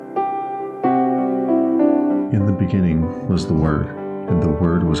In the beginning was the Word, and the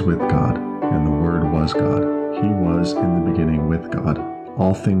Word was with God, and the Word was God. He was in the beginning with God.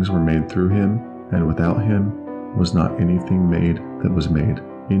 All things were made through him, and without him was not anything made that was made.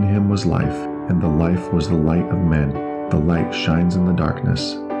 In him was life, and the life was the light of men. The light shines in the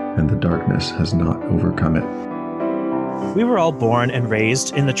darkness, and the darkness has not overcome it. We were all born and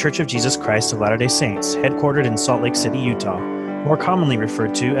raised in the Church of Jesus Christ of Latter-day Saints, headquartered in Salt Lake City, Utah, more commonly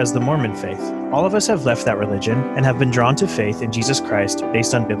referred to as the Mormon faith. All of us have left that religion and have been drawn to faith in Jesus Christ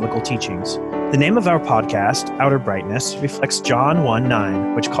based on biblical teachings. The name of our podcast, Outer Brightness, reflects John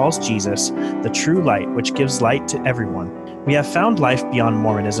 1:9, which calls Jesus the true light, which gives light to everyone. We have found life beyond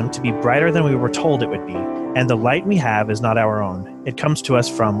Mormonism to be brighter than we were told it would be, and the light we have is not our own. It comes to us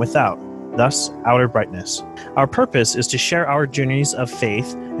from without. Thus, Outer Brightness. Our purpose is to share our journeys of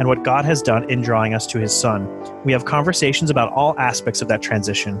faith and what God has done in drawing us to His Son. We have conversations about all aspects of that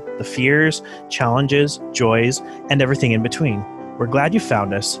transition, the fears, challenges, joys, and everything in between. We're glad you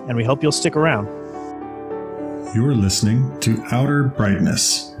found us, and we hope you'll stick around. You're listening to Outer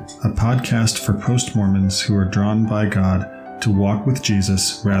Brightness, a podcast for post-Mormons who are drawn by God to walk with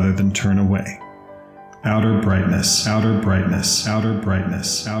Jesus rather than turn away. Outer brightness, outer brightness, outer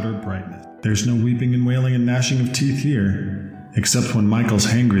brightness, outer brightness. There's no weeping and wailing and gnashing of teeth here, except when Michael's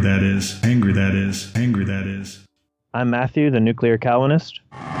hangry, that is, hangry, that is, hangry, that is. I'm Matthew, the nuclear Calvinist.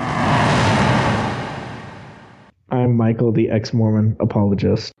 I'm Michael, the ex-Mormon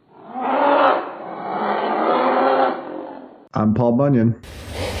apologist. I'm Paul Bunyan.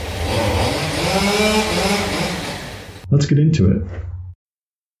 Let's get into it.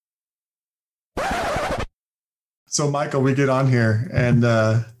 So, Michael, we get on here, and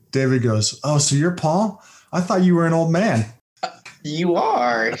David goes, "Oh, so you're Paul? I thought you were an old man." You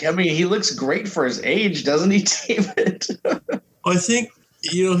are. I mean, he looks great for his age, doesn't he, David? I think,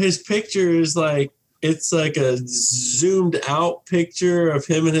 his picture is it's like a zoomed out picture of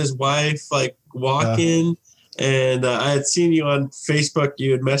him and his wife, walking. Yeah. And I had seen you on Facebook.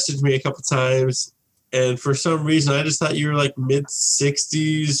 You had messaged me a couple times. And for some reason, I just thought you were mid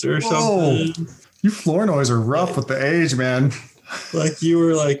 60s or something. You Flournoys are rough with the age, man. You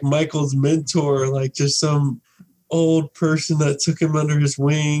were Michael's mentor, just some old person that took him under his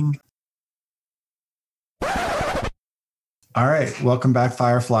wing. All right. Welcome back,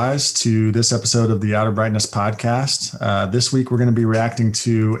 Fireflies, to this episode of the Outer Brightness podcast. This week, we're going to be reacting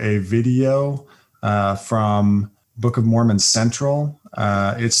to a video from Book of Mormon Central.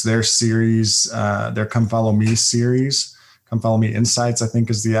 It's their series, their Come Follow Me series. Come Follow Me Insights, I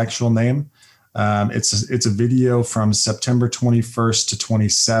think, is the actual name. It's a video from September 21st to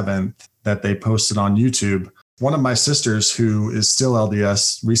 27th that they posted on YouTube. One of my sisters, who is still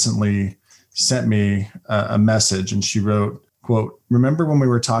LDS, recently sent me a message, and she wrote, quote, "Remember when we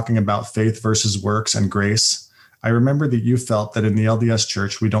were talking about faith versus works and grace? I remember that you felt that in the LDS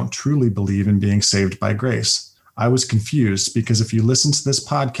church, we don't truly believe in being saved by grace. I was confused because if you listen to this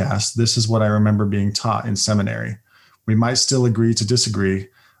podcast, this is what I remember being taught in seminary. We might still agree to disagree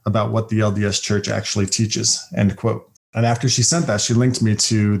about what the LDS church actually teaches," end quote. And after she sent that, she linked me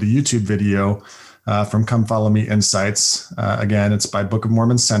to the YouTube video from Come Follow Me Insights. Again, it's by Book of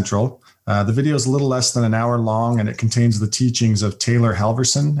Mormon Central. The video is a little less than an hour long, and it contains the teachings of Taylor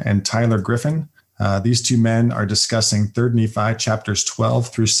Halverson and Tyler Griffin. These two men are discussing 3 Nephi chapters 12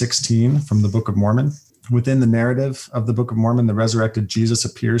 through 16 from the Book of Mormon. Within the narrative of the Book of Mormon, the resurrected Jesus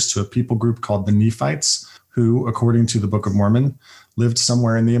appears to a people group called the Nephites, who, according to the Book of Mormon, lived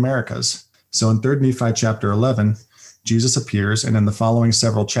somewhere in the Americas. So in 3 Nephi chapter 11, Jesus appears, and in the following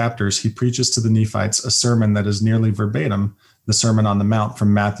several chapters, he preaches to the Nephites a sermon that is nearly verbatim the Sermon on the Mount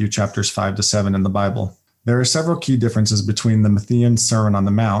from Matthew chapters 5 to 7 in the Bible. There are several key differences between the Matthean Sermon on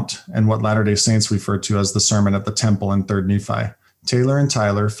the Mount and what Latter-day Saints refer to as the Sermon at the Temple in 3 Nephi. Taylor and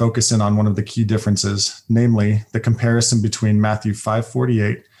Tyler focus in on one of the key differences, namely the comparison between Matthew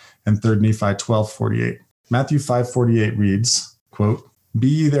 5:48 and 3 Nephi 12:48. Matthew 5:48 reads, quote, "Be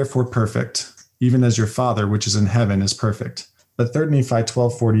ye therefore perfect, even as your Father which is in heaven is perfect." But 3 Nephi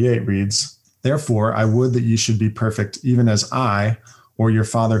 12:48 reads, "Therefore I would that ye should be perfect, even as I, or your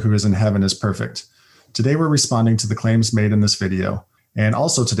Father who is in heaven, is perfect." Today we're responding to the claims made in this video. And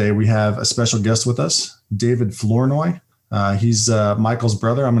also today we have a special guest with us, David Flournoy. He's Michael's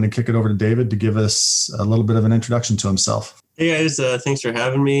brother. I'm going to kick it over to David to give us a little bit of an introduction to himself. Hey guys, thanks for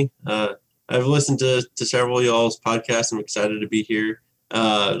having me. I've listened to several of y'all's podcasts. I'm excited to be here.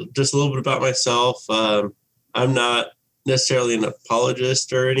 Just a little bit about myself. I'm not necessarily an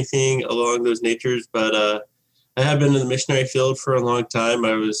apologist or anything along those natures, but I have been in the missionary field for a long time.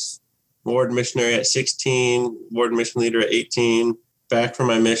 I was ward missionary at 16, ward mission leader at 18, back from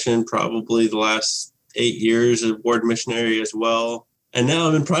my mission probably the last 8 years as ward missionary as well. And now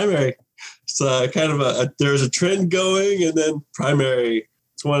I'm in primary. So kind of there's a trend going, and then primary,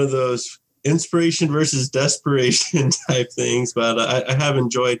 it's one of those inspiration versus desperation type things. But I have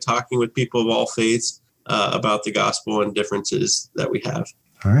enjoyed talking with people of all faiths about the gospel and differences that we have.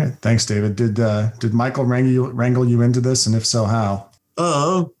 All right. Thanks, David. Did Michael wrangle you into this? And if so, how?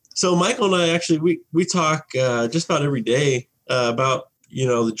 So Michael and I actually, we talk just about every day about,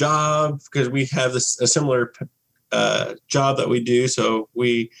 the job, because we have a similar job that we do. So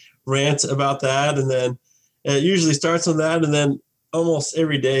we rant about that, and then it usually starts on that. And then almost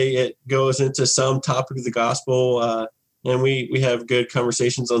every day it goes into some topic of the gospel. And we have good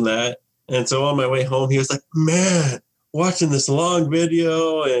conversations on that. And so on my way home, he was like, man, watching this long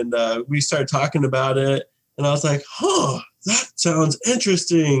video, and we started talking about it. And I was like, that sounds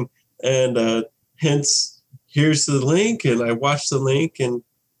interesting. And hence, here's the link. And I watched the link, and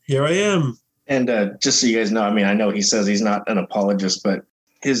here I am. And just so you guys know, I know he says he's not an apologist, but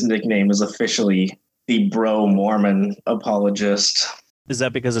his nickname is officially the Bro Mormon Apologist. Is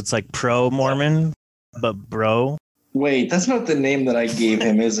that because it's like pro-Mormon, but bro? Wait, that's not the name that I gave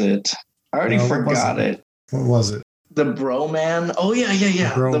him, is it? I already forgot it. What was it? The Bro Man? Oh, yeah.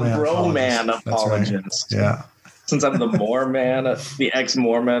 The Bro Man Apologist. Right. Yeah. Since I'm the Mormon, the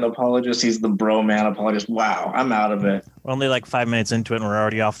ex-Mormon apologist, he's the Bro Man Apologist. Wow, I'm out of it. We're only like 5 minutes into it, and we're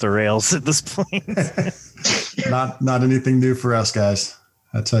already off the rails at this point. Not anything new for us, guys.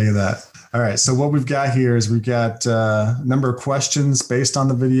 I'll tell you that. All right. So what we've got here is we've got a number of questions based on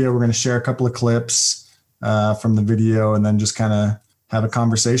the video. We're going to share a couple of clips from the video, and then just kind of have a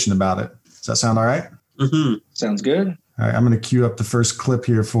conversation about it. Does that sound all right? Mm-hmm. Sounds good. All right. I'm going to queue up the first clip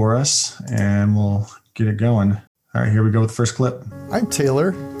here for us, and we'll get it going. All right, here we go with the first clip. I'm Taylor.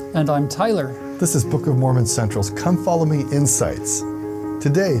 And I'm Tyler. This is Book of Mormon Central's Come Follow Me Insights.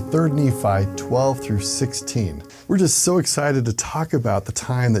 Today, 3rd Nephi 12 through 16. We're just so excited to talk about the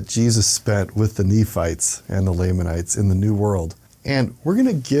time that Jesus spent with the Nephites and the Lamanites in the New World. And we're going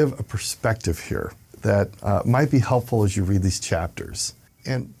to give a perspective here that might be helpful as you read these chapters.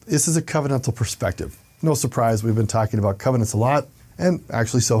 And this is a covenantal perspective. No surprise, we've been talking about covenants a lot, and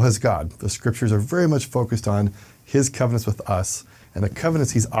actually so has God. The scriptures are very much focused on his covenants with us and the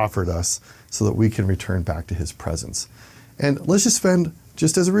covenants he's offered us so that we can return back to his presence. And let's just spend,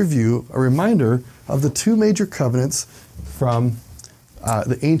 just as a review, a reminder of the two major covenants from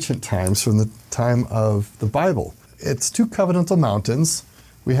the ancient times, from the time of the Bible. It's two covenantal mountains.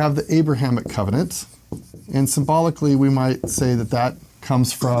 We have the Abrahamic covenant, and symbolically we might say that that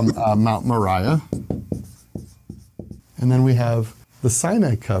comes from Mount Moriah. And then we have the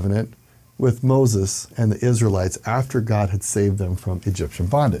Sinai covenant with Moses and the Israelites after God had saved them from Egyptian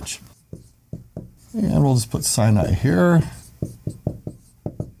bondage. And we'll just put Sinai here.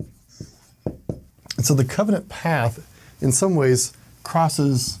 And so the covenant path in some ways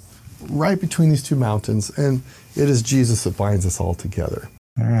crosses right between these two mountains, and it is Jesus that binds us all together.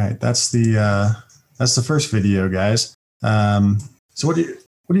 All right, that's the first video, guys. So what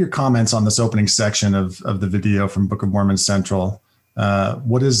are your comments on this opening section of the video from Book of Mormon Central?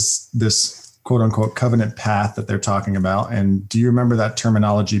 What is this quote unquote covenant path that they're talking about? And do you remember that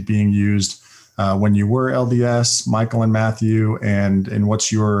terminology being used when you were LDS, Michael and Matthew? And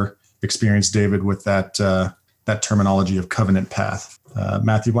what's your experience, David, with that terminology of covenant path?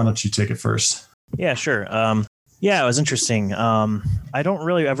 Matthew, why don't you take it first? Yeah, sure. Yeah, it was interesting. I don't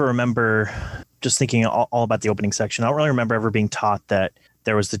really ever remember, just thinking all about the opening section, I don't really remember ever being taught that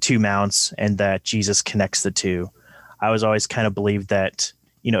there was the two mounts and that Jesus connects the two. I was always kind of believed that,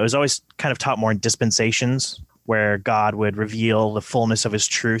 it was always kind of taught more in dispensations where God would reveal the fullness of his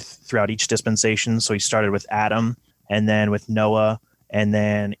truth throughout each dispensation. So he started with Adam, and then with Noah, and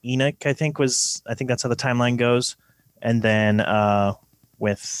then Enoch, I think that's how the timeline goes. And then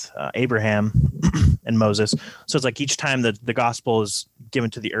with Abraham and Moses. So it's like each time the gospel is given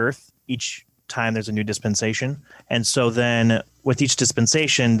to the earth, each time there's a new dispensation. And so then with each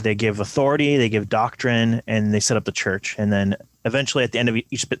dispensation, they give authority, they give doctrine, and they set up the church. And then eventually at the end of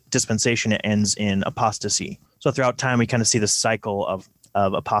each dispensation, it ends in apostasy. So throughout time, we kind of see the cycle of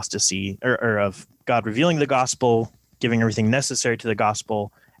apostasy or of God revealing the gospel, giving everything necessary to the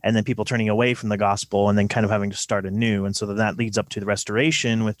gospel, and then people turning away from the gospel and then kind of having to start anew. And so then that leads up to the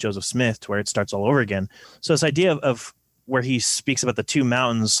restoration with Joseph Smith, to where it starts all over again. So this idea of where he speaks about the two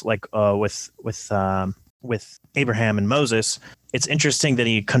mountains, like with Abraham and Moses, it's interesting that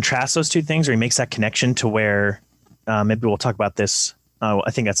he contrasts those two things, or he makes that connection to where maybe we'll talk about this. I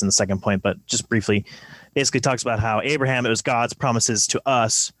think that's in the second point, but just briefly, basically talks about how Abraham, it was God's promises to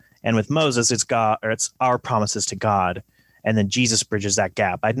us, and with Moses, it's our promises to God. and then Jesus bridges that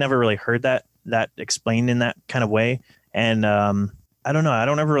gap. I'd never really heard that explained in that kind of way. And I don't know. I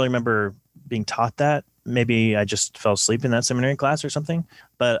don't ever really remember being taught that. Maybe I just fell asleep in that seminary class or something.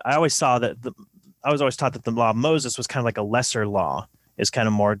 But I always saw that I was always taught that the law of Moses was kind of like a lesser law. It's kind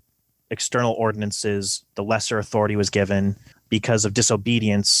of more external ordinances. The lesser authority was given because of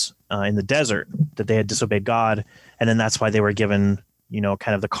disobedience in the desert, that they had disobeyed God. And then that's why they were given,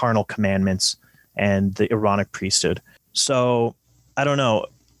 kind of the carnal commandments and the Aaronic priesthood. So I don't know.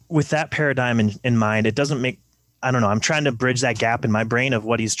 With that paradigm in mind, it doesn't make, I don't know. I'm trying to bridge that gap in my brain of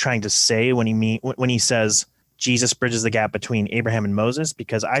what he's trying to say when he says Jesus bridges the gap between Abraham and Moses,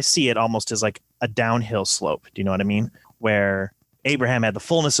 because I see it almost as like a downhill slope. Do you know what I mean? Where Abraham had the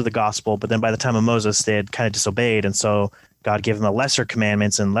fullness of the gospel, but then by the time of Moses, they had kind of disobeyed. And so God gave him the lesser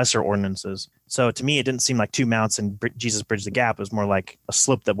commandments and lesser ordinances. So to me, it didn't seem like two mounts and Jesus bridged the gap. It was more like a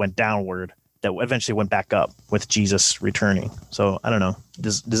slope that went downward that eventually went back up with Jesus returning. So I don't know.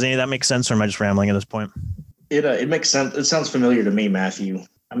 Does any of that make sense, or am I just rambling at this point? It makes sense. It sounds familiar to me, Matthew.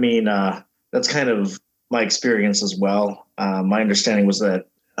 I mean, that's kind of my experience as well. My understanding was that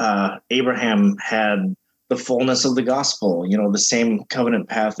Abraham had the fullness of the gospel, the same covenant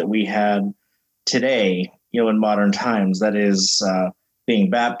path that we had today, in modern times. That is being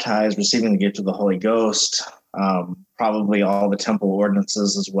baptized, receiving the gift of the Holy Ghost, probably all the temple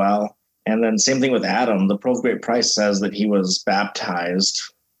ordinances as well. And then same thing with Adam. The Pearl of Great Price says that he was baptized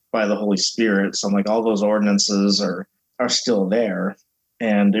by the Holy Spirit. So I'm like, all those ordinances are still there.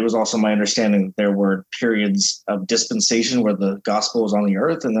 And it was also my understanding that there were periods of dispensation where the gospel was on the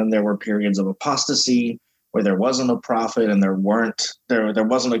earth, and then there were periods of apostasy where there wasn't a prophet and there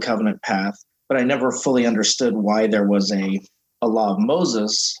wasn't a covenant path. But I never fully understood why there was a law of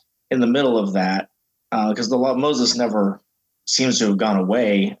Moses in the middle of that, because the law of Moses never seems to have gone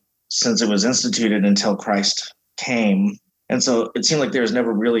away since it was instituted until Christ came. And so it seemed like there was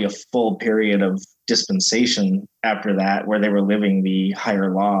never really a full period of dispensation after that where they were living the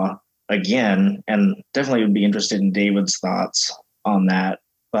higher law again. And definitely would be interested in David's thoughts on that.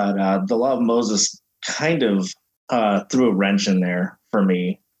 But the law of Moses kind of threw a wrench in there for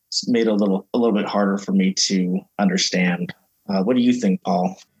me. It's made it a little bit harder for me to understand. What do you think,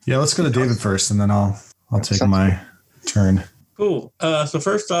 Paul? Yeah, let's go to David first, and then I'll take my turn. Cool. So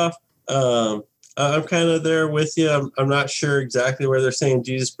first off, I'm kind of there with you. I'm not sure exactly where they're saying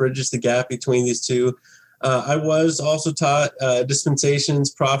Jesus bridges the gap between these two. I was also taught dispensations,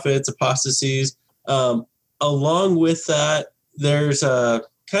 prophets, apostasies. Along with that, there's kind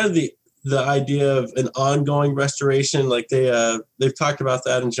of the idea of an ongoing restoration. Like they've talked about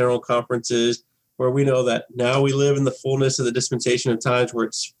that in general conferences, where we know that now we live in the fullness of the dispensation of times where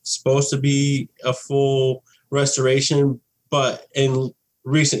it's supposed to be a full restoration. But in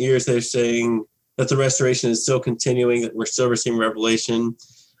recent years, they're saying that the restoration is still continuing, that we're still receiving revelation,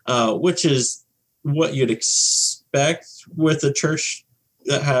 which is what you'd expect with a church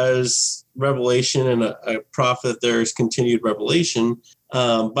that has revelation and a prophet, that there's continued revelation.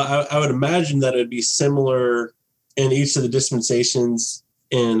 But I would imagine that it would be similar in each of the dispensations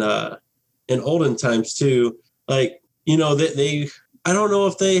in olden times too. Like, they I don't know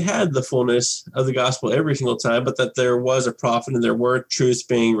if they had the fullness of the gospel every single time, but that there was a prophet and there were truths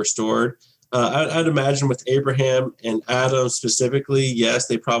being restored. I'd imagine with Abraham and Adam specifically, yes,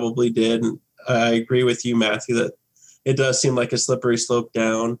 they probably did. And I agree with you, Matthew, that it does seem like a slippery slope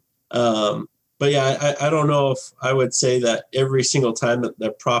down. But yeah, I don't know if I would say that every single time that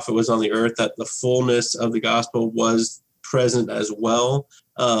the prophet was on the earth, that the fullness of the gospel was present as well.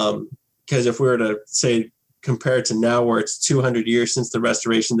 Because if we were to say, compared to now where it's 200 years since the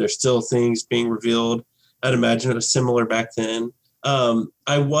restoration, there's still things being revealed. I'd imagine it was similar back then.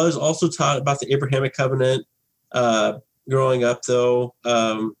 I was also taught about the Abrahamic covenant growing up, though.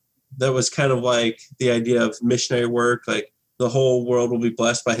 That was kind of like the idea of missionary work, like the whole world will be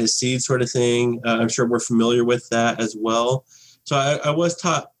blessed by his seed sort of thing. I'm sure we're familiar with that as well. So I was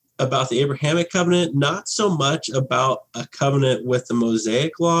taught about the Abrahamic covenant, not so much about a covenant with the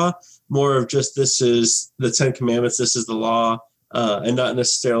Mosaic law, more of just this is the 10 Commandments, this is the law, and not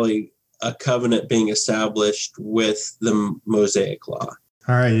necessarily a covenant being established with the Mosaic law.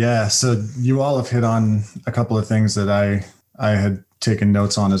 All right, yeah. So you all have hit on a couple of things that I had taken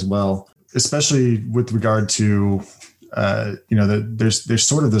notes on as well, especially with regard to, there's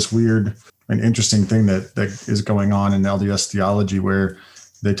sort of this weird and interesting thing that is going on in LDS theology where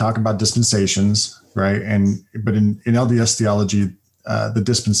they talk about dispensations, right? But in LDS theology, the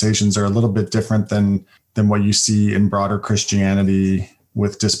dispensations are a little bit different than what you see in broader Christianity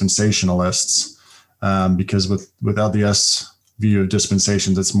with dispensationalists, because with LDS view of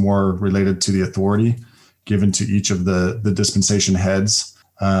dispensations, it's more related to the authority. given to each of the dispensation heads.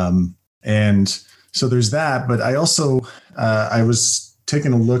 And so there's that. But I also, I was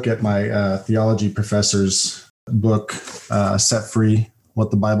taking a look at my theology professor's book, Set Free,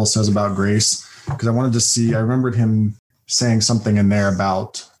 What the Bible Says About Grace, because I wanted to see, I remembered him saying something in there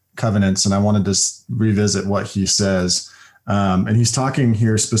about covenants, and I wanted to revisit what he says. And he's talking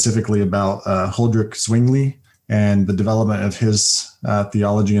here specifically about Huldrych Zwingli and the development of his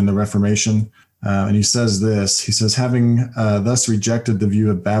theology in the Reformation. And he says this, he says, having thus rejected the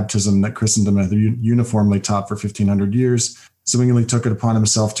view of baptism that Christendom had uniformly taught for 1500 years, Zwingli took it upon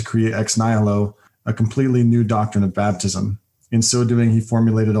himself to create ex nihilo a completely new doctrine of baptism. In so doing, he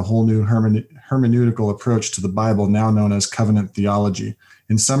formulated a whole new hermeneutical approach to the Bible, now known as covenant theology.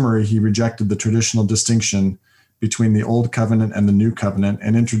 In summary, he rejected the traditional distinction between the Old Covenant and the New Covenant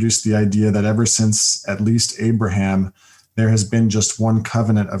and introduced the idea that ever since at least Abraham, there has been just one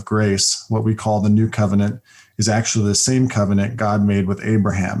covenant of grace. What we call the New Covenant is actually the same covenant God made with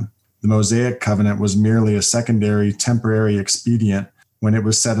Abraham. The Mosaic covenant was merely a secondary, temporary expedient. When it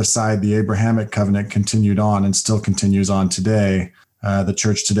was set aside, the Abrahamic covenant continued on and still continues on today. The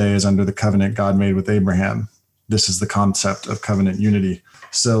church today is under the covenant God made with Abraham. This is the concept of covenant unity.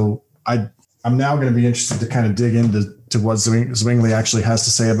 So I'm now going to be interested to kind of dig into what Zwingli actually has to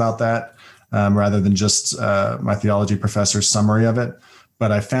say about that, rather than just my theology professor's summary of it.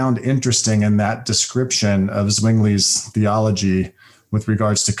 But I found interesting in that description of Zwingli's theology with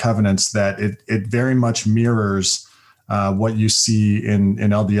regards to covenants that it very much mirrors what you see in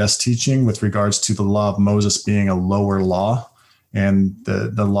LDS teaching with regards to the law of Moses being a lower law and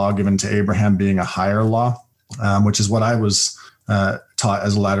the law given to Abraham being a higher law, which is what I was taught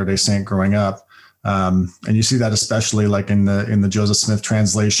as a Latter-day Saint growing up. And you see that especially like in the Joseph Smith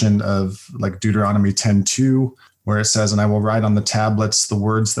translation of like Deuteronomy 10:2, where it says, "And I will write on the tablets the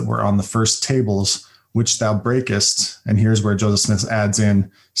words that were on the first tables, which thou breakest." And here's where Joseph Smith adds in,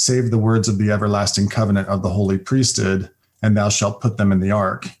 "Save the words of the everlasting covenant of the holy priesthood, and thou shalt put them in the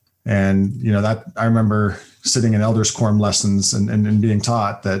ark." And, that I remember sitting in elders quorum lessons and being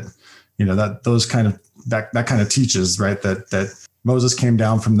taught that, that those kind of, that kind of teaches, right, that Moses came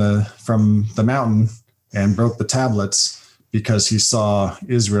down from the mountain and broke the tablets because he saw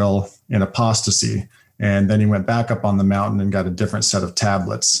Israel in apostasy. And then he went back up on the mountain and got a different set of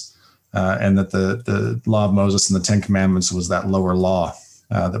tablets. And that the law of Moses and the 10 Commandments was that lower law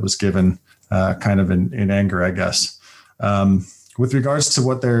that was given kind of in anger, I guess. With regards to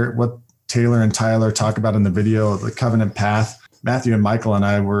what Taylor and Tyler talk about in the video, the covenant path, Matthew and Michael and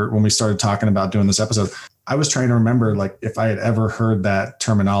I when we started talking about doing this episode, I was trying to remember like if I had ever heard that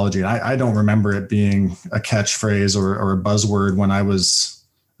terminology. And I don't remember it being a catchphrase or a buzzword when I was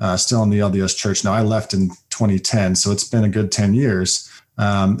still in the LDS church. Now I left in 2010, so it's been a good 10 years.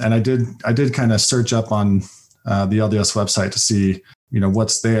 And I did kind of search up on the LDS website to see,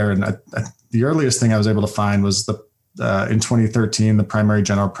 what's there. And the earliest thing I was able to find was in 2013, the primary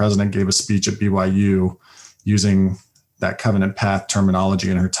general president gave a speech at BYU using that covenant path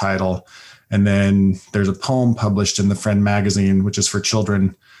terminology in her title. And then there's a poem published in the Friend magazine, which is for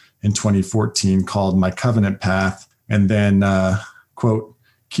children, in 2014 called My Covenant Path. And then, quote,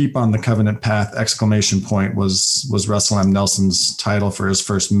 "Keep on the covenant path!" was Russell M. Nelson's title for his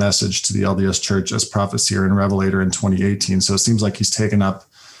first message to the LDS Church as prophecyr and revelator in 2018. So it seems like he's taken up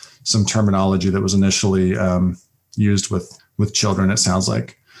some terminology that was initially used with children, it sounds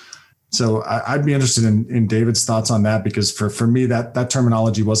like. So I'd be interested in David's thoughts on that, because for me, that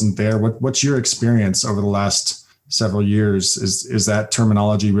terminology wasn't there. What's your experience over the last several years? Is that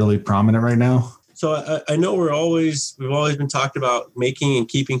terminology really prominent right now? So I know we've always been talked about making and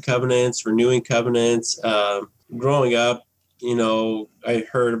keeping covenants, renewing covenants. Growing up, I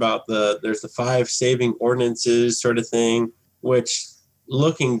heard about there's the 5 saving ordinances sort of thing, which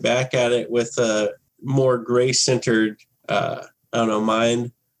looking back at it with a more grace-centered,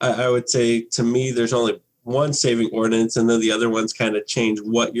 mind, I would say to me, there's only one saving ordinance, and then the other ones kind of change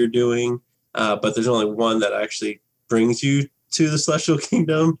what you're doing. But there's only one that actually brings you to the celestial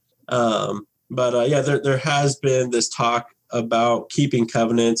kingdom. There has been this talk about keeping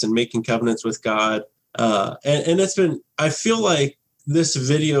covenants and making covenants with God. And it's been, I feel like this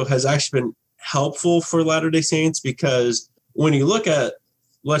video has actually been helpful for Latter-day Saints, because when you look at,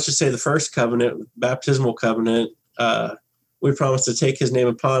 let's just say the first covenant, baptismal covenant, we promise to take his name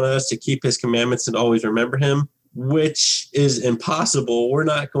upon us, to keep his commandments and always remember him, which is impossible. We're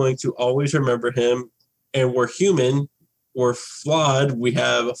not going to always remember him, and we're human. We're flawed. We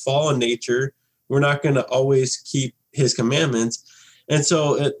have a fallen nature. We're not going to always keep his commandments. And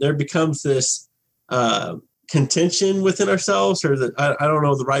so there becomes this contention within ourselves, or I don't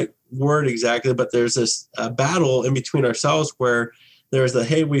know the right word exactly, but there's this battle in between ourselves where there's the,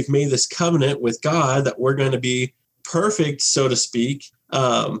 hey, we've made this covenant with God that we're going to be perfect, so to speak.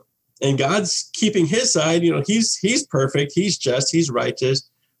 And God's keeping his side. He's perfect. He's just, he's righteous.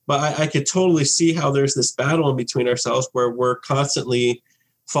 But I could totally see how there's this battle in between ourselves where we're constantly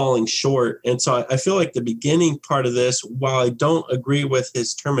falling short. And so I feel like the beginning part of this, while I don't agree with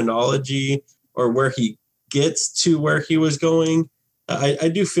his terminology or where he gets to where he was going, I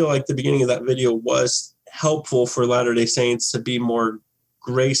do feel like the beginning of that video was helpful for Latter-day Saints to be more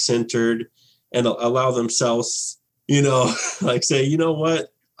grace-centered and allow themselves, like say, you know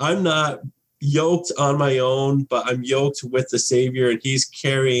what, I'm not yoked on my own, but I'm yoked with the Savior and he's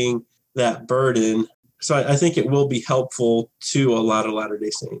carrying that burden. So I think it will be helpful to a lot of Latter-day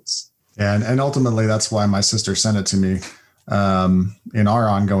Saints. Yeah, and ultimately that's why my sister sent it to me in our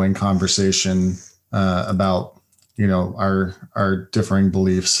ongoing conversation about our differing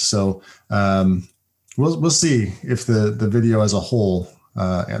beliefs. So we'll see if the video as a whole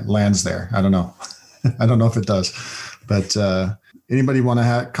lands there. I don't know. I don't know if it does, but anybody want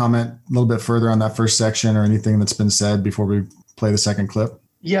to comment a little bit further on that first section or anything that's been said before we play the second clip?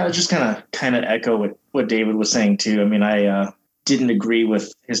 Yeah, just kind of echo what David was saying too. I mean, I didn't agree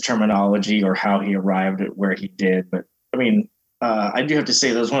with his terminology or how he arrived at where he did, but I mean, I do have to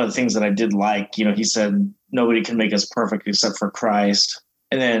say that was one of the things that I did like. He said nobody can make us perfect except for Christ,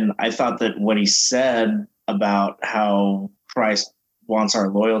 and then I thought that what he said about how Christ wants our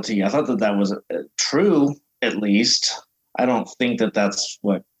loyalty, I thought that was true. At least I don't think that that's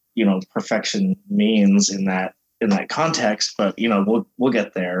what perfection means in that context, but we'll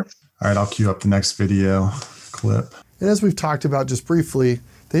get there. All right, I'll cue up the next video clip. And as we've talked about just briefly,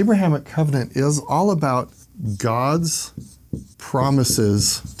 the Abrahamic covenant is all about God's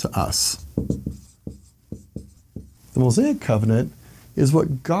promises to us. The Mosaic covenant is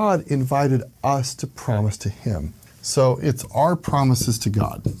what God invited us to promise to him. So it's our promises to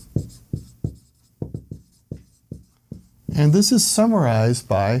God. And this is summarized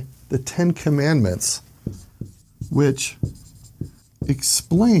by the 10 Commandments, which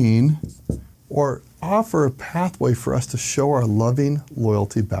explain or offer a pathway for us to show our loving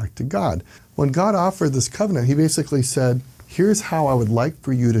loyalty back to God. When God offered this covenant, he basically said, here's how I would like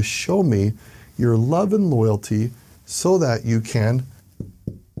for you to show me your love and loyalty so that you can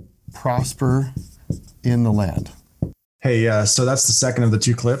prosper in the land. Hey, so that's the second of the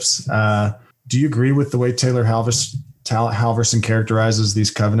two clips. Do you agree with the way Taylor Halverson characterizes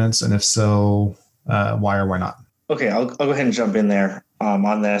these covenants? And if so, why or why not? Okay, I'll go ahead and jump in there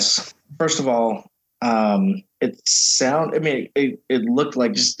on this. First of all, it looked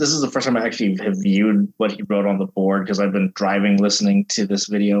like this is the first time I actually have viewed what he wrote on the board, because I've been driving listening to this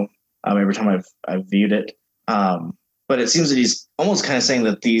video every time I've viewed it. But it seems that he's almost kind of saying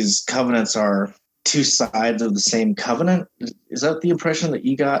that these covenants are two sides of the same covenant. Is that the impression that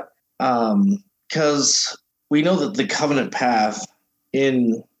you got? Because we know that the covenant path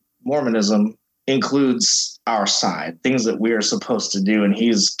in Mormonism includes our side, things that we are supposed to do. And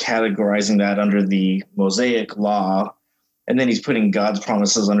he's categorizing that under the Mosaic law. And then he's putting God's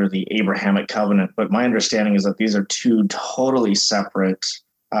promises under the Abrahamic covenant. But my understanding is that these are two totally separate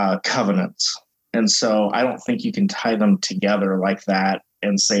covenants. And so I don't think you can tie them together like that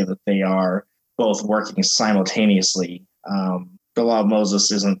and say that they are both working simultaneously. The law of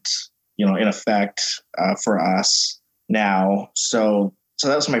Moses isn't, in effect for us now. So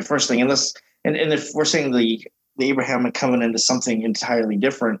that's my first thing. And if we're saying the Abrahamic covenant is something entirely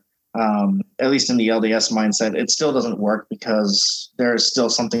different, at least in the LDS mindset, it still doesn't work because there is still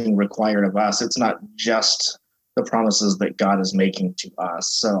something required of us. It's not just the promises that God is making to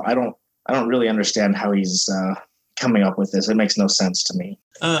us. So I don't really understand how he's coming up with this. It makes no sense to me.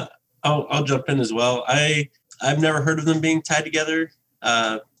 I'll jump in as well. I've never heard of them being tied together.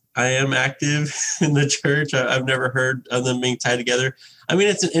 I am active in the church. I've never heard of them being tied together. I mean,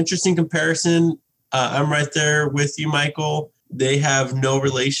 it's an interesting comparison. I'm right there with you, Michael. They have no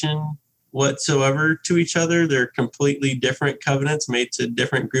relation whatsoever to each other. They're completely different covenants made to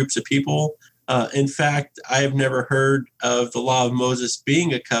different groups of people. In fact, I have never heard of the law of Moses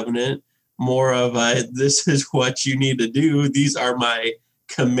being a covenant, more of this is what you need to do. These are my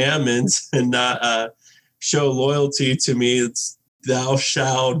commandments, and not show loyalty to me. It's thou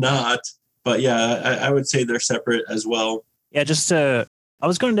shalt not. But yeah, I would say they're separate as well. Yeah, I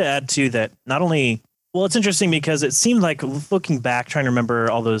was going to add too that not only, well, it's interesting because it seemed like looking back, trying to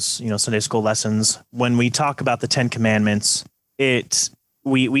remember all those, Sunday school lessons, when we talk about the 10 Commandments,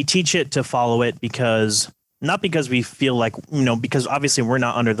 we teach it to follow it not because we feel like, because obviously we're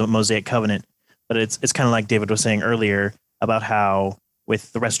not under the Mosaic covenant, but it's kind of like David was saying earlier about how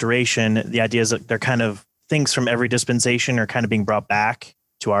with the restoration, the idea is that they're kind of things from every dispensation are kind of being brought back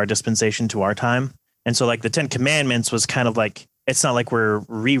to our dispensation, to our time. And so like the 10 Commandments was kind of like, it's not like we're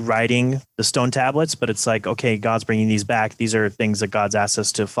rewriting the stone tablets, but it's like, okay, God's bringing these back. These are things that God's asked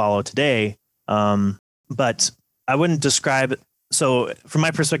us to follow today. But I wouldn't describe, so from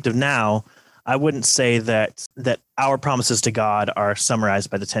my perspective now, I wouldn't say that our promises to God are summarized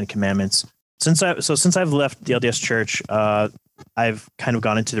by the 10 Commandments. Since I've left the LDS Church, I've kind of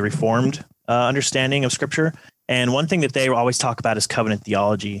gone into the Reformed understanding of Scripture. And one thing that they always talk about is covenant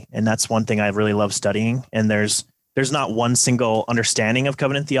theology. And that's one thing I really love studying. And there's not one single understanding of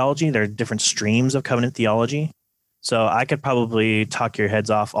covenant theology. There are different streams of covenant theology. So I could probably talk your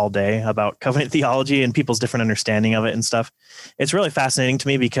heads off all day about covenant theology and people's different understanding of it and stuff. It's really fascinating to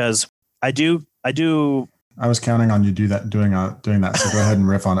me because I was counting on you doing that. So go ahead and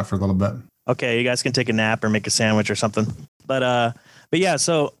riff on it for a little bit. Okay, you guys can take a nap or make a sandwich or something. But yeah,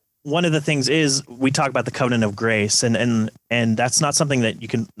 so one of the things is we talk about the covenant of grace, and that's not something that you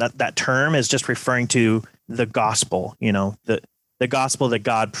can, that term is just referring to the gospel, the gospel that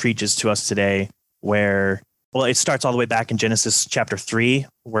God preaches to us today, where, well, it starts all the way back in Genesis chapter 3,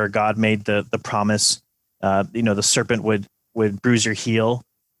 where God made the promise, the serpent would bruise your heel,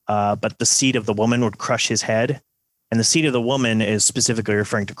 but the seed of the woman would crush his head. And the seed of the woman is specifically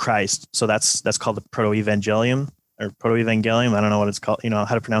referring to Christ. So that's called the proto-evangelium or proto-evangelium. I don't know what it's called,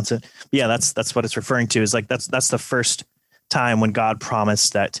 how to pronounce it. But yeah, that's what it's referring to, is like, that's the first time when God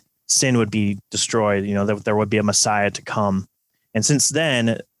promised that sin would be destroyed, that there would be a Messiah to come. And since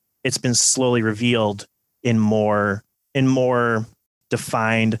then, it's been slowly revealed in more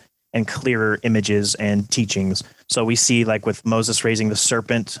defined and clearer images and teachings. So we see, like with Moses raising the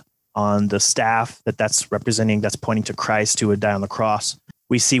serpent on the staff, that's pointing to Christ who would die on the cross.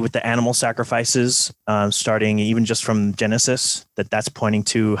 We see with the animal sacrifices, starting even just from Genesis, that's pointing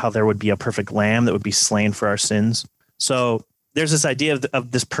to how there would be a perfect lamb that would be slain for our sins. So there's this idea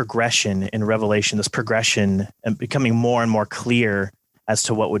of this progression in Revelation, this progression and becoming more and more clear as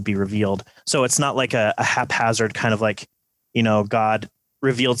to what would be revealed. So it's not like a haphazard kind of like, God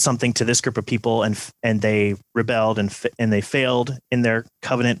revealed something to this group of people and they rebelled and they failed in their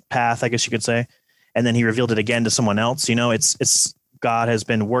covenant path, I guess you could say. And then he revealed it again to someone else. It's God has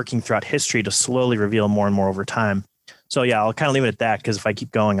been working throughout history to slowly reveal more and more over time. So yeah, I'll kind of leave it at that, because if I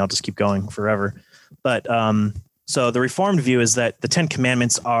keep going, I'll just keep going forever. But so the Reformed view is that the 10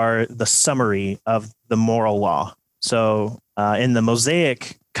 Commandments are the summary of the moral law. So in the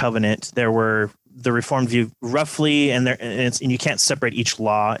Mosaic covenant, there were the Reformed view roughly, and you can't separate each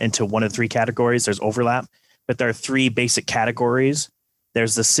law into one of three categories. There's overlap, but there are three basic categories.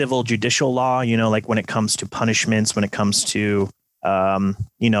 There's the civil judicial law, like when it comes to punishments, when it comes to,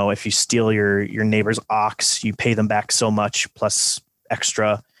 if you steal your neighbor's ox, you pay them back so much plus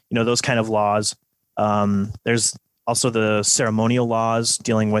extra, those kind of laws. There's also the ceremonial laws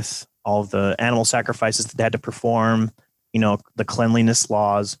dealing with all of the animal sacrifices that they had to perform, the cleanliness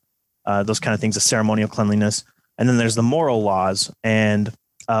laws, those kind of things, the ceremonial cleanliness. And then there's the moral laws. And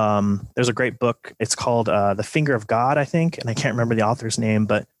there's a great book. It's called The Finger of God, I think. And I can't remember the author's name,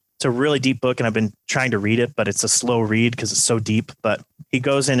 but it's a really deep book. And I've been trying to read it, but it's a slow read because it's so deep. But he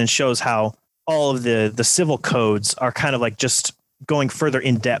goes in and shows how all of the civil codes are kind of like just going further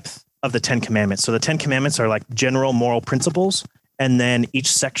in depth of the 10 Commandments. So the 10 Commandments are like general moral principles. And then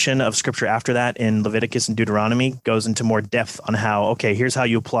each section of scripture after that in Leviticus and Deuteronomy goes into more depth on how, okay, here's how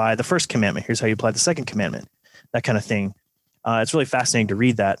you apply the first commandment. Here's how you apply the second commandment, that kind of thing. It's really fascinating to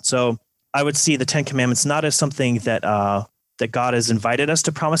read that. So I would see the 10 Commandments not as something that God has invited us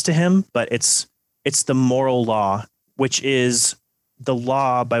to promise to him, but it's the moral law, which is the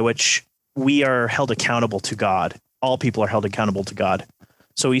law by which we are held accountable to God. All people are held accountable to God.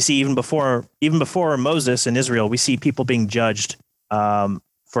 So we see even before Moses and Israel, we see people being judged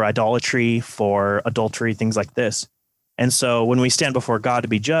for idolatry, for adultery, things like this. And so when we stand before God to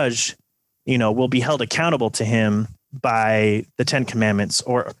be judged, we'll be held accountable to him by the 10 Commandments,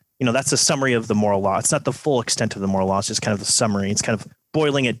 or, that's a summary of the moral law. It's not the full extent of the moral law. It's just kind of the summary. It's kind of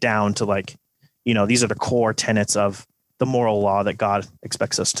boiling it down to like, these are the core tenets of the moral law that God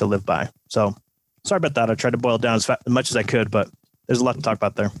expects us to live by. So sorry about that. I tried to boil it down as much as I could, but there's a lot to talk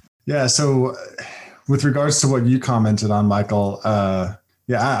about there. Yeah. So with regards to what you commented on, Michael,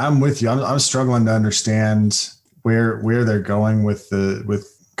 I'm with you. I'm struggling to understand where they're going with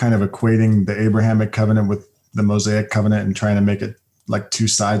kind of equating the Abrahamic covenant with the Mosaic covenant and trying to make it like two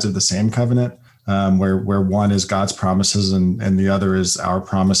sides of the same covenant, where one is God's promises and the other is our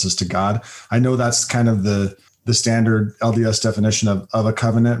promises to God. I know that's kind of the standard LDS definition of a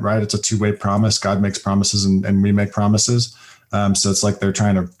covenant, right? It's a two-way promise. God makes promises and we make promises. So it's like they're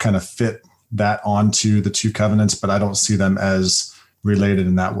trying to kind of fit that onto the two covenants, but I don't see them as related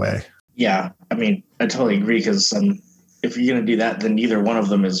in that way. Yeah, I mean, I totally agree because if you're going to do that, then neither one of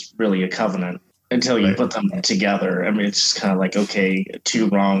them is really a covenant until you put them together. I mean, it's just kind of like, okay, two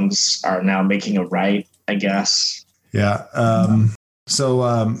wrongs are now making a right, I guess. Yeah.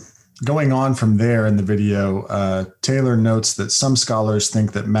 So going on from there in the video, Taylor notes that some scholars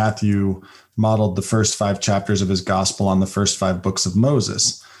think that Matthew modeled the first 5 chapters of his gospel on the first 5 books of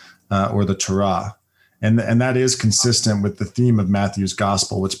Moses, or the Torah. And that is consistent with the theme of Matthew's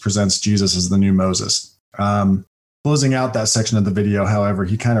gospel, which presents Jesus as the new Moses. Closing out that section of the video, however,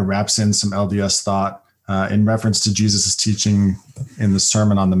 he kind of wraps in some LDS thought in reference to Jesus' teaching in the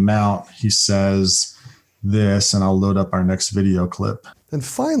Sermon on the Mount. He says this, and I'll load up our next video clip. And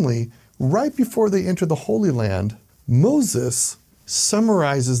finally, right before they enter the Holy Land, Moses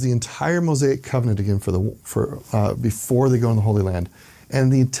summarizes the entire Mosaic covenant again before they go in the Holy Land.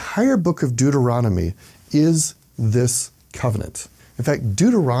 And the entire book of Deuteronomy is this covenant. In fact,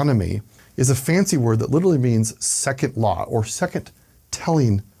 Deuteronomy is a fancy word that literally means second law, or second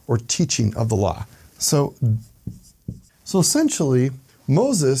telling or teaching of the law. So essentially,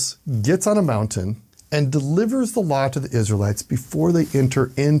 Moses gets on a mountain and delivers the law to the Israelites before they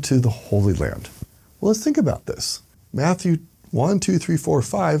enter into the Holy Land. Well, let's think about this. Matthew 1, 2, 3, 4,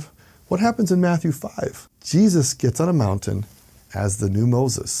 5. What happens in Matthew 5? Jesus gets on a mountain as the new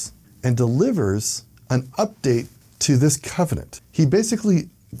Moses and delivers an update to this covenant. He basically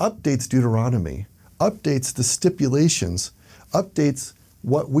updates Deuteronomy, updates the stipulations, updates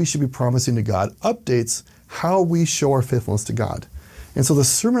what we should be promising to God, updates how we show our faithfulness to God. And so the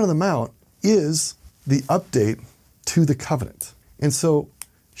Sermon on the Mount is the update to the covenant. And so,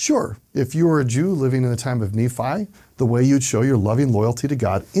 sure, if you were a Jew living in the time of Nephi, the way you'd show your loving loyalty to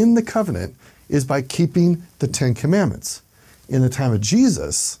God in the covenant is by keeping the 10 Commandments. In the time of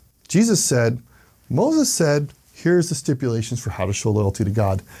Jesus, Moses said, here's the stipulations for how to show loyalty to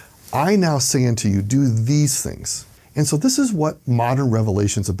God. I now say unto you, do these things. And so this is what modern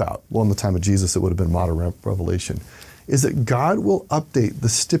revelation's about. Well, in the time of Jesus, it would have been modern revelation, is that God will update the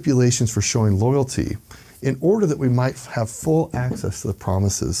stipulations for showing loyalty in order that we might have full access to the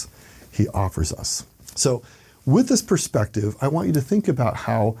promises he offers us. So with this perspective, I want you to think about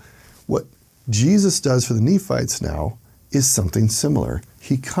how what Jesus does for the Nephites now is something similar.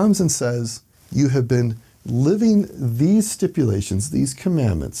 He comes and says, you have been living these stipulations, these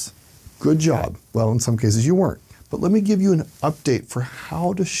commandments. Good job. Well, in some cases you weren't. But let me give you an update for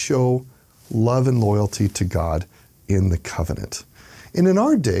how to show love and loyalty to God in the covenant. And in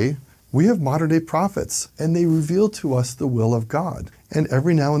our day, we have modern day prophets, and they reveal to us the will of God. And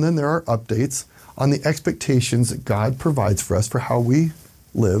every now and then there are updates on the expectations that God provides for us for how we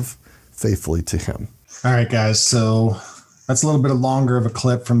live faithfully to him. All right, guys. So that's a little bit longer of a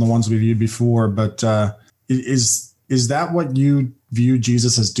clip from the ones we viewed before, but is that what you view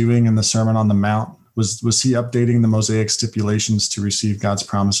Jesus as doing in the Sermon on the Mount? Was he updating the Mosaic stipulations to receive God's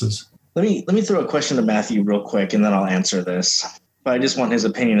promises? Let me throw a question to Matthew real quick, and then I'll answer this. But I just want his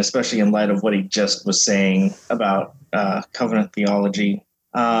opinion, especially in light of what he just was saying about covenant theology.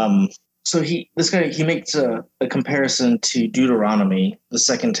 So he makes a comparison to Deuteronomy, the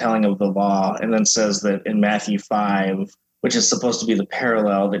second telling of the law, and then says that in Matthew 5, which is supposed to be the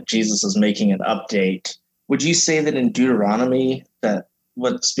parallel, that Jesus is making an update. Would you say that in Deuteronomy that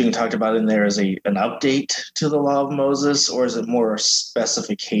what's being talked about in there is an update to the law of Moses, or is it more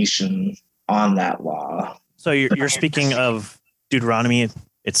specification on that law? So you're speaking of Deuteronomy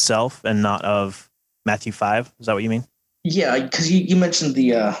itself and not of Matthew 5? Is that what you mean? Yeah, because you mentioned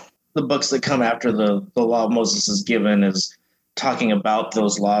the books that come after the law of Moses is given is talking about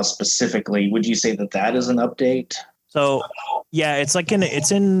those laws specifically. Would you say that is an update? So yeah,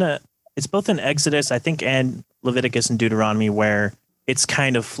 it's both in Exodus, I think, and Leviticus and Deuteronomy, where it's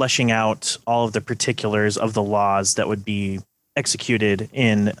kind of fleshing out all of the particulars of the laws that would be executed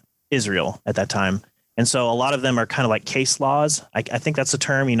in Israel at that time. And so a lot of them are kind of like case laws. I think that's a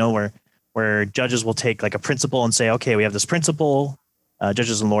term, where judges will take like a principle and say, okay, we have this principle,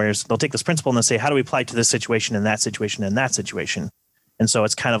 judges and lawyers, they'll take this principle and they'll say, how do we apply it to this situation and that situation and that situation? And so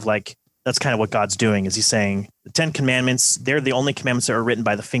it's kind of like, that's kind of what God's doing, is he's saying the 10 commandments, they're the only commandments that are written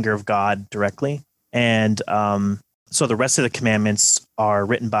by the finger of God directly. And so the rest of the commandments are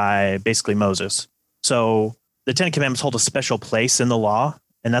written by basically Moses. So the 10 commandments hold a special place in the law.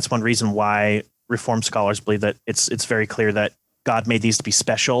 And that's one reason why Reformed scholars believe that it's very clear that God made these to be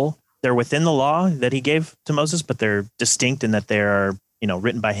special. They're within the law that he gave to Moses, but they're distinct in that they're,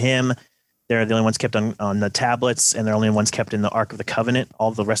 written by him. They're the only ones kept on the tablets, and they're only ones kept in the Ark of the Covenant. All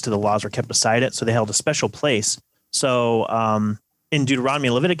of the rest of the laws were kept beside it. So they held a special place So in Deuteronomy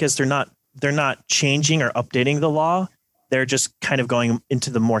and Leviticus, they're not changing or updating the law. They're just kind of going into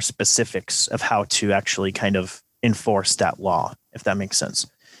the more specifics of how to actually kind of enforce that law, if that makes sense.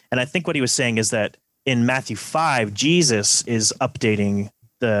 And I think what he was saying is that in Matthew 5, Jesus is updating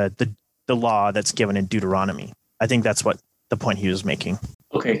the law that's given in Deuteronomy. I think that's what the point he was making.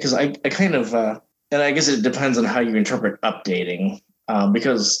 Okay, because I kind of, and I guess it depends on how you interpret updating,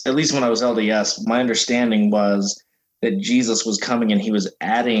 because at least when I was LDS, my understanding was that Jesus was coming and he was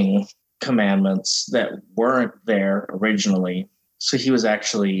adding commandments that weren't there originally. So he was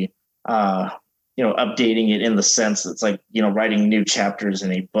actually, updating it in the sense that's like, writing new chapters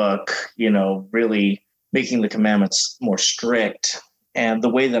in a book, really making the commandments more strict. And the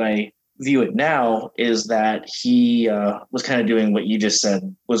way that I view it now is that he was kind of doing what you just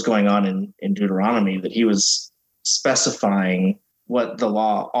said was going on in Deuteronomy, that he was specifying what the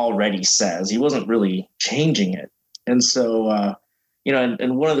law already says. He wasn't really changing it. And so,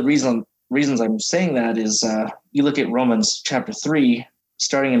 and one of the reasons I'm saying that is you look at Romans chapter 3,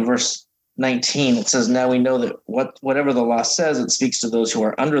 starting in verse 19, it says, "Now we know that whatever the law says, it speaks to those who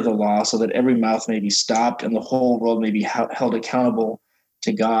are under the law, so that every mouth may be stopped and the whole world may be held accountable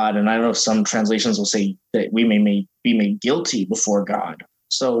to God." And I know some translations will say that we may be made guilty before God.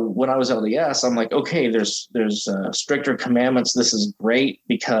 So when I was LDS, I'm like, okay, there's stricter commandments. This is great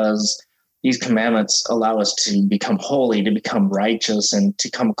because these commandments allow us to become holy, to become righteous, and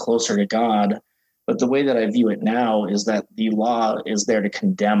to come closer to God. But the way that I view it now is that the law is there to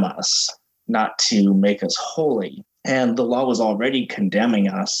condemn us, not to make us holy. And the law was already condemning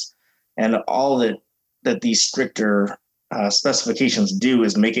us. And all that these stricter specifications do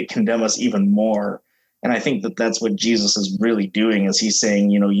is make it condemn us even more. And I think that that's what Jesus is really doing, is he's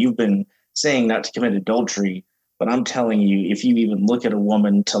saying, you've been saying not to commit adultery, but I'm telling you, if you even look at a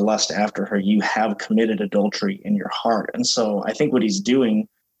woman to lust after her, you have committed adultery in your heart. And so I think what he's doing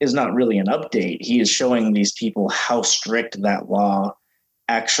is not really an update. He is showing these people how strict that law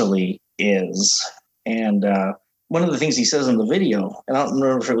actually is. And one of the things he says in the video, and I don't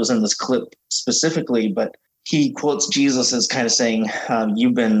remember if it was in this clip specifically, but he quotes Jesus as kind of saying,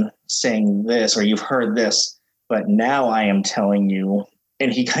 you've been saying this, or you've heard this, but now I am telling you.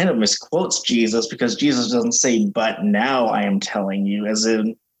 And he kind of misquotes Jesus, because Jesus doesn't say, "But now I am telling you," as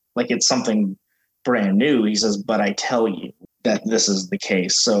in like it's something brand new. He says, "But I tell you that this is the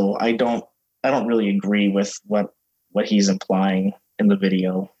case." So I don't really agree with what he's implying in the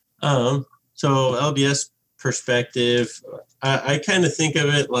video. So LDS perspective, I kind of think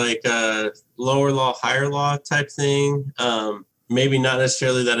of it like a lower law, higher law type thing. Maybe not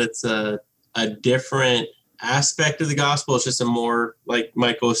necessarily that it's a different aspect of the gospel. It's just a more, like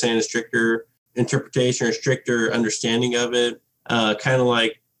Michael was saying, a stricter interpretation or stricter understanding of it. Kind of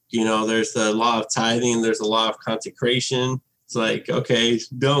like, there's the law of tithing, there's the law of consecration. It's like, okay,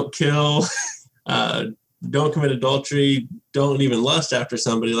 don't kill, don't commit adultery, don't even lust after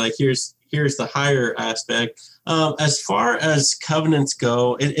somebody. Like here's the higher aspect. As far as covenants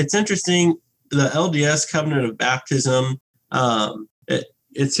go, it's interesting. The LDS covenant of baptism,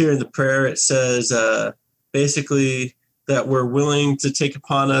 it's here in the prayer. It says, basically, that we're willing to take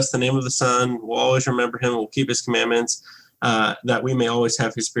upon us the name of the Son. We'll always remember him. We'll keep his commandments, that we may always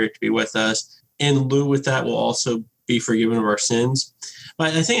have his Spirit to be with us. In lieu with that, we'll also be forgiven of our sins.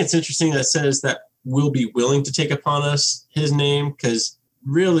 But I think it's interesting that it says that we'll be willing to take upon us his name, because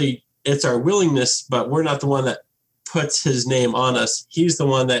really it's our willingness, but we're not the one that puts his name on us. He's the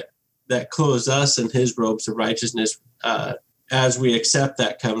one that clothes us in his robes of righteousness. As we accept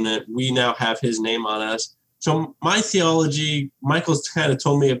that covenant, we now have his name on us. So my theology, Michael's kind of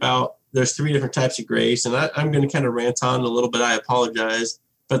told me about, there's 3 different types of grace, and I'm going to kind of rant on a little bit. I apologize.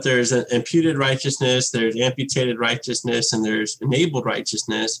 But there's an imputed righteousness, there's amputated righteousness, and there's enabled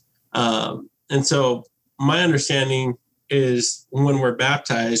righteousness. And so my understanding is when we're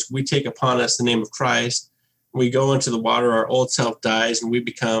baptized, we take upon us the name of Christ. We go into the water, our old self dies, and we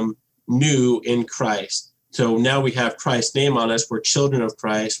become new in Christ. So now we have Christ's name on us. We're children of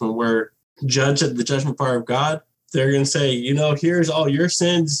Christ. When we're judged at the judgment bar of God, they're going to say, here's all your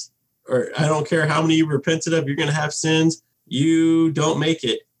sins, or I don't care how many you repented of, you're going to have sins. You don't make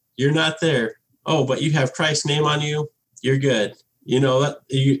it. You're not there. Oh, but you have Christ's name on you. You're good.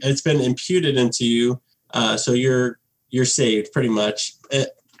 It's been imputed into you. So you're saved pretty much.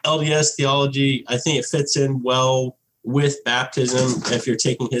 LDS theology, I think it fits in well with baptism. If you're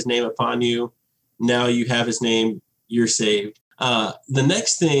taking his name upon you, now you have his name, you're saved. The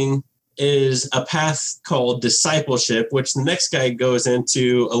next thing is a path called discipleship, which the next guy goes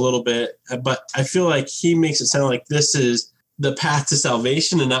into a little bit, but I feel like he makes it sound like this is the path to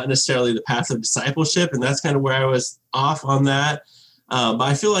salvation and not necessarily the path of discipleship. And that's kind of where I was off on that. But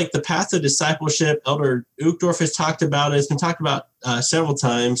I feel like the path of discipleship, Elder Uchtdorf has talked about it. It's been talked about several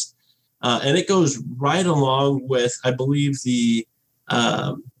times. And it goes right along with, I believe, the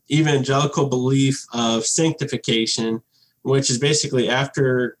evangelical belief of sanctification, which is basically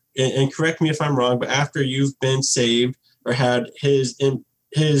after, and correct me if I'm wrong, but after you've been saved or had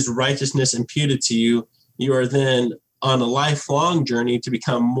his righteousness imputed to you, you are then on a lifelong journey to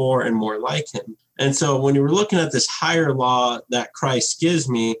become more and more like him. And so when you were looking at this higher law that Christ gives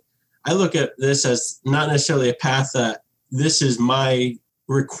me, I look at this as not necessarily a path that this is my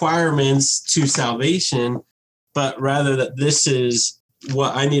requirements to salvation, but rather that this is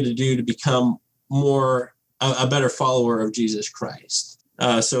what I need to do to become a better follower of Jesus Christ.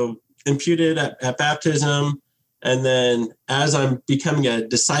 So imputed at baptism, and then as I'm becoming a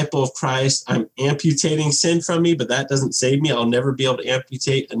disciple of Christ, I'm amputating sin from me, but that doesn't save me. I'll never be able to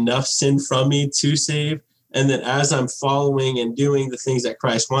amputate enough sin from me to save. And then as I'm following and doing the things that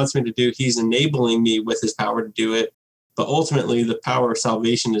Christ wants me to do, he's enabling me with his power to do it. But ultimately, the power of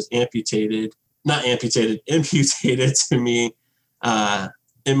salvation is imputed to me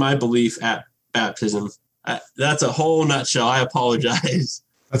in my belief at baptism. That's a whole nutshell. I apologize.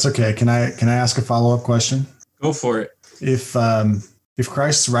 That's okay. Can I ask a follow-up question? Go for it. If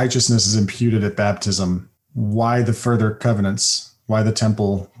Christ's righteousness is imputed at baptism, why the further covenants? Why the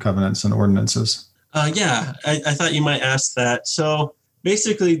temple covenants and ordinances? I thought you might ask that. So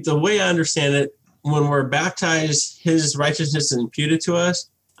basically, the way I understand it, when we're baptized, his righteousness is imputed to us.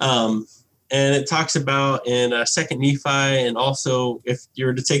 And it talks about in 2 Nephi, and also if you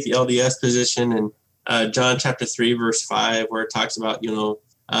were to take the LDS position in John chapter 3, verse 5, where it talks about,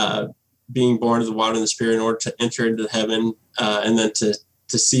 being born of the water and the Spirit in order to enter into heaven and then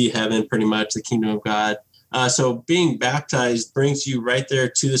to see heaven, pretty much the kingdom of God. So being baptized brings you right there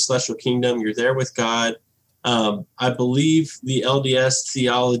to the celestial kingdom. You're there with God. I believe the LDS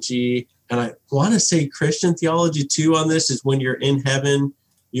theology, and I want to say Christian theology too on this, is when you're in heaven,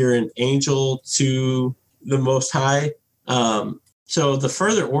 you're an angel to the Most High. So the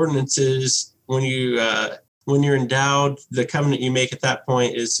further ordinances, when you're endowed, the covenant you make at that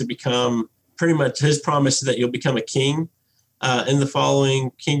point is to become, pretty much his promise is that you'll become a king in the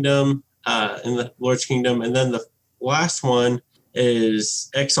following kingdom, in the Lord's kingdom. And then the last one is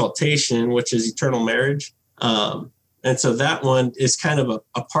exaltation, which is eternal marriage. And so that one is kind of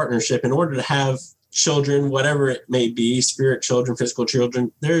a partnership. In order to have children, whatever it may be, spirit children, physical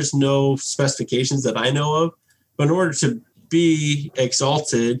children, there's no specifications that I know of. But in order to be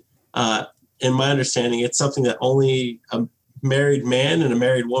exalted, in my understanding, it's something that only a married man and a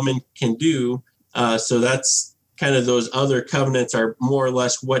married woman can do. So that's kind of, those other covenants are more or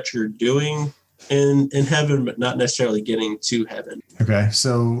less what you're doing in heaven, but not necessarily getting to heaven. Okay.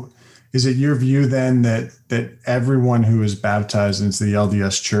 So is it your view then that everyone who is baptized into the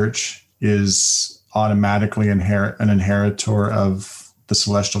LDS church is automatically an inheritor of the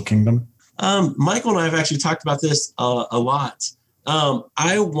celestial kingdom? Michael and I have actually talked about this a lot.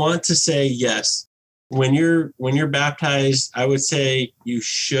 I want to say yes. When you're baptized, I would say you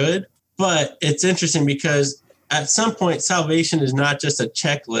should, but it's interesting because at some point salvation is not just a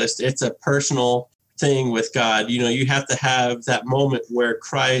checklist. It's a personal thing with God. You have to have that moment where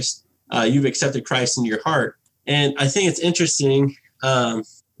Christ, you've accepted Christ in your heart. And I think it's interesting.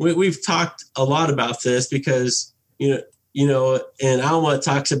 We've talked a lot about this because, and Alma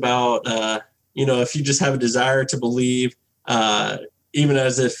talks about, if you just have a desire to believe, even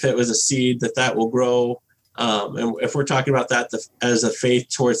as if it was a seed, that will grow. And if we're talking about that as a faith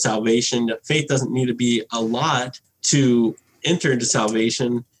towards salvation, faith doesn't need to be a lot to enter into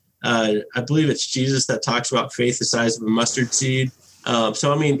salvation. I believe it's Jesus that talks about faith the size of a mustard seed.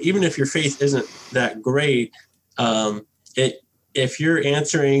 So, I mean, even if your faith isn't that great, if you're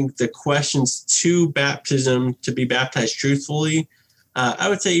answering the questions to baptism to be baptized truthfully, I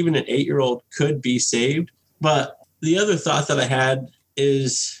would say even an 8-year-old could be saved. But the other thought that I had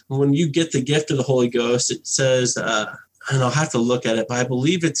is when you get the gift of the Holy Ghost, it says, and I'll have to look at it, but I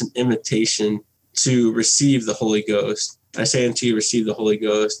believe it's an invitation to receive the Holy Ghost. I say unto you, receive the Holy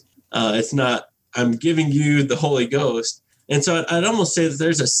Ghost. It's not, I'm giving you the Holy Ghost. And so I'd almost say that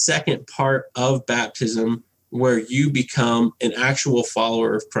there's a second part of baptism where you become an actual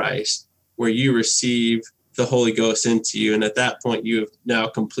follower of Christ, where you receive the Holy Ghost into you. And at that point, you have now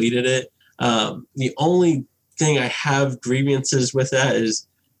completed it. The only thing I have grievances with that is,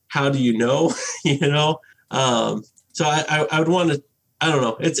 how do you know? So I would want to, I don't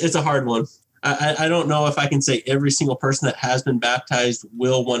know. It's a hard one. I don't know if I can say every single person that has been baptized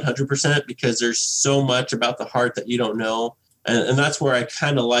will 100%, because there's so much about the heart that you don't know. And that's where I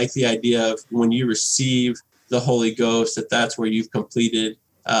kind of like the idea of when you receive the Holy Ghost, that's where you've completed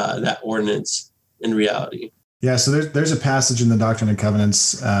that ordinance in reality. Yeah, so there's a passage in the Doctrine and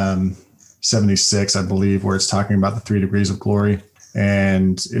Covenants 76, I believe, where it's talking about the 3 degrees of glory,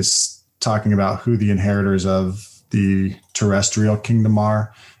 and it's talking about who the inheritors of the terrestrial kingdom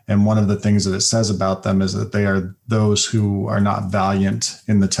are. And one of the things that it says about them is that they are those who are not valiant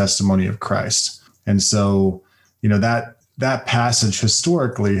in the testimony of Christ. And so, that passage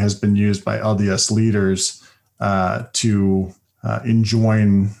historically has been used by LDS leaders to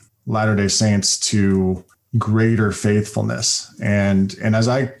enjoin Latter-day Saints to greater faithfulness. And as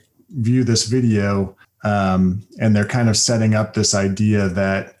I view this video, and they're kind of setting up this idea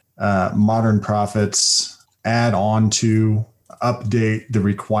that modern prophets add on to, update the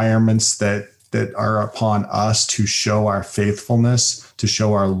requirements that are upon us to show our faithfulness, to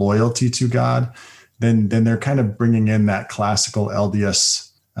show our loyalty to God, then they're kind of bringing in that classical LDS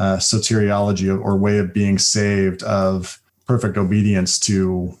soteriology or way of being saved of perfect obedience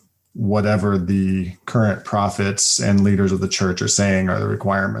to whatever the current prophets and leaders of the church are saying are the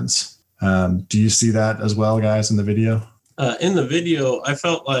requirements. Do you see that as well, guys, in the video? In the video, I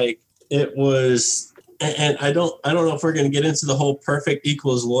felt like it was, and I don't know if we're going to get into the whole perfect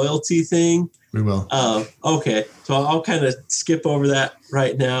equals loyalty thing. We will. Okay, so I'll kind of skip over that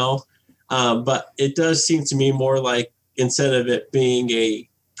right now. But it does seem to me more like, instead of it being a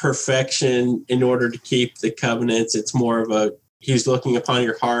perfection in order to keep the covenants, it's more of he's looking upon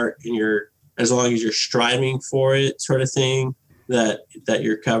your heart, and as long as you're striving for it, sort of thing, that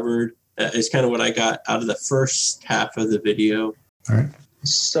you're covered. Is kind of what I got out of the first half of the video. All right.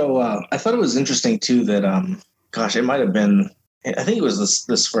 So I thought it was interesting too that, it might have been, I think it was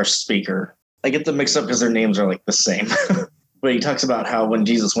this first speaker. I get them mixed up because their names are like the same. But he talks about how when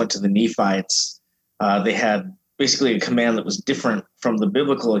Jesus went to the Nephites, they had basically a command that was different from the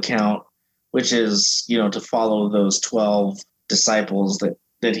biblical account, which is, to follow those 12 disciples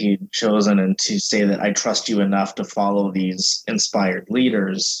that he'd chosen, and to say that I trust you enough to follow these inspired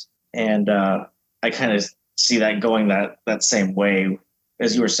leaders. And I kind of see that going that same way,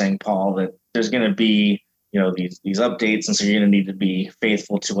 as you were saying, Paul, that there's going to be, these updates. And so you're going to need to be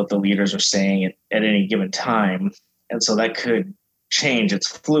faithful to what the leaders are saying at any given time. And so that could change. It's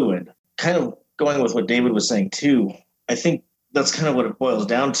fluid. Kind of going with what David was saying too, I think that's kind of what it boils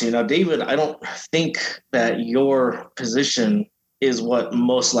down to. Now, David, I don't think that your position is what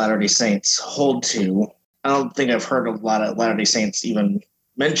most Latter-day Saints hold to. I don't think I've heard a lot of Latter-day Saints even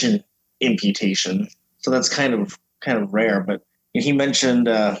mention imputation. So that's kind of rare. But he mentioned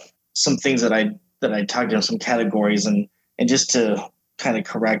some things that I talked about, some categories, and just to kind of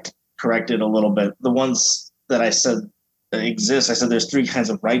correct it a little bit. The ones that I said that exist, I said there's 3 kinds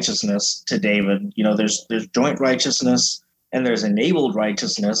of righteousness to David. There's joint righteousness, and there's enabled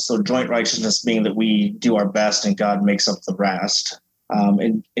righteousness. So joint righteousness being that we do our best and God makes up the rest.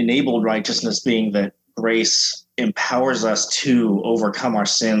 And enabled righteousness being that grace empowers us to overcome our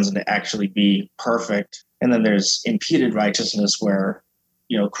sins and to actually be perfect. And then there's imputed righteousness where,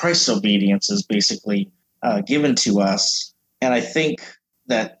 Christ's obedience is basically given to us. And I think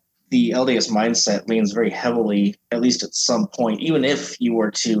that the LDS mindset leans very heavily, at least at some point, even if you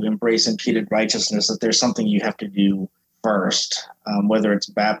were to embrace imputed righteousness, that there's something you have to do first, whether it's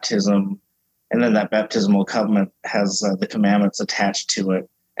baptism, and then that baptismal covenant has the commandments attached to it.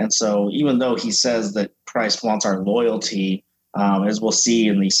 And so even though he says that Christ wants our loyalty, as we'll see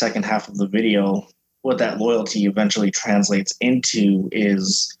in the second half of the video, what that loyalty eventually translates into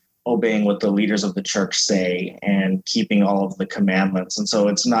is obeying what the leaders of the church say and keeping all of the commandments. And so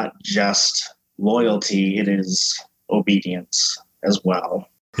it's not just loyalty, it is obedience as well.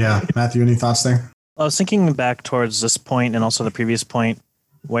 Yeah. Matthew, any thoughts there? I was thinking back towards this point and also the previous point,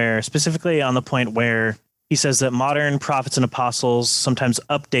 where specifically on the point where he says that modern prophets and apostles sometimes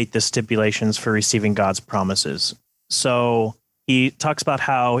update the stipulations for receiving God's promises. So he talks about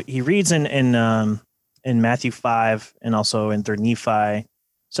how he reads in Matthew 5 and also in 3 Nephi.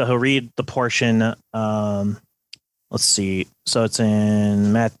 So he'll read the portion. Let's see. So it's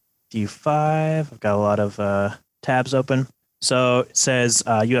in Matthew 5. I've got a lot of tabs open. So it says,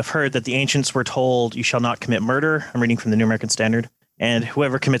 you have heard that the ancients were told, you shall not commit murder. I'm reading from the New American Standard. And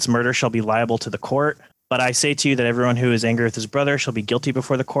whoever commits murder shall be liable to the court. But I say to you that everyone who is angry with his brother shall be guilty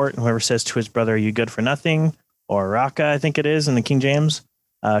before the court. And whoever says to his brother, are you good for nothing? Or raka, I think it is in the King James,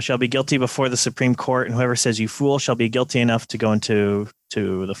 shall be guilty before the Supreme Court. And whoever says you fool shall be guilty enough to go into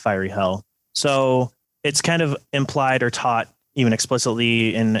the fiery hell. So it's kind of implied or taught even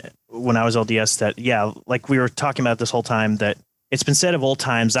explicitly when I was LDS that, yeah, like we were talking about this whole time, that it's been said of old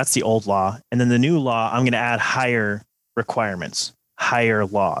times, that's the old law. And then the new law, I'm going to add higher requirements, higher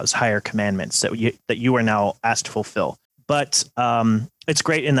laws, higher commandments that you are now asked to fulfill. But it's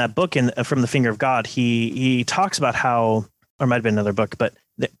great in that book, From the Finger of God, he talks about how, or it might have been another book, but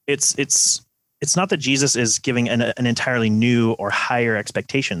it's not that Jesus is giving an entirely new or higher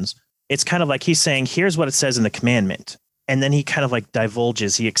expectations. It's kind of like he's saying, here's what it says in the commandment. And then he kind of like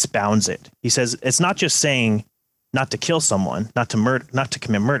divulges, he expounds it. He says, it's not just saying not to kill someone, not to murder, not to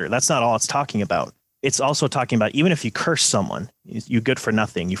commit murder. That's not all it's talking about. It's also talking about, even if you curse someone, you good for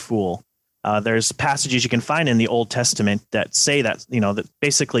nothing, you fool. There's passages you can find in the Old Testament that say that, that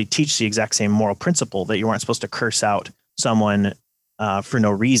basically teach the exact same moral principle, that you aren't supposed to curse out someone for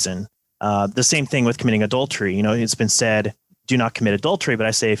no reason. The same thing with committing adultery. It's been said, do not commit adultery. But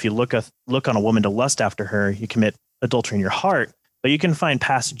I say, if you look on a woman to lust after her, you commit adultery in your heart. But you can find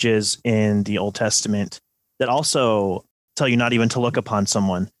passages in the Old Testament that also tell you not even to look upon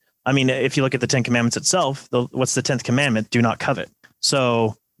someone. I mean, if you look at the 10 Commandments itself, what's the 10th commandment? Do not covet.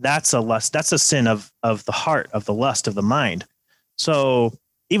 So that's a lust. That's a sin of the heart, of the lust, of the mind. So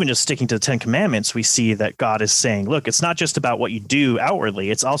even just sticking to the 10 Commandments, we see that God is saying, look, it's not just about what you do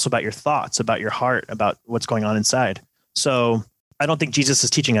outwardly. It's also about your thoughts, about your heart, about what's going on inside. So I don't think Jesus is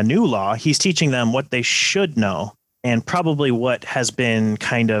teaching a new law. He's teaching them what they should know, and probably what has been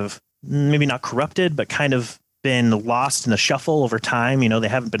kind of maybe not corrupted, but kind of been lost in the shuffle over time. They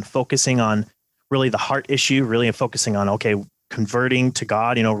haven't been focusing on really the heart issue, really focusing on, converting to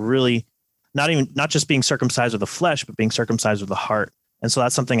God, really not just being circumcised with the flesh, but being circumcised with the heart. And so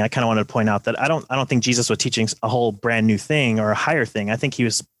that's something I kind of wanted to point out, that I don't think Jesus was teaching a whole brand new thing or a higher thing. I think he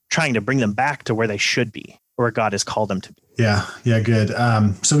was trying to bring them back to where they should be, where God has called them to be. Yeah, good.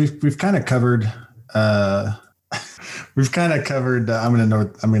 So we've kind of covered. We've kind of covered. I'm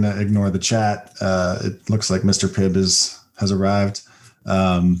gonna ignore the chat. It looks like Mr. Pibb has arrived.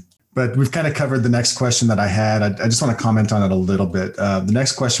 But we've kind of covered the next question that I had. I just want to comment on it a little bit. The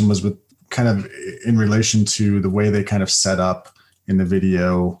next question was with kind of in relation to the way they kind of set up in the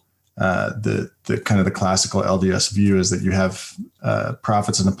video. The kind of the classical LDS view is that you have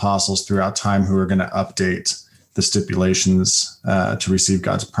prophets and apostles throughout time who are going to update the stipulations to receive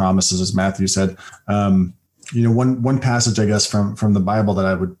God's promises, as Matthew said. One passage, I guess, from the Bible that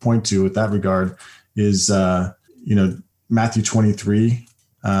I would point to with that regard is, Matthew 23,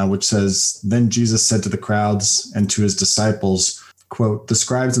 which says, "Then Jesus said to the crowds and to his disciples, quote, the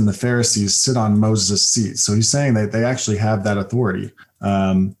scribes and the Pharisees sit on Moses' seat." So he's saying that they actually have that authority.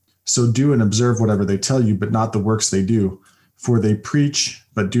 "So do and observe whatever they tell you, but not the works they do. For they preach,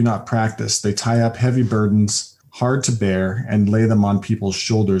 but do not practice. They tie up heavy burdens, hard to bear, and lay them on people's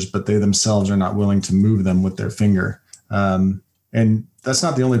shoulders, but they themselves are not willing to move them with their finger." And that's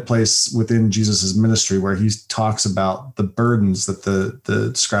not the only place within Jesus's ministry where he talks about the burdens that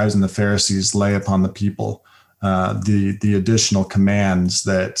the scribes and the Pharisees lay upon the people, the additional commands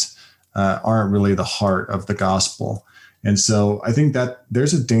that aren't really the heart of the gospel. And so I think that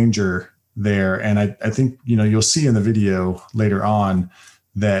there's a danger there. And I think, you'll see in the video later on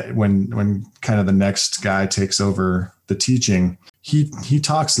that when kind of the next guy takes over the teaching, he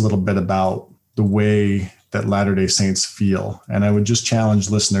talks a little bit about the way that Latter-day Saints feel. And I would just challenge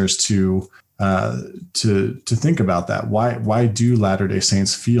listeners to think about that. Why do Latter-day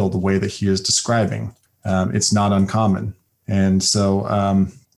Saints feel the way that he is describing? It's not uncommon. And so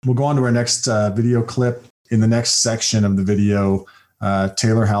we'll go on to our next video clip. In the next section of the video,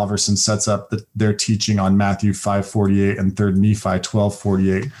 Taylor Halverson sets up their teaching on Matthew 5:48 and 3 Nephi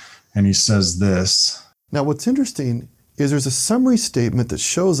 12:48. And he says this. Now, what's interesting is there's a summary statement that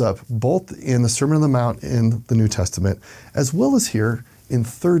shows up both in the Sermon on the Mount in the New Testament, as well as here in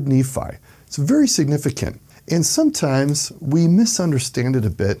 3 Nephi. It's very significant. And sometimes we misunderstand it a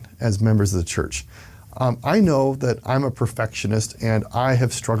bit as members of the church. I know that I'm a perfectionist and I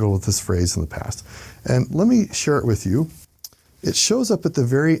have struggled with this phrase in the past. And let me share it with you. It shows up at the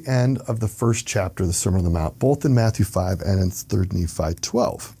very end of the first chapter of the Sermon on the Mount, both in Matthew 5 and in 3 Nephi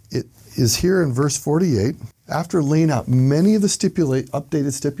 12. It is here in verse 48. After laying out many of the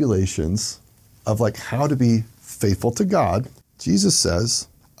updated stipulations of how to be faithful to God, Jesus says,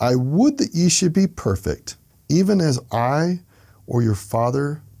 "I would that ye should be perfect, even as I or your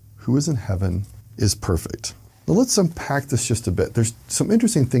Father who is in heaven is perfect." Now let's unpack this just a bit. There's some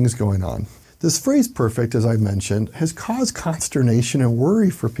interesting things going on. This phrase perfect, as I mentioned, has caused consternation and worry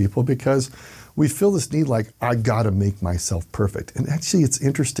for people because we feel this need I gotta make myself perfect. And actually it's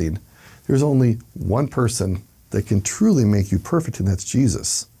interesting. There's only one person that can truly make you perfect, and that's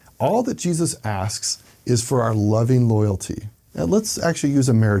Jesus. All that Jesus asks is for our loving loyalty. Now let's actually use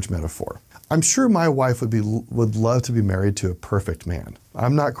a marriage metaphor. I'm sure my wife would love to be married to a perfect man.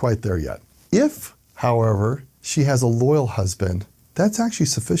 I'm not quite there yet. If, however, she has a loyal husband, that's actually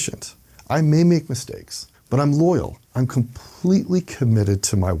sufficient. I may make mistakes, but I'm loyal. I'm completely committed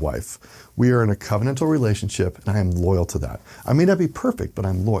to my wife. We are in a covenantal relationship, and I am loyal to that. I may not be perfect, but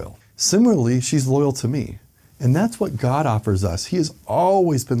I'm loyal. Similarly, she's loyal to me. And that's what God offers us. He has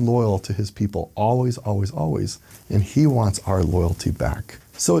always been loyal to his people, always, always, always. And he wants our loyalty back.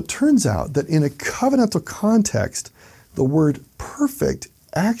 So it turns out that in a covenantal context, the word perfect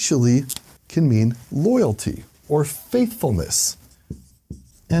actually can mean loyalty or faithfulness.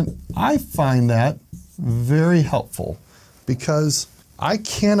 And I find that very helpful because I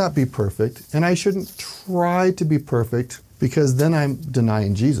cannot be perfect and I shouldn't try to be perfect because then I'm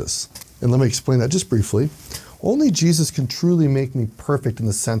denying Jesus. And let me explain that just briefly. Only Jesus can truly make me perfect in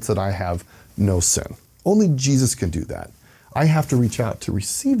the sense that I have no sin. Only Jesus can do that. I have to reach out to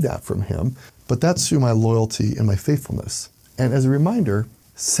receive that from him, but that's through my loyalty and my faithfulness. And as a reminder,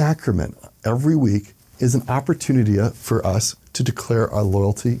 sacrament every week is an opportunity for us to declare our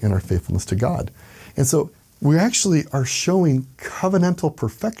loyalty and our faithfulness to God. And so we actually are showing covenantal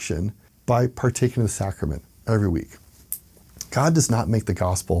perfection by partaking of the sacrament every week. God does not make the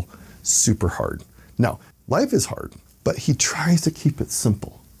gospel super hard. Now, life is hard, but he tries to keep it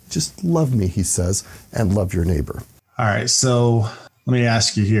simple. Just love me, he says, and love your neighbor. All right, so let me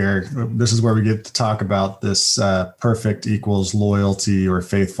ask you here. This is where we get to talk about this perfect equals loyalty or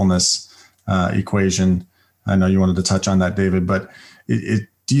faithfulness equation. I know you wanted to touch on that, David, but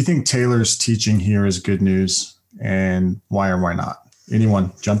do you think Taylor's teaching here is good news, and why or why not?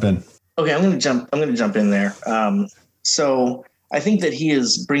 Anyone, jump in. Okay, I'm going to jump in there. So I think that he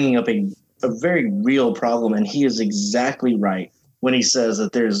is bringing up a very real problem, and he is exactly right when he says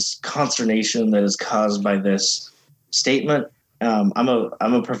that there's consternation that is caused by this statement. I'm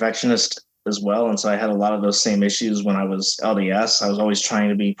a perfectionist as well, and so I had a lot of those same issues when I was LDS. I was always trying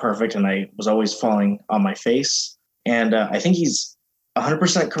to be perfect, and I was always falling on my face. And I think he's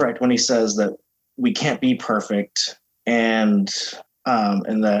 100% correct when he says that we can't be perfect, and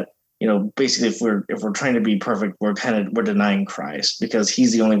that, you know, basically if we're trying to be perfect, we're denying Christ, because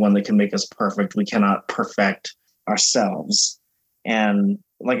he's the only one that can make us perfect. We cannot perfect ourselves. And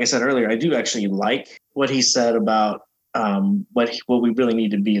like I said earlier, I do actually like what he said about what we really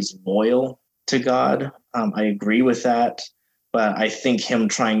need to be is loyal to God. I agree with that, but I think him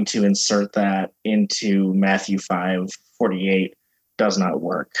trying to insert that into Matthew 5:48 does not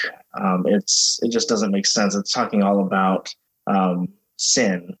work. It just doesn't make sense. It's talking all about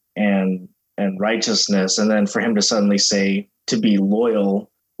sin and righteousness, and then for him to suddenly say to be loyal,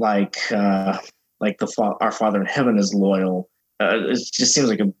 like our Father in heaven is loyal. It just seems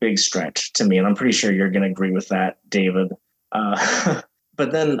like a big stretch to me, and I'm pretty sure you're going to agree with that, David.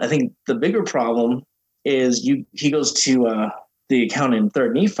 But then I think the bigger problem is he goes to the account in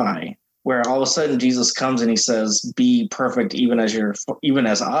 3rd Nephi, where all of a sudden Jesus comes and he says, "Be perfect, even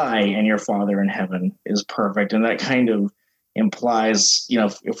as I and your Father in heaven is perfect." And that kind of implies, you know,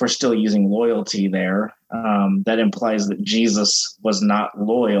 if we're still using loyalty there, that implies that Jesus was not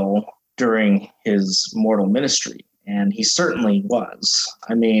loyal during his mortal ministry. And he certainly was.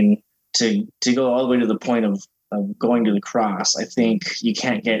 I mean, to go all the way to the point of going to the cross, I think you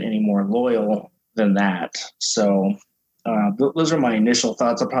can't get any more loyal than that. So those are my initial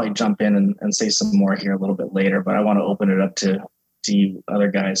thoughts. I'll probably jump in and say some more here a little bit later, but I want to open it up to you other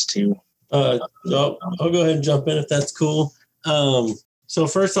guys too. I'll go ahead and jump in if that's cool. So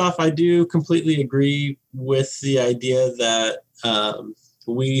first off, I do completely agree with the idea that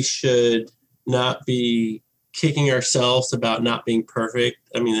we should not be kicking ourselves about not being perfect.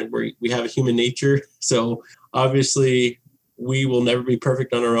 I mean, we have a human nature, so obviously we will never be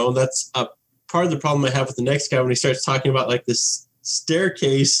perfect on our own. That's a part of the problem I have with the next guy when he starts talking about like this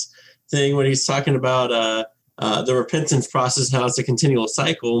staircase thing, when he's talking about the repentance process, how it's a continual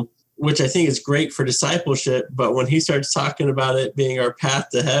cycle, which I think is great for discipleship. But when he starts talking about it being our path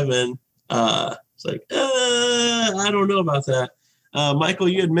to heaven, it's like, I don't know about that. Michael,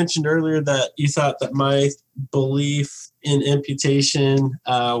 you had mentioned earlier that you thought that my belief in imputation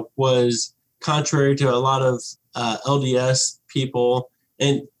was contrary to a lot of LDS people.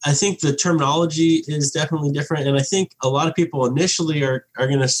 And I think the terminology is definitely different. And I think a lot of people initially are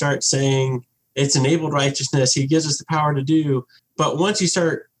going to start saying it's enabled righteousness. He gives us the power to do. But once you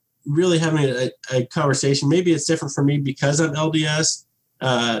start really having a conversation, maybe it's different for me because I'm LDS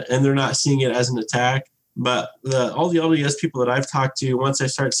and they're not seeing it as an attack. But all the LDS people that I've talked to, once I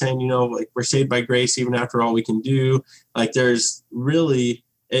start saying, you know, like we're saved by grace, even after all we can do, like there's really,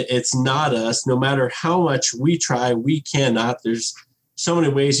 it's not us. No matter how much we try, we cannot. There's so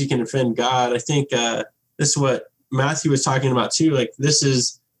many ways you can offend God. I think this is what Matthew was talking about too. Like this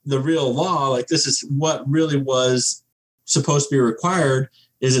is the real law, like this is what really was supposed to be required,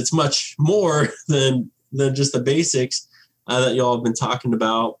 is it's much more than just the basics that y'all have been talking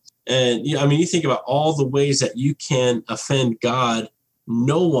about. And you think about all the ways that you can offend God.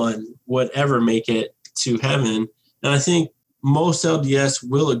 No one would ever make it to heaven. And I think most LDS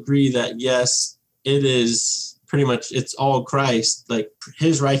will agree that, yes, it is pretty much, it's all Christ. Like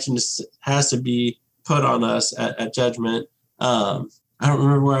his righteousness has to be put on us at judgment. I don't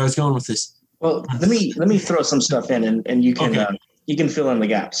remember where I was going with this. Well, let me throw some stuff in, and you can Okay. You can fill in the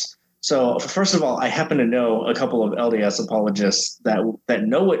gaps. So first of all, I happen to know a couple of LDS apologists that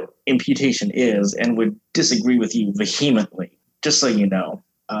know what imputation is and would disagree with you vehemently. Just so you know,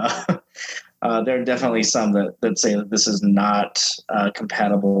 there are definitely some that say that this is not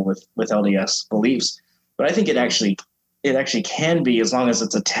compatible with LDS beliefs. But I think it actually can be, as long as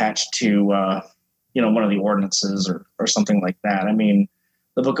it's attached to one of the ordinances or something like that. I mean,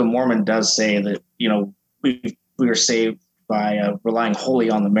 the Book of Mormon does say that we are saved by relying wholly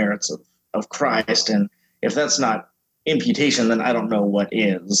on the merits of Christ, and if that's not imputation, then I don't know what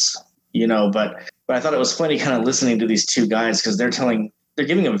is. But I thought it was funny kind of listening to these two guys, because they're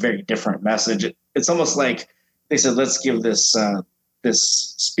giving a very different message. It's almost like they said, let's give this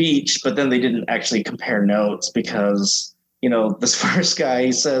speech, but then they didn't actually compare notes, because this first guy,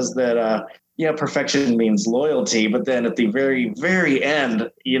 he says that perfection means loyalty, but then at the very, very end,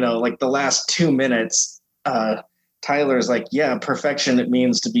 like the last 2 minutes, Tyler's like, yeah, perfection, it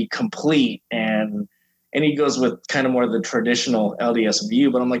means to be complete. And he goes with kind of more the traditional LDS view,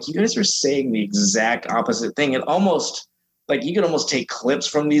 but I'm like, you guys are saying the exact opposite thing. It almost, like, you could almost take clips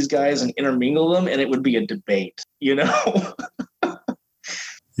from these guys and intermingle them, and it would be a debate, Yeah,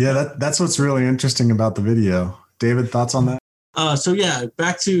 that's what's really interesting about the video. David, thoughts on that? So yeah,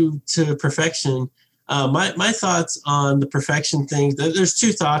 back to perfection. My thoughts on the perfection thing, there's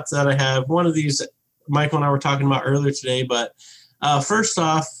two thoughts that I have. One of these, Michael and I were talking about earlier today, but first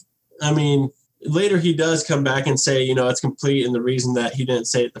off, I mean, later he does come back and say, it's complete. And the reason that he didn't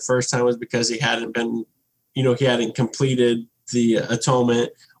say it the first time was because he hadn't completed the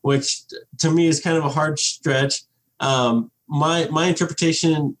atonement, which to me is kind of a hard stretch. My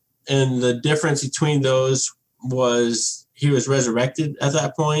interpretation and the difference between those was he was resurrected at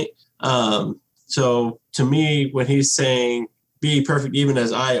that point. So to me, when he's saying, be perfect even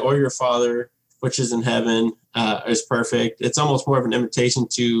as I or your Father, which is in heaven, is perfect, it's almost more of an invitation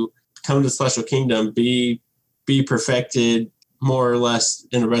to come to the celestial kingdom, be perfected more or less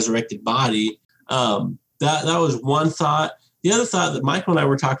in a resurrected body. That was one thought. The other thought that Michael and I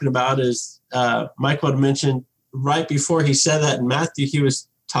were talking about is Michael had mentioned right before he said that in Matthew, he was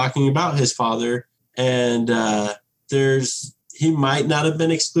talking about his Father, and he might not have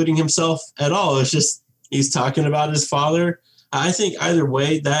been excluding himself at all. It's just he's talking about his Father. I think either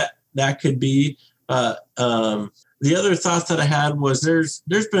way that could be. The other thought that I had was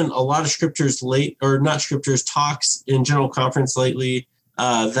there's been a lot of talks in General Conference lately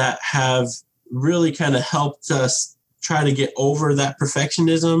that have really kind of helped us try to get over that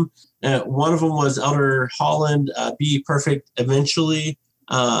perfectionism. One of them was Elder Holland, be perfect eventually.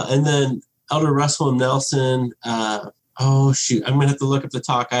 And then Elder Russell Nelson, I'm going to have to look up the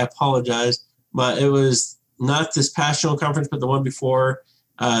talk. I apologize. But it was not this past General Conference, but the one before,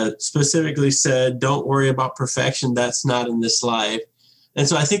 specifically said, don't worry about perfection. That's not in this life. And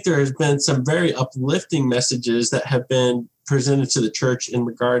so I think there has been some very uplifting messages that have been presented to the church in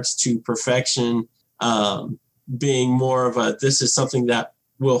regards to perfection being more of this is something that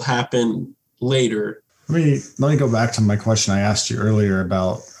will happen later. Let me go back to my question I asked you earlier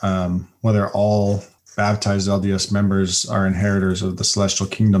about whether all baptized LDS members are inheritors of the celestial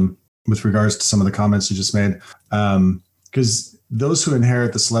kingdom with regards to some of the comments you just made. Because those who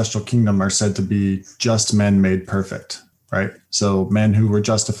inherit the celestial kingdom are said to be just men made perfect, right? So men who were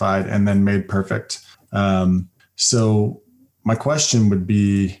justified and then made perfect. So my question would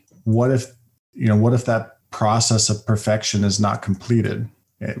be, what if that process of perfection is not completed?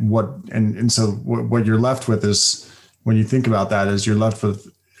 So what you're left with is, when you think about that, is you're left with,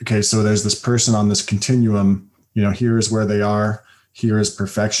 okay, so there's this person on this continuum, here is where they are, here is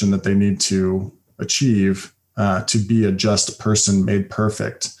perfection that they need to achieve to be a just person made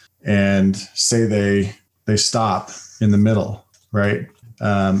perfect, and say they stop in the middle, right?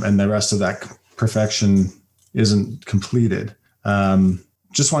 And the rest of that perfection isn't completed.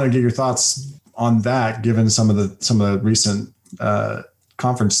 Just want to get your thoughts on that, given some of the recent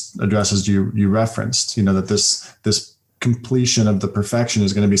conference addresses you referenced, that this completion of the perfection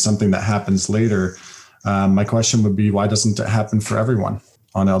is going to be something that happens later. My question would be, why doesn't it happen for everyone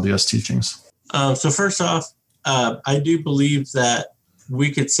on LDS teachings? So first off, I do believe that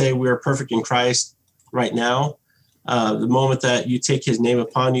we could say we're perfect in Christ right now. The moment that you take his name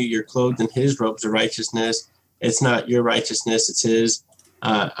upon you, you're clothed in his robes of righteousness. It's not your righteousness, it's his.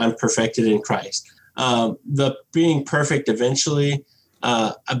 I'm perfected in Christ. The being perfect eventually,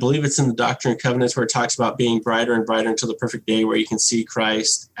 I believe it's in the Doctrine and Covenants where it talks about being brighter and brighter until the perfect day where you can see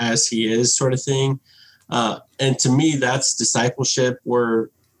Christ as he is, sort of thing. And to me, that's discipleship. We're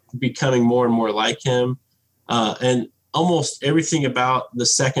becoming more and more like him. And almost everything about the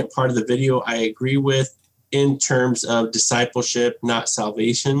second part of the video I agree with in terms of discipleship, not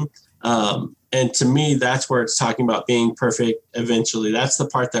salvation. And to me, that's where it's talking about being perfect eventually. That's the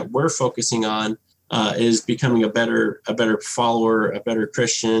part that we're focusing on, is becoming a better follower, a better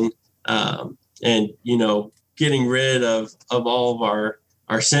Christian, and, getting rid of all of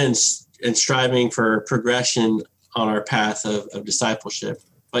our sins and striving for progression on our path of discipleship.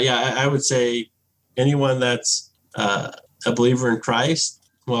 But yeah, I would say anyone that's a believer in Christ,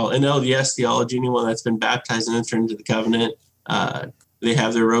 well, in LDS theology, anyone that's been baptized and entered into the covenant, they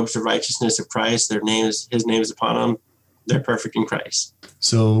have their robes of righteousness of Christ. His name is upon them. They're perfect in Christ.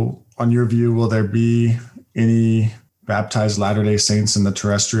 So on your view, will there be any baptized Latter-day Saints in the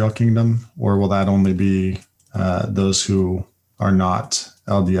terrestrial kingdom, or will that only be those who are not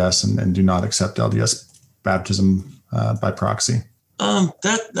LDS and do not accept LDS baptism by proxy?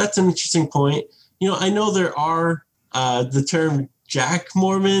 That's an interesting point. I know there are the term Jack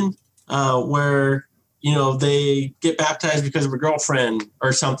Mormon, where, they get baptized because of a girlfriend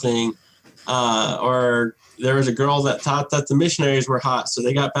or something, or there was a girl that thought that the missionaries were hot, so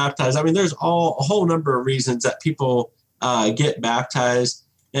they got baptized. I mean, there's a whole number of reasons that people get baptized.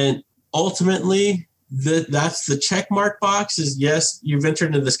 And ultimately, that's the check mark box is, yes, you've entered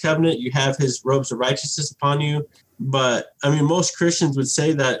into this covenant, you have his robes of righteousness upon you. But I mean, most Christians would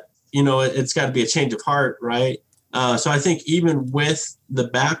say that, it's got to be a change of heart, right? So I think even with the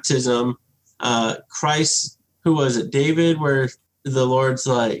baptism, Christ, who was it, David, where the Lord's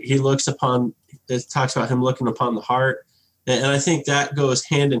like, he looks upon, it talks about him looking upon the heart. And I think that goes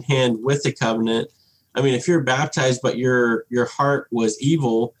hand in hand with the covenant. I mean, if you're baptized, but your heart was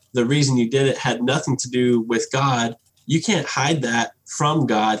evil, the reason you did it had nothing to do with God. You can't hide that from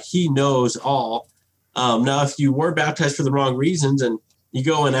God. He knows all. Now, if you were baptized for the wrong reasons and you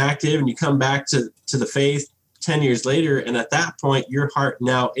go inactive and you come back to the faith 10 years later, and at that point, your heart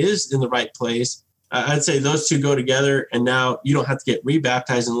now is in the right place, I'd say those two go together, and now you don't have to get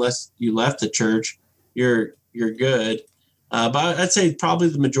rebaptized unless you left the church. You're good. But I'd say probably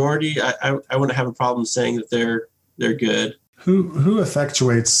the majority, I wouldn't have a problem saying that they're good. Who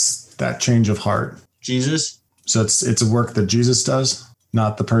effectuates that change of heart? Jesus. So it's a work that Jesus does,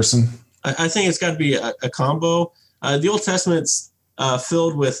 not the person? I think it's got to be a combo. The Old Testament's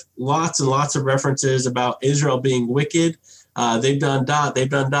filled with lots and lots of references about Israel being wicked. They've done dot,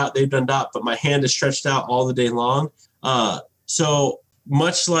 but my hand is stretched out all the day long. So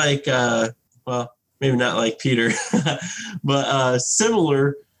much like, well, maybe not like Peter, but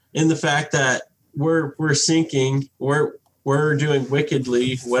similar in the fact that we're sinking, we're doing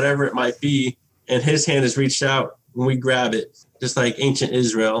wickedly, whatever it might be, and his hand is reached out and we grab it, just like ancient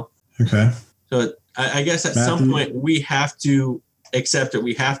Israel. Okay. So I guess at some point we have to accept it.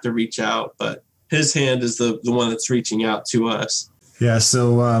 We have to reach out, but his hand is the one that's reaching out to us. Yeah.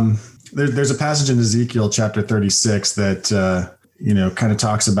 So there's a passage in Ezekiel chapter 36 that, kind of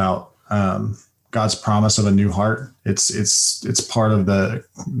talks about God's promise of a new heart. It's part of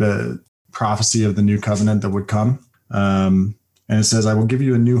the prophecy of the new covenant that would come. And it says, I will give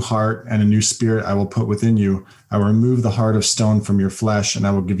you a new heart and a new spirit I will put within you. I will remove the heart of stone from your flesh, and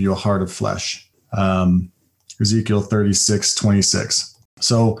I will give you a heart of flesh. Ezekiel 36:26.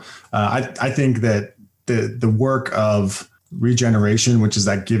 So I think that the work of regeneration, which is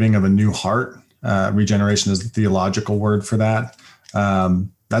that giving of a new heart, regeneration is the theological word for that.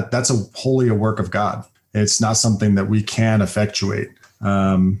 That's wholly a work of God. It's not something that we can effectuate.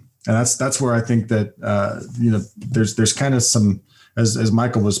 And that's where I think that, there's kind of some, as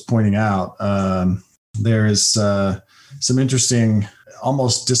Michael was pointing out, there is some interesting,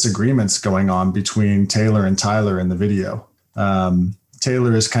 almost disagreements going on between Taylor and Tyler in the video.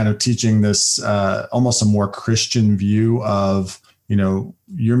 Taylor is kind of teaching this almost a more Christian view of,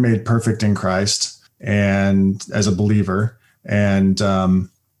 you're made perfect in Christ and as a believer, and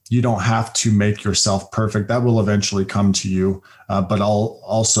you don't have to make yourself perfect. That will eventually come to you, but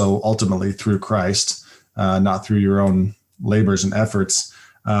also ultimately through Christ, not through your own labors and efforts.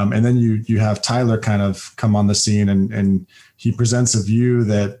 And then you have Tyler kind of come on the scene, and he presents a view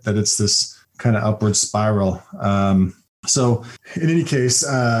that it's this kind of upward spiral. So in any case,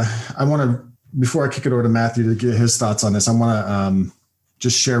 I want to, before I kick it over to Matthew to get his thoughts on this, I want to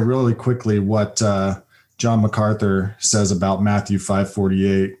just share really quickly what John MacArthur says about Matthew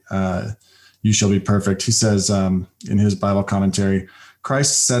 5:48. You shall be perfect. He says in his Bible commentary,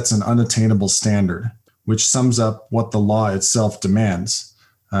 Christ sets an unattainable standard, which sums up what the law itself demands.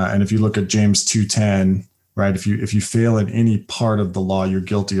 And if you look at James 2:10, right, if you fail in any part of the law, you're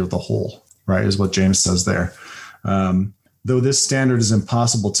guilty of the whole, right, is what James says there. Though this standard is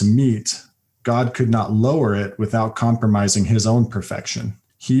impossible to meet, God could not lower it without compromising his own perfection.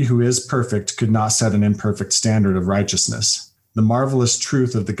 He who is perfect could not set an imperfect standard of righteousness. The marvelous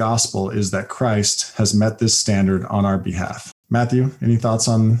truth of the gospel is that Christ has met this standard on our behalf. Matthew, any thoughts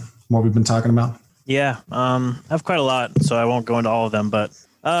on what we've been talking about? Yeah, I have quite a lot, so I won't go into all of them, but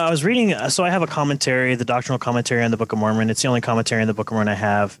I was reading, so I have a commentary, the doctrinal commentary on the Book of Mormon. It's the only commentary on the Book of Mormon I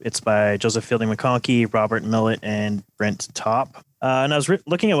have. It's by Joseph Fielding McConkie, Robert Millett, and Brent Top. And I was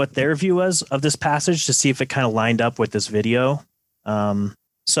looking at what their view was of this passage to see if it kind of lined up with this video.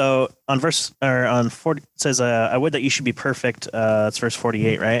 So on 40, it says, I would that you should be perfect. That's verse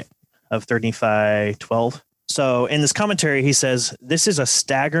 48, right? Of 3 Nephi 12. So in this commentary, he says, this is a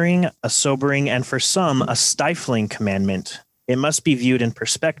staggering, a sobering, and for some, a stifling commandment. It must be viewed in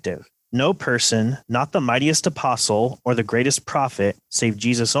perspective. No person, not the mightiest apostle or the greatest prophet, save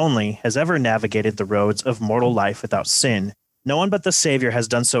Jesus only, has ever navigated the roads of mortal life without sin. No one but the Savior has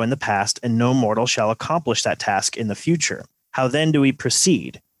done so in the past, and no mortal shall accomplish that task in the future. How then do we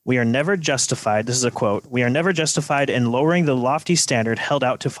proceed? We are never justified, this is a quote, we are never justified in lowering the lofty standard held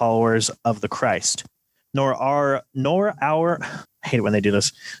out to followers of the Christ. Nor are our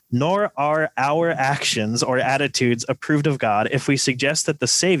actions or attitudes approved of God if we suggest that the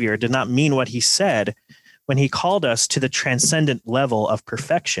Savior did not mean what he said when he called us to the transcendent level of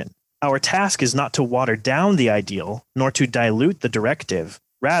perfection. Our task is not to water down the ideal, nor to dilute the directive.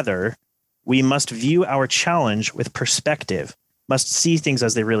 Rather, we must view our challenge with perspective, must see things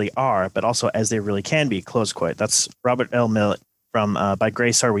as they really are, but also as they really can be, close quote. That's Robert L. Millett from By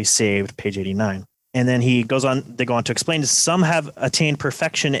Grace Are We Saved, page 89. And then they go on to explain, some have attained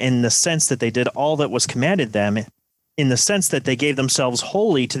perfection in the sense that they did all that was commanded them, in the sense that they gave themselves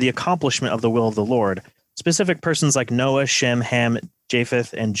wholly to the accomplishment of the will of the Lord. Specific persons like Noah, Shem, Ham,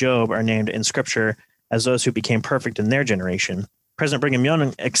 Japheth, and Job are named in Scripture as those who became perfect in their generation. President Brigham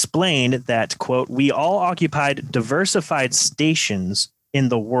Young explained that, quote, we all occupied diversified stations in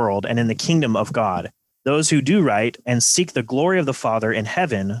the world and in the kingdom of God. Those who do right and seek the glory of the Father in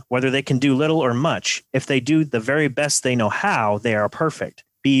heaven, whether they can do little or much, if they do the very best they know how, they are perfect.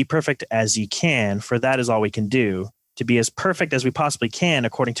 Be perfect as ye can, for that is all we can do. To be as perfect as we possibly can,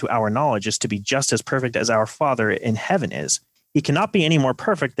 according to our knowledge, is to be just as perfect as our Father in heaven is. He cannot be any more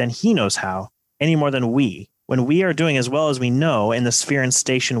perfect than he knows how, any more than we. When we are doing as well as we know in the sphere and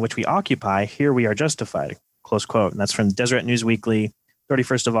station which we occupy, here we are justified. Close quote. And that's from Deseret News Weekly,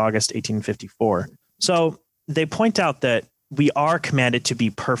 31st of August, 1854. So they point out that we are commanded to be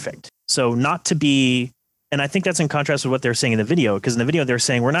perfect. So not to be, and I think that's in contrast with what they're saying in the video, because in the video they're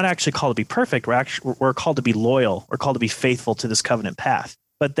saying we're not actually called to be perfect. We're called to be loyal. We're called to be faithful to this covenant path.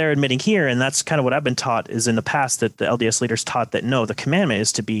 But they're admitting here, and that's kind of what I've been taught, is in the past that the LDS leaders taught that no, the commandment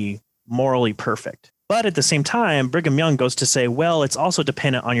is to be morally perfect. But at the same time, Brigham Young goes to say, well, it's also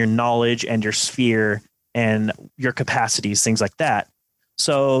dependent on your knowledge and your sphere and your capacities, things like that.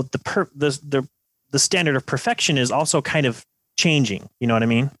 So the standard of perfection is also kind of changing. You know what I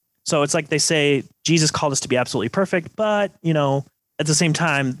mean? So it's like they say Jesus called us to be absolutely perfect, but, you know, at the same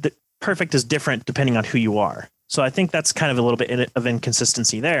time, the perfect is different depending on who you are. So I think that's kind of a little bit of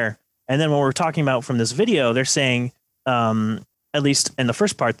inconsistency there. And then when we're talking about from this video, they're saying, at least in the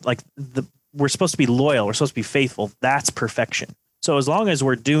first part, like we're supposed to be loyal. We're supposed to be faithful. That's perfection. So as long as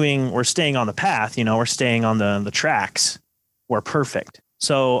we're staying on the path, you know, we're staying on the tracks, we're perfect.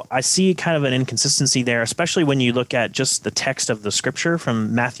 So I see kind of an inconsistency there, especially when you look at just the text of the scripture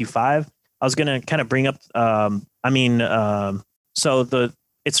from Matthew 5. I was going to kind of bring up,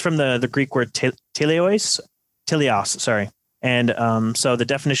 it's from the Greek word teleos, sorry. And so the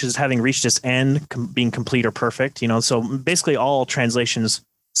definition is having reached its end, being complete or perfect, you know, so basically all translations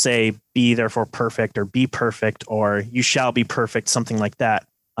say be therefore perfect or be perfect or you shall be perfect, something like that.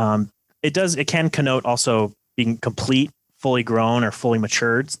 It can connote also being complete, fully grown or fully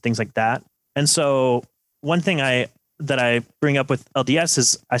matured, things like that. And so one thing that I bring up with LDS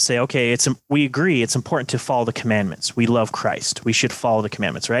is I say, okay, we agree it's important to follow the commandments. We love Christ. We should follow the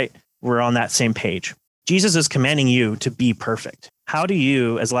commandments, right? We're on that same page. Jesus is commanding you to be perfect. How do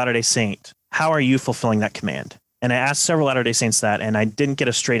you, as Latter-day Saint, how are you fulfilling that command? And I asked several Latter-day Saints that, and I didn't get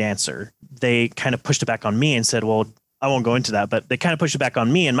a straight answer. They kind of pushed it back on me and said, well, I won't go into that, but they kind of pushed it back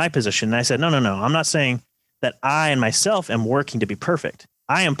on me in my position. And I said, no. I'm not saying that I and myself am working to be perfect.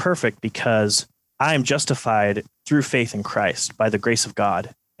 I am perfect because I am justified through faith in Christ by the grace of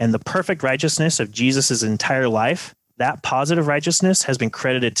God. And the perfect righteousness of Jesus' entire life, that positive righteousness has been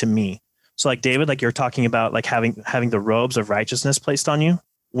credited to me. So like David, like you're talking about, like having the robes of righteousness placed on you.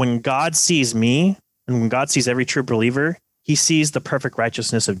 When God sees me and when God sees every true believer, he sees the perfect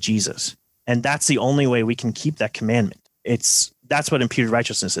righteousness of Jesus. And that's the only way we can keep that commandment. That's what imputed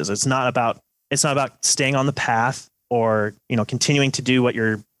righteousness is. It's not about staying on the path or, continuing to do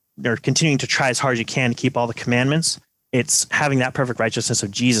or continuing to try as hard as you can to keep all the commandments. It's having that perfect righteousness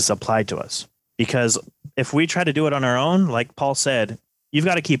of Jesus applied to us. Because if we try to do it on our own, like Paul said, you've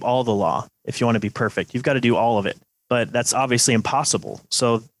got to keep all the law if you want to be perfect. You've got to do all of it. But that's obviously impossible.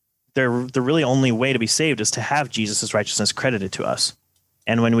 So the really only way to be saved is to have Jesus' righteousness credited to us.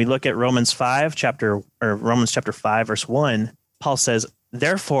 And when we look at Romans chapter 5, verse 1, Paul says,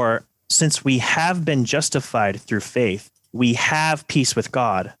 therefore, since we have been justified through faith, we have peace with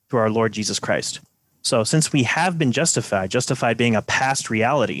God through our Lord Jesus Christ. So since we have been justified being a past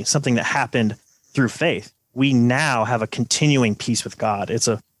reality, something that happened through faith, we now have a continuing peace with God. It's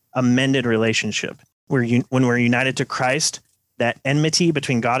a amended relationship. When we're united to Christ, that enmity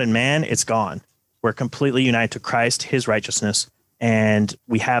between God and man, it's gone. We're completely united to Christ, his righteousness, and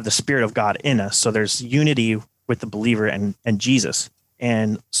we have the Spirit of God in us. So there's unity with the believer and Jesus.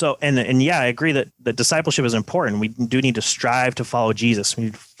 And so, and yeah, I agree that the discipleship is important. We do need to strive to follow Jesus. We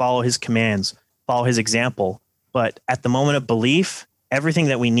need to follow his commands, follow his example. But at the moment of belief, everything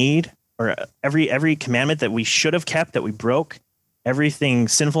that we need, or every commandment that we should have kept that we broke, everything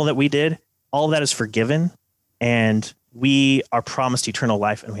sinful that we did, all of that is forgiven. And we are promised eternal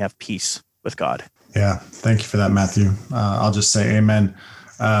life and we have peace with God. Yeah. Thank you for that, Matthew. I'll just say amen.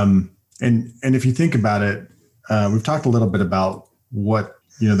 And if you think about it, we've talked a little bit about what,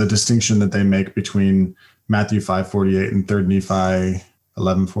 the distinction that they make between Matthew 5:48 and 3 Nephi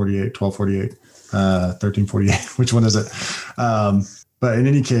 11:48, 12:48, 13:48. Which one is it? But in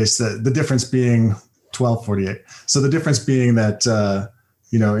any case, the difference being 12:48. So the difference being that,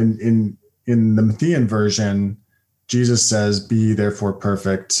 in the Matthean version, Jesus says, be therefore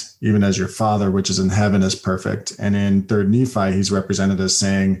perfect, even as your Father, which is in heaven, is perfect. And in 3 Nephi, he's represented as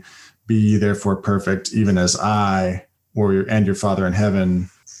saying, be therefore perfect, even as I, and your Father in heaven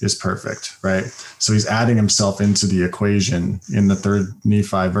is perfect, right? So he's adding himself into the equation in the 3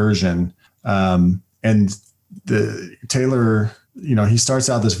 Nephi version. And Taylor, he starts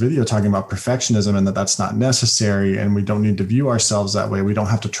out this video talking about perfectionism and that's not necessary. And we don't need to view ourselves that way. We don't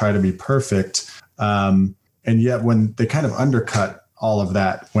have to try to be perfect. And yet when they kind of undercut all of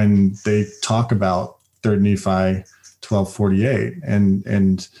that, when they talk about 3 Nephi 12:48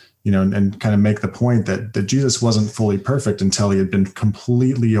 and kind of make the point that Jesus wasn't fully perfect until he had been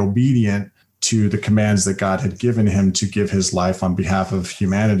completely obedient to the commands that God had given him to give his life on behalf of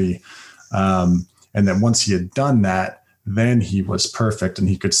humanity. And that once he had done that, then he was perfect. And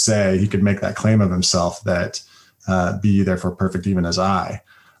he could make that claim of himself that be ye therefore perfect, even as I.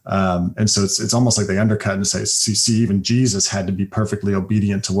 And so it's almost like they undercut and say, see, even Jesus had to be perfectly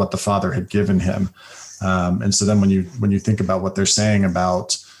obedient to what the Father had given him. And so then when you think about what they're saying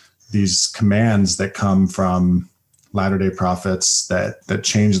about these commands that come from Latter-day Prophets that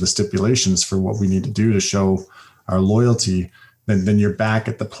change the stipulations for what we need to do to show our loyalty, then you're back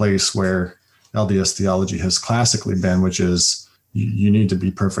at the place where LDS theology has classically been, which is you need to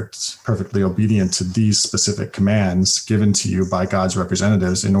be perfectly obedient to these specific commands given to you by God's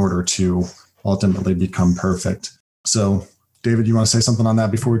representatives in order to ultimately become perfect. So, David, you want to say something on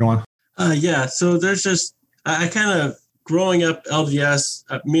that before we go on? Yeah. So there's just, I kind of, growing up LDS,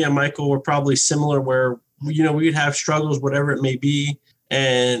 me and Michael were probably similar where, we'd have struggles, whatever it may be,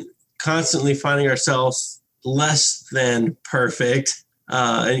 and constantly finding ourselves less than perfect.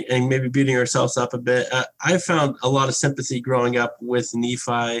 And maybe beating ourselves up a bit. I found a lot of sympathy growing up with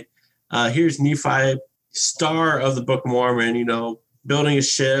Nephi. Here's Nephi, star of the Book of Mormon, building a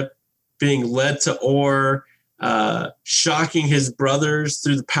ship, being led to Ur, shocking his brothers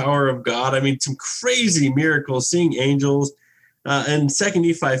through the power of God. I mean, some crazy miracles, seeing angels. And 2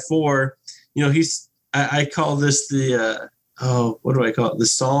 Nephi 4, I call this what do I call it? The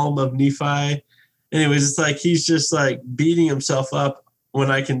Psalm of Nephi. Anyways, it's like he's just like beating himself up. When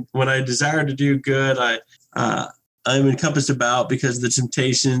I desire to do good, I'm encompassed about because of the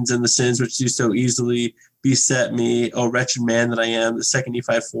temptations and the sins which do so easily beset me. Oh, wretched man that I am. The 2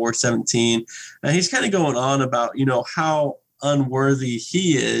 Nephi 4:17. And he's kind of going on about, how unworthy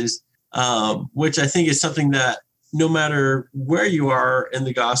he is, which I think is something that no matter where you are in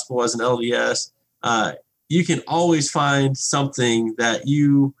the gospel as an LDS, you can always find something that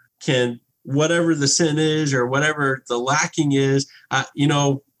you can whatever the sin is or whatever the lacking is,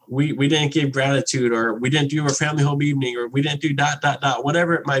 we didn't give gratitude, or we didn't do a family home evening, or we didn't do ...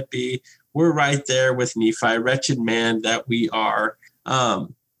 whatever it might be. We're right there with Nephi, wretched man that we are. But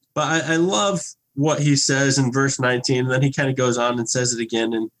I love what he says in verse 19, and then he kind of goes on and says it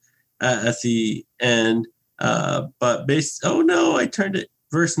again at the end. I turned it.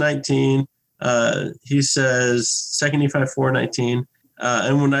 Verse 19, he says, 2 Nephi 4:19,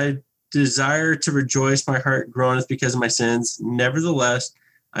 and when I desire to rejoice, my heart groaneth because of my sins. Nevertheless,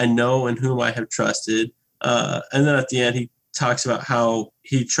 I know in whom I have trusted. And then at the end, he talks about how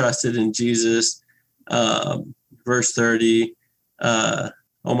he trusted in Jesus. Verse 30, oh,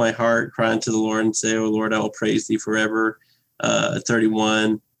 my heart, cry unto the Lord and say, oh, Lord, I will praise thee forever.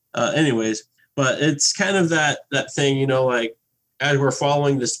 31. Anyways, but it's kind of that thing, like as we're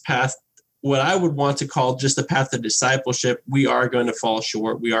following this path, what I would want to call just the path of discipleship, we are going to fall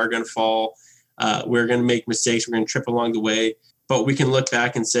short. We are going to fall. We're going to make mistakes. We're going to trip along the way. But we can look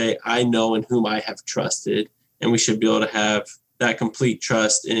back and say, I know in whom I have trusted. And we should be able to have that complete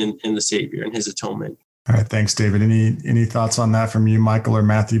trust in the Savior and his atonement. All right. Thanks, David. Any thoughts on that from you, Michael or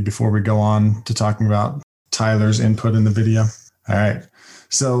Matthew, before we go on to talking about Tyler's input in the video? All right.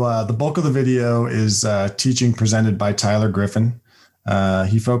 So the bulk of the video is teaching presented by Tyler Griffin.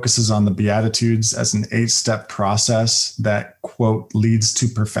 He focuses on the Beatitudes as an 8-step process that, quote, leads to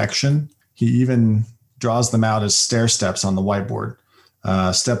perfection. He even draws them out as stair steps on the whiteboard.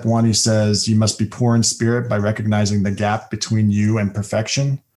 Step 1, he says, you must be poor in spirit by recognizing the gap between you and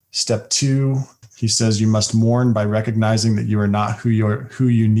perfection. Step 2, he says you must mourn by recognizing that you are not who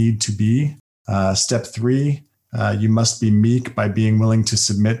you need to be. Step 3, you must be meek by being willing to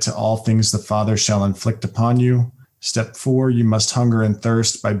submit to all things the Father shall inflict upon you. Step 4, you must hunger and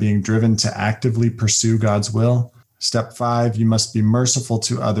thirst by being driven to actively pursue God's will. Step 5, you must be merciful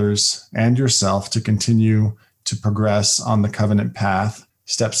to others and yourself to continue to progress on the covenant path.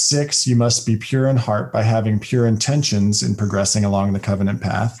 Step 6, you must be pure in heart by having pure intentions in progressing along the covenant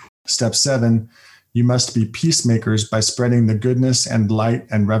path. Step 7, you must be peacemakers by spreading the goodness and light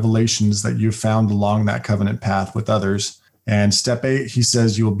and revelations that you've found along that covenant path with others. And step 8, he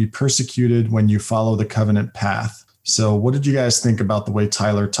says you will be persecuted when you follow the covenant path. So what did you guys think about the way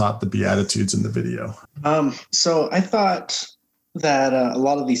Tyler taught the Beatitudes in the video? So I thought that a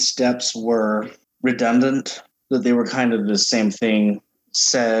lot of these steps were redundant, that they were kind of the same thing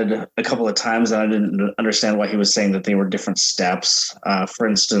said a couple of times, and I didn't understand why he was saying that they were different steps. For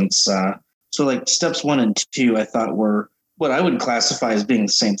instance, so like steps 1 and 2, I thought were what I would classify as being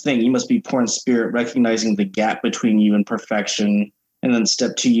the same thing. You must be poor in spirit, recognizing the gap between you and perfection. And then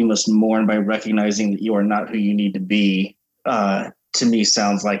step 2, you must mourn by recognizing that you are not who you need to be. To me,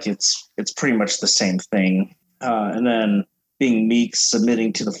 sounds like it's pretty much the same thing. And then being meek,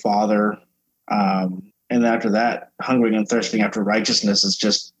 submitting to the Father. And after that, hungering and thirsting after righteousness is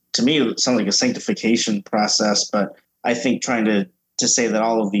just, to me, it sounds like a sanctification process. But I think trying to say that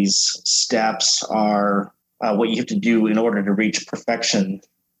all of these steps are what you have to do in order to reach perfection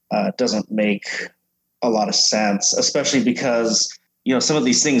doesn't make a lot of sense, especially because some of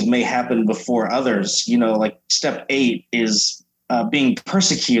these things may happen before others. Like step 8 is being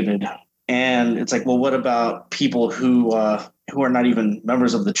persecuted. And it's like, well, what about people who are not even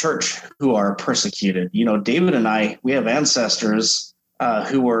members of the church who are persecuted? David and I, we have ancestors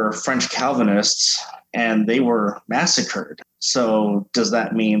who were French Calvinists, and they were massacred. So does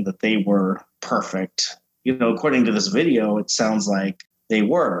that mean that they were perfect? According to this video, it sounds like they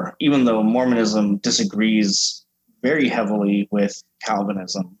were, even though Mormonism disagrees very heavily with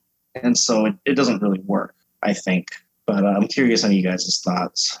Calvinism. And so it doesn't really work, I think. But I'm curious on you guys'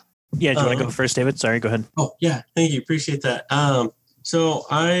 thoughts. Yeah, do you want to go first, David? Sorry, go ahead. Oh, yeah. Thank you. Appreciate that. So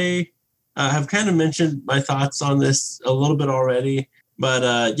I have kind of mentioned my thoughts on this a little bit already. But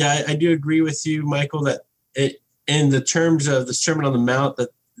I do agree with you, Michael, that in the terms of the Sermon on the Mount, that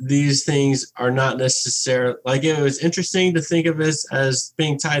these things are not necessarily, like, it was interesting to think of this as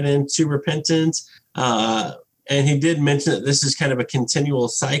being tied into repentance. And he did mention that this is kind of a continual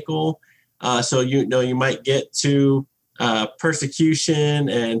cycle. So, you might get to persecution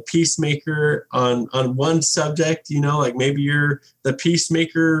and peacemaker on one subject, like maybe you're the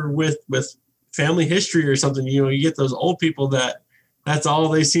peacemaker with family history or something. You get those old people that's all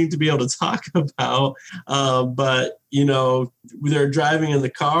they seem to be able to talk about. But, they're driving in the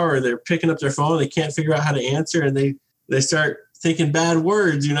car or they're picking up their phone, they can't figure out how to answer, and they start thinking bad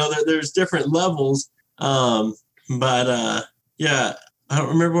words. There's different levels. I don't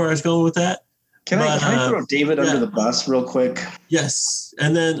remember where I was going with that. Can I throw David under the bus real quick? Yes.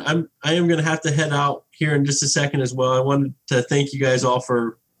 And then I am going to have to head out here in just a second as well. I wanted to thank you guys all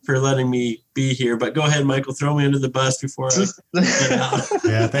for for letting me be here. But go ahead, Michael, throw me under the bus before I get out.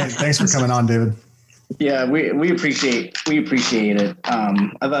 Yeah, thanks for coming on, David. Yeah, we appreciate it.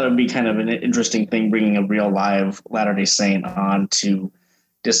 I thought it would be kind of an interesting thing bringing a real live Latter-day Saint on to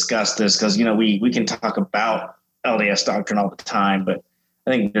discuss this, because we can talk about LDS doctrine all the time, but I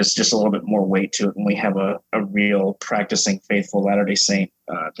think there's just a little bit more weight to it when we have a real practicing faithful Latter-day Saint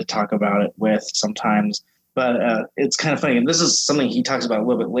to talk about it with sometimes. But it's kind of funny, and this is something he talks about a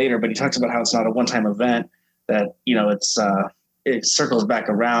little bit later, but he talks about how it's not a one-time event, that it circles back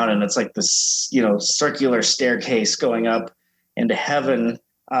around, and it's like this circular staircase going up into heaven.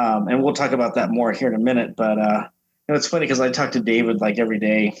 And we'll talk about that more here in a minute. But it's funny because I talk to David like every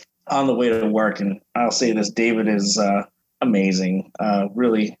day on the way to work, and I'll say this: David is amazing,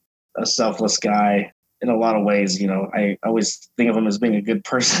 really a selfless guy in a lot of ways. I always think of him as being a good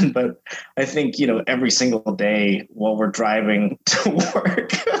person, but I think every single day while we're driving to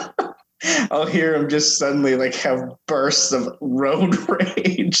work, I'll hear him just suddenly like have bursts of road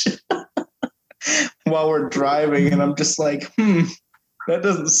rage while we're driving, and I'm just like, that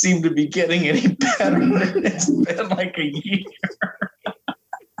doesn't seem to be getting any better. It's been like a year.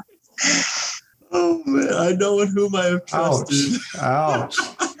 Oh man, I know in whom I have trusted. Ouch.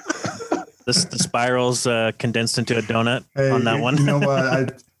 The spiral's condensed into a donut on that one. You know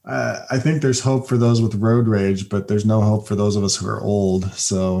what? I think there's hope for those with road rage, but there's no hope for those of us who are old.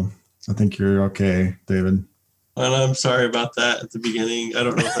 So I think you're okay, David. And I'm sorry about that at the beginning. I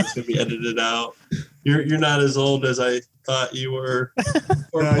don't know if that's going to be edited out. You're not as old as I thought you were.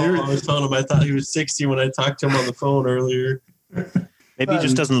 Or Paul, I was telling him I thought he was 60 when I talked to him on the phone earlier. Maybe he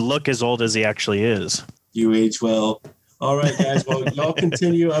just doesn't look as old as he actually is. You age well. All right, guys. Well, y'all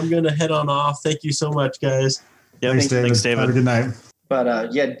continue. I'm going to head on off. Thank you so much, guys. Yep. Thanks, David. Have a good night.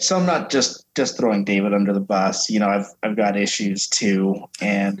 But so I'm not just throwing David under the bus. I've got issues too,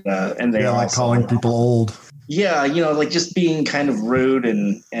 and they like also, calling people old. Yeah, like just being kind of rude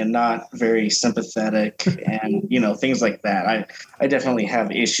and not very sympathetic, and things like that. I definitely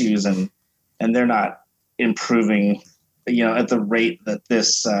have issues, and they're not improving, at the rate that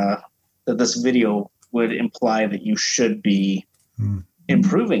this video would imply that you should be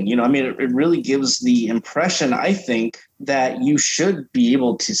improving. It really gives the impression, I think, that you should be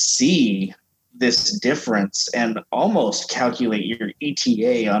able to see this difference and almost calculate your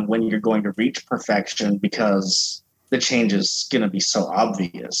ETA on when you're going to reach perfection, because the change is going to be so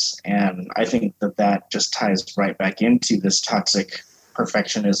obvious. And I think that just ties right back into this toxic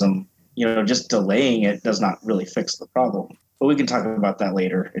perfectionism. Just delaying it does not really fix the problem. But we can talk about that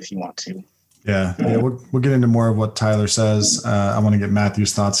later if you want to. Yeah, we'll get into more of what Tyler says. I want to get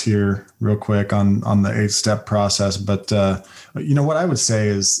Matthew's thoughts here real quick on the 8-step process. But what I would say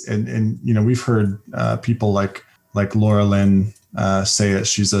is, and we've heard people like Laura Lynn say it.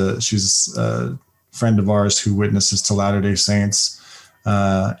 She's a friend of ours who witnesses to Latter-day Saints,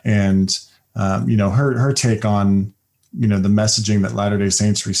 and her take on the messaging that Latter-day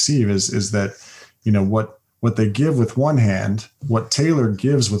Saints receive is that what they give with one hand, what Taylor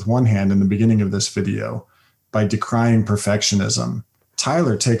gives with one hand in the beginning of this video by decrying perfectionism,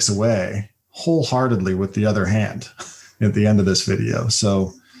 Tyler takes away wholeheartedly with the other hand at the end of this video.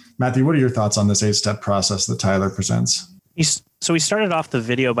 So, Matthew, what are your thoughts on this 8-step process that Tyler presents? So he started off the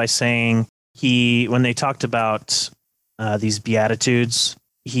video by saying when they talked about these Beatitudes,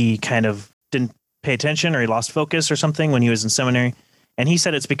 he kind of didn't pay attention, or he lost focus or something when he was in seminary. And he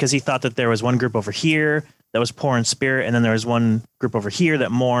said it's because he thought that there was one group over here that was poor in spirit, and then there was one group over here that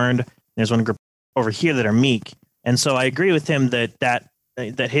mourned, and there's one group over here that are meek. And so I agree with him that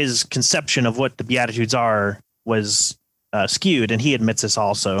his conception of what the Beatitudes are was skewed, and he admits this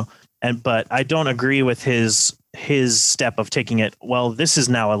also. But I don't agree with his step of taking it, well, this is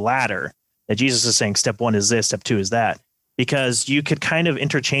now a ladder, that Jesus is saying step 1 is this, step 2 is that, because you could kind of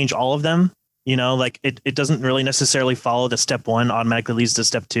interchange all of them. It doesn't really necessarily follow that step 1 automatically leads to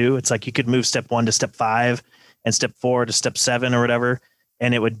step 2. It's like you could move step 1 to step 5 and step 4 to step 7 or whatever,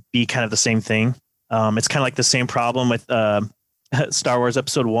 and it would be kind of the same thing. It's kind of like the same problem with Star Wars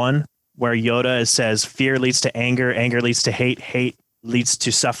Episode 1, where Yoda says fear leads to anger, anger leads to hate, hate leads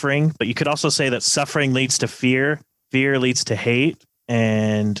to suffering. But you could also say that suffering leads to fear, fear leads to hate,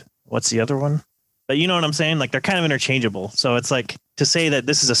 and what's the other one? But you know what I'm saying? Like, they're kind of interchangeable. So it's like, to say that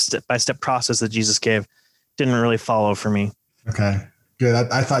this is a step-by-step process that Jesus gave didn't really follow for me. Okay, good.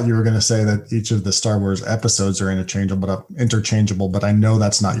 I thought you were going to say that each of the Star Wars episodes are interchangeable, but I know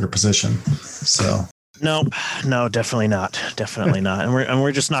that's not your position. So no, definitely not. Definitely not. And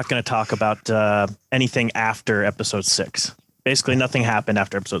we're just not going to talk about anything after episode 6. Basically, nothing happened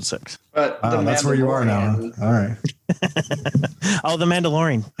after episode 6. But Wow, that's where you are now. Huh? All right. But the That's where you are now. Mandalorian- Huh? All right. Oh, the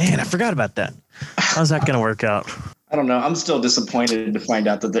Mandalorian. Man, I forgot about that. How's that going to work out? I don't know. I'm still disappointed to find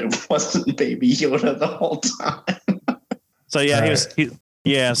out that it wasn't Baby Yoda the whole time. So yeah,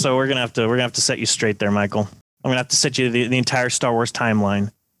 All so we're gonna have to set you straight there, Michael. I'm gonna have to set you the entire Star Wars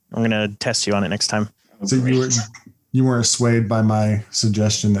timeline. I'm gonna test you on it next time. So you weren't swayed by my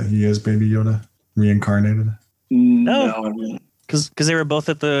suggestion that he is Baby Yoda reincarnated? No, I mean, Because they were both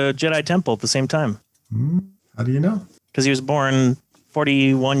at the Jedi Temple at the same time. How do you know? Because he was born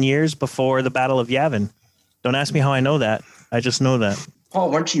 41 years before the Battle of Yavin. Don't ask me how I know that. I just know that.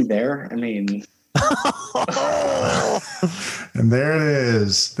 Paul, weren't you there? I mean, And there it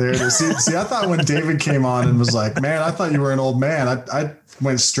is. There it is. See, I thought when David came on and was like, man, I thought you were an old man. I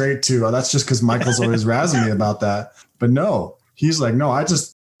went straight to, oh, that's just because Michael's always razzing me about that. But no, he's like, no, I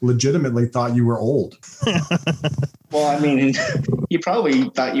just legitimately thought you were old. well, I mean, you probably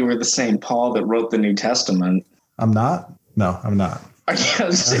thought you were the same Paul that wrote the New Testament. I'm not? No, I'm not. Are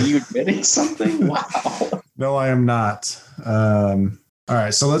you admitting something? Wow. No, I am not. All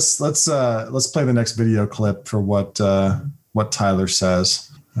right, so let's play the next video clip for what Tyler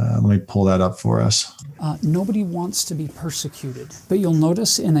says. Let me pull that up for us. Nobody wants to be persecuted, but you'll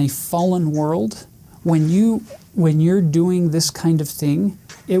notice in a fallen world, when you're doing this kind of thing,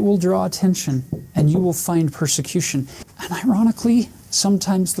 it will draw attention and you will find persecution. And ironically,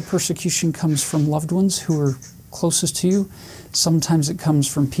 sometimes the persecution comes from loved ones who are closest to you. Sometimes it comes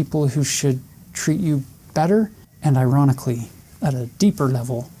from people who should treat you better. And ironically, at a deeper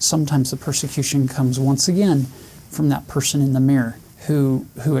level, sometimes the persecution comes once again from that person in the mirror who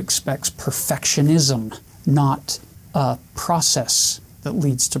expects perfectionism, not a process that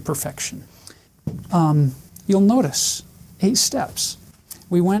leads to perfection. You'll notice 8 steps.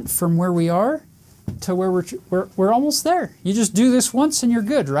 We went from where we are to where we're almost there. You just do this once and you're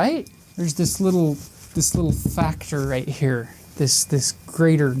good, right? There's this little factor right here, this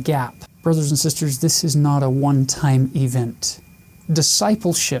greater gap. Brothers and sisters, this is not a one-time event.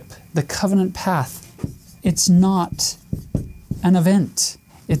 Discipleship, the covenant path, it's not an event.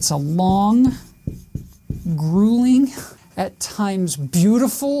 It's a long, grueling, at times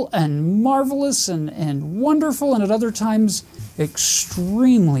beautiful and marvelous and wonderful, and at other times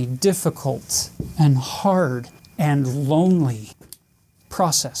extremely difficult and hard and lonely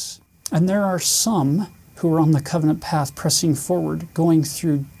process. And there are some who are on the covenant path pressing forward, going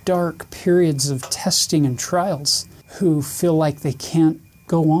through dark periods of testing and trials, who feel like they can't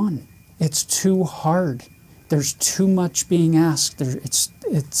go on. It's too hard. There's too much being asked.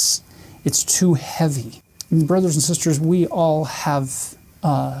 It's too heavy. And brothers and sisters, we all have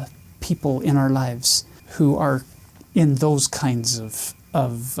people in our lives who are in those kinds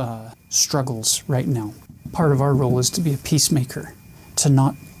of struggles right now. Part of our role is to be a peacemaker, to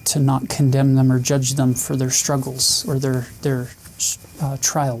not condemn them or judge them for their struggles or their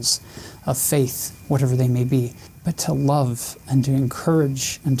trials of faith, whatever they may be, but to love and to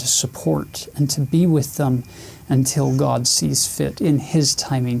encourage and to support and to be with them until God sees fit in His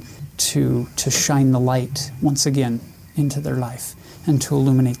timing to shine the light once again into their life and to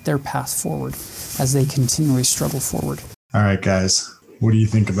illuminate their path forward as they continually struggle forward. All right, guys, what do you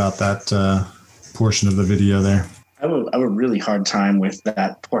think about that portion of the video there? I have a really hard time with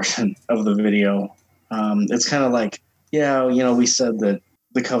that portion of the video. It's kind of like, we said that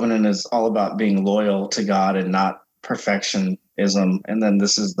the covenant is all about being loyal to God and not perfectionism. And then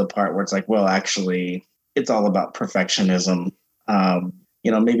this is the part where it's like, well, actually, it's all about perfectionism.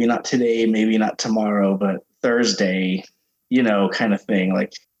 Maybe not today, maybe not tomorrow, but Thursday, kind of thing.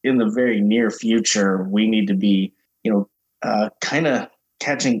 Like in the very near future, we need to be, kind of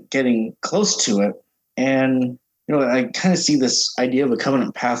getting close to it. And, I kind of see this idea of a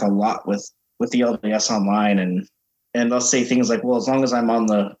covenant path a lot with the LDS Online, and they'll say things like, well, as long as I'm on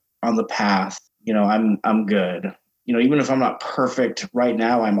the path, I'm good. Even if I'm not perfect right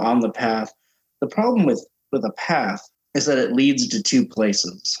now, I'm on the path. The problem with a path is that it leads to 2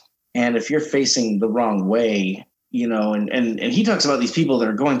 places. And if you're facing the wrong way, and he talks about these people that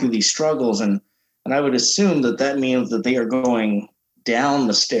are going through these struggles, and I would assume that means that they are going down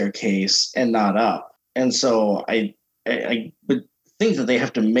the staircase and not up. And so I would think that they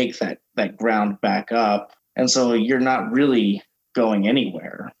have to make that ground back up. And so you're not really going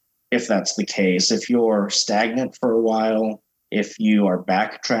anywhere if that's the case. If you're stagnant for a while, if you are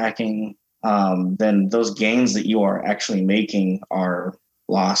backtracking, then those gains that you are actually making are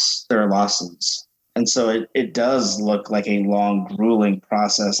they're losses. And so it does look like a long, grueling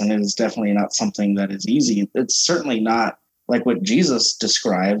process, and it is definitely not something that is easy. It's certainly not like what Jesus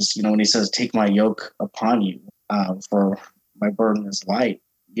describes, when he says, take my yoke upon you, for my burden is light.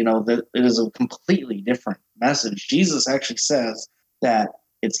 That it is a completely different message. Jesus actually says that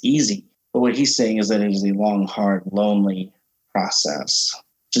it's easy, but what he's saying is that it is a long, hard, lonely process,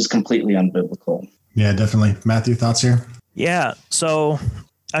 which is completely unbiblical. Yeah, definitely. Matthew, thoughts here? Yeah. So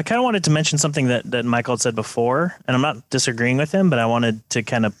I kind of wanted to mention something that Michael had said before, and I'm not disagreeing with him, but I wanted to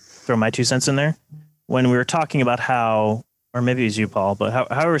kind of throw my 2 cents in there. When we were talking about how, or maybe it was you, Paul, but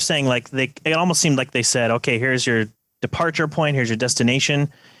how we were saying, like, it almost seemed like they said, okay, here's your departure point, here's your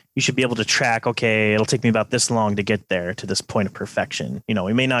destination. You should be able to track, okay, it'll take me about this long to get there to this point of perfection.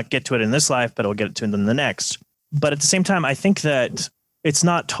 We may not get to it in this life, but we'll get to it in the next. But at the same time, I think that it's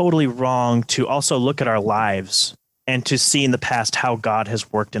not totally wrong to also look at our lives and to see in the past how God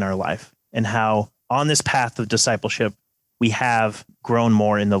has worked in our life and how on this path of discipleship, we have grown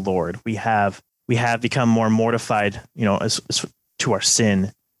more in the Lord. We have become more mortified, as to our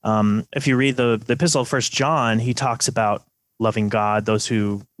sin. If you read the epistle of 1 John, he talks about loving God. Those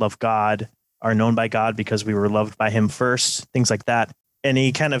who love God are known by God because we were loved by him first, things like that. And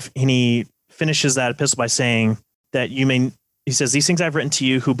he finishes that epistle by saying that he says, these things I've written to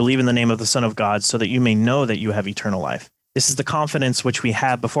you who believe in the name of the Son of God, so that you may know that you have eternal life. This is the confidence which we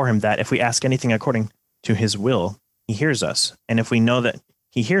have before him, that if we ask anything according to his will, he hears us. And if we know that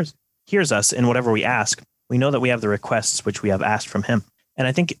he hears us in whatever we ask, we know that we have the requests which we have asked from him. And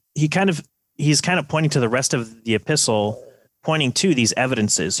I think he's kind of pointing to the rest of the epistle, pointing to these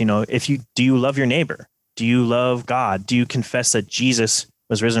evidences. Do you love your neighbor? Do you love God? Do you confess that Jesus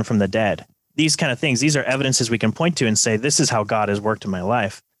was risen from the dead? These kind of things, these are evidences we can point to and say, this is how God has worked in my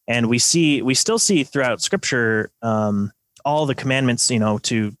life. And we still see throughout Scripture all the commandments,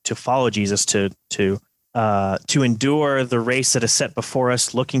 to follow Jesus, to endure the race that is set before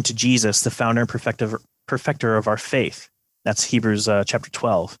us, looking to Jesus, the founder and perfecter of our faith. That's Hebrews chapter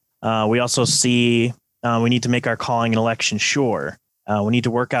 12. We also see we need to make our calling and election sure. We need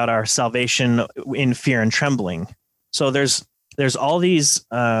to work out our salvation in fear and trembling. So there's all these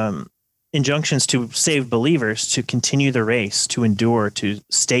injunctions to save believers to continue the race, to endure, to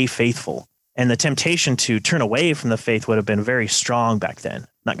stay faithful. And the temptation to turn away from the faith would have been very strong back then.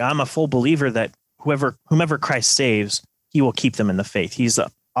 Like, I'm a full believer that whomever Christ saves, he will keep them in the faith. He's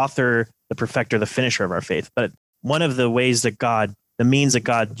the author, the perfecter, the finisher of our faith. But one of the ways that the means that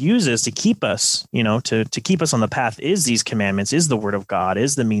God uses to keep us, to keep us on the path is these commandments, is the word of God,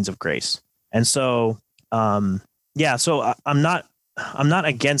 is the means of grace. And so, so I'm not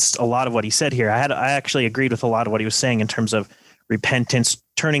against a lot of what he said here. I actually agreed with a lot of what he was saying in terms of repentance,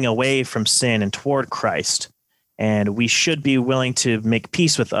 turning away from sin and toward Christ. And we should be willing to make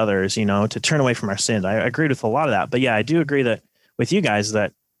peace with others, to turn away from our sins. I agreed with a lot of that. But yeah, I do agree that with you guys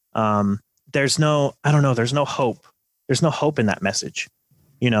that there's no hope. There's no hope in that message.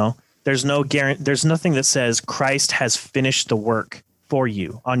 There's no guarantee. There's nothing that says Christ has finished the work for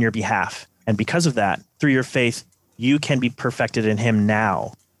you on your behalf. And because of that, through your faith, you can be perfected in him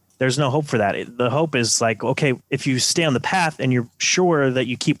now. There's no hope for that. The hope is like, okay, if you stay on the path and you're sure that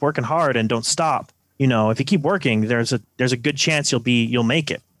you keep working hard and don't stop, if you keep working, there's a good chance you'll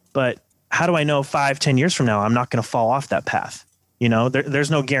make it. But how do I know 5-10 years from now I'm not going to fall off that path? There's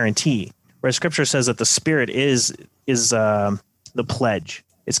no guarantee. Whereas Scripture says that the Spirit is the pledge.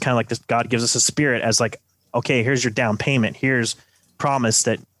 It's kind of like this. God gives us a Spirit as like, okay, here's your down payment. Here's promise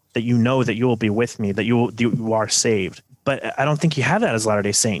that you know that you will be with me, that you are saved. But I don't think you have that as a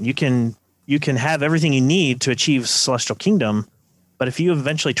Latter-day Saint. You can have everything you need to achieve celestial kingdom, but if you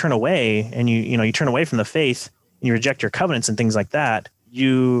eventually turn away and you turn away from the faith and you reject your covenants and things like that,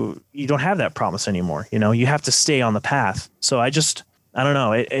 you don't have that promise anymore. You have to stay on the path. So I don't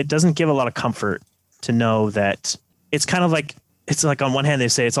know. It doesn't give a lot of comfort to know that it's kind of like, it's like on one hand they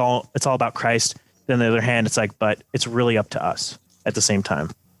say it's all about Christ. Then on the other hand, it's like, but it's really up to us at the same time.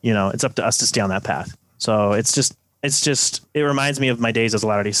 It's up to us to stay on that path. So it reminds me of my days as a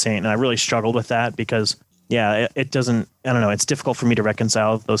Latter-day Saint. And I really struggled with that because it doesn't, I don't know. It's difficult for me to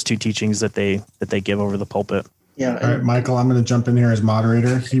reconcile those two teachings that they give over the pulpit. Yeah. All right, Michael, I'm going to jump in here as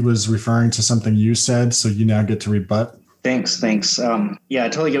moderator. He was referring to something you said, so you now get to rebut. Thanks. I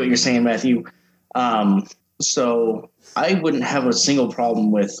totally get what you're saying, Matthew. So I wouldn't have a single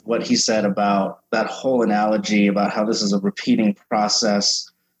problem with what he said about that whole analogy about how this is a repeating process.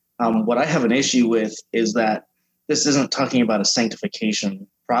 What I have an issue with is that this isn't talking about a sanctification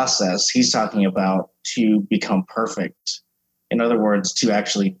process. He's talking about to become perfect. In other words, to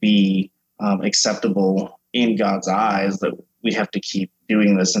actually be acceptable in God's eyes, that we have to keep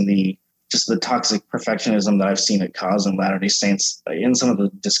doing this. And the toxic perfectionism that I've seen it cause in Latter-day Saints in some of the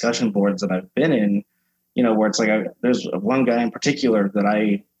discussion boards that I've been in, where it's like there's one guy in particular that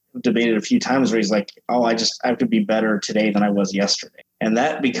I debated a few times where he's like, oh, I have to be better today than I was yesterday. And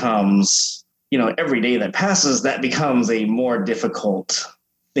that becomes, every day that passes, that becomes a more difficult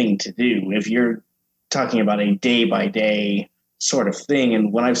thing to do. If you're talking about a day by day sort of thing.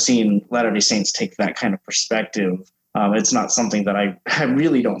 And when I've seen Latter-day Saints take that kind of perspective, it's not something that I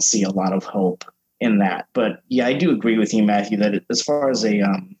really don't see a lot of hope in that. But yeah, I do agree with you, Matthew, that as far as a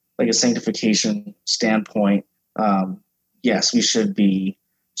sanctification standpoint, yes, we should be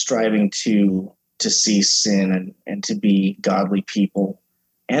striving to see sin and to be godly people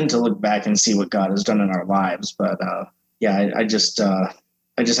and to look back and see what God has done in our lives. But I just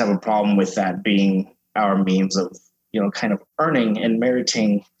have a problem with that being our means of, kind of earning and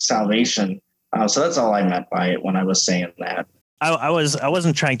meriting salvation. So that's all I meant by it when I was saying that. I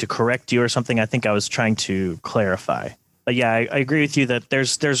wasn't trying to correct you or something. I think I was trying to clarify. But yeah, I agree with you that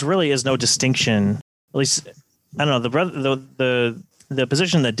there's really is no distinction. At least I don't know, the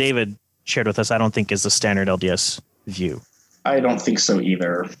position that David shared with us, I don't think is the standard LDS view. I don't think so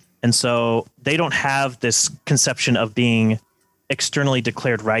either. And so they don't have this conception of being externally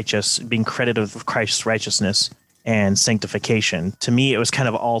declared righteous, being credited with Christ's righteousness and sanctification. To me, it was kind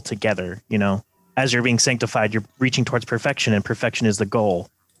of all together, as you're being sanctified, you're reaching towards perfection, and perfection is the goal.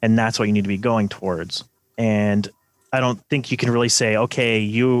 And that's what you need to be going towards. And I don't think you can really say, okay,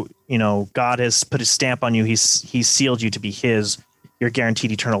 God has put his stamp on you. He's sealed you to be his. You're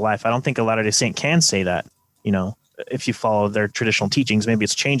guaranteed eternal life. I don't think a Latter-day Saint can say that, if you follow their traditional teachings. Maybe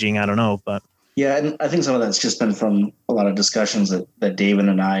it's changing. I don't know. But yeah, and I think some of that's just been from a lot of discussions that David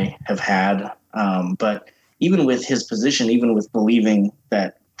and I have had. But even with his position, even with believing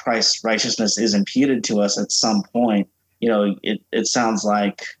that Christ's righteousness is imputed to us at some point, it sounds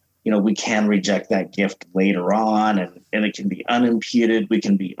like, we can reject that gift later on and it can be unimputed. We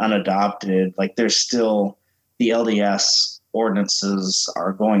can be unadopted. Like there's still the LDS ordinances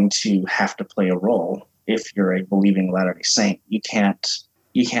are going to have to play a role. If you're a believing Latter-day Saint, you can't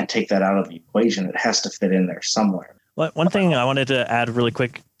take that out of the equation. It has to fit in there somewhere. Well, one thing I wanted to add really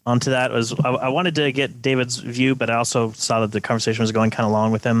quick onto that was I wanted to get David's view, but I also saw that the conversation was going kind of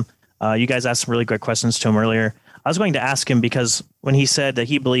long with him. You guys asked some really great questions to him earlier. I was going to ask him because when he said that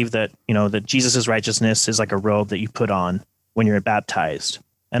he believed that, that Jesus' righteousness is like a robe that you put on when you're baptized.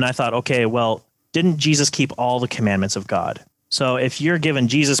 And I thought, okay, well, didn't Jesus keep all the commandments of God? So if you're given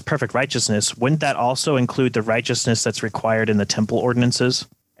Jesus' perfect righteousness, wouldn't that also include the righteousness that's required in the temple ordinances?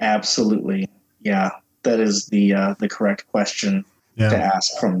 Absolutely. Yeah, that is the correct question to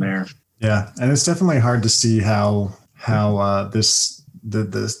ask from there. Yeah, and it's definitely hard to see how the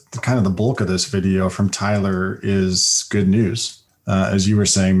kind of the bulk of this video from Tyler is good news. As you were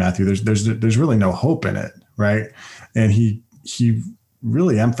saying, Matthew, there's really no hope in it, right? And he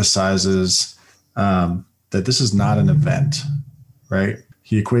really emphasizes that this is not an event, right?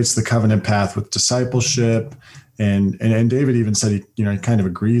 He equates the covenant path with discipleship, and David even said he kind of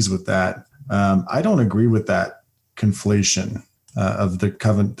agrees with that. I don't agree with that conflation of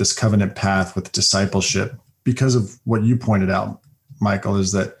this covenant path with discipleship, because of what you pointed out, Michael,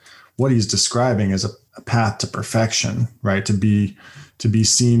 is that what he's describing is a path to perfection, right? To be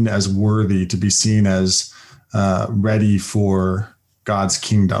seen as worthy, to be seen as ready for God's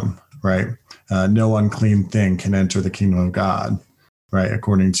kingdom, right? No unclean thing can enter the kingdom of God, right?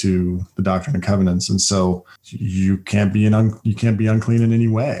 According to the Doctrine and Covenants. And so you can't be unclean in any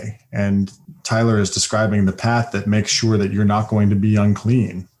way. And Tyler is describing the path that makes sure that you're not going to be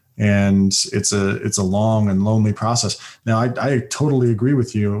unclean. And it's a long and lonely process. Now, I totally agree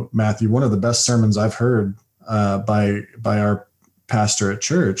with you, Matthew. One of the best sermons I've heard by our pastor at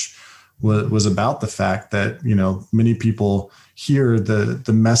church was about the fact that, many people hear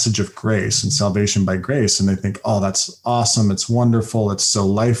the message of grace and salvation by grace, and they think, oh, that's awesome. It's wonderful. It's so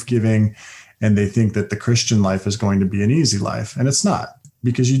life-giving. And they think that the Christian life is going to be an easy life. And it's not,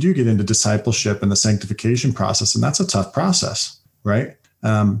 because you do get into discipleship and the sanctification process, and that's a tough process, right?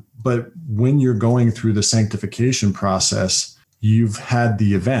 But when you're going through the sanctification process, you've had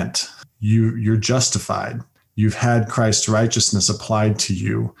the event. You're justified. You've had Christ's righteousness applied to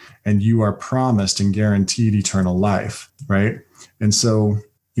you, and you are promised and guaranteed eternal life, right? And so,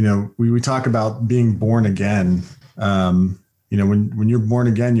 we talk about being born again. When you're born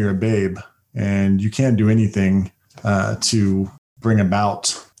again, you're a babe, and you can't do anything to bring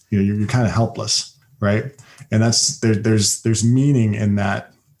about. You're kind of helpless, right? And there's meaning in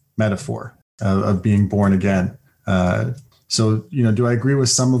that metaphor of being born again. So, do I agree with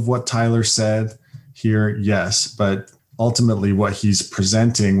some of what Tyler said here? Yes. But ultimately what he's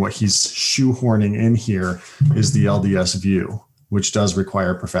presenting, what he's shoehorning in here is the LDS view, which does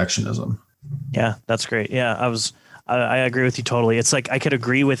require perfectionism. Yeah, that's great. Yeah, I was I agree with you totally. It's like I could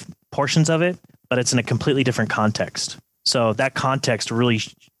agree with portions of it, but it's in a completely different context. So that context really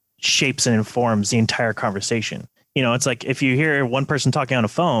shapes and informs the entire conversation. It's like if you hear one person talking on a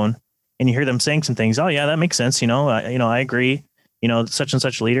phone and you hear them saying some things, oh yeah, that makes sense. I agree. Such and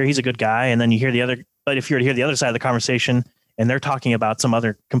such leader, he's a good guy. And then you hear the other, but if you were to hear the other side of the conversation and they're talking about some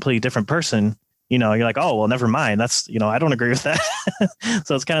other completely different person, you're like, oh, well, never mind. That's, I don't agree with that.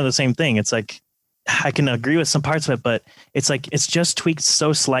 So it's kind of the same thing. It's like, I can agree with some parts of it, but it's like, it's just tweaked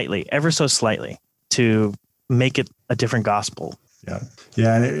so slightly, ever so slightly to make it a different gospel. Yeah.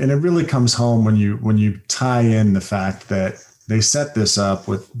 Yeah. And it really comes home when you tie in the fact that they set this up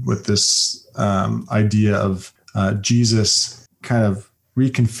with this idea of Jesus kind of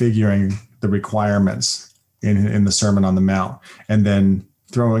reconfiguring the requirements in the Sermon on the Mount, and then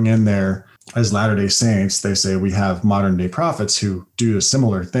throwing in there as Latter-day Saints, they say we have modern day prophets who do a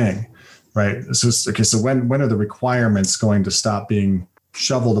similar thing. Right. So when are the requirements going to stop being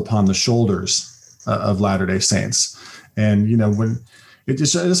shoveled upon the shoulders of Latter-day Saints? And, when I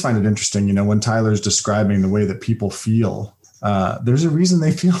just find it interesting, when Tyler's describing the way that people feel, there's a reason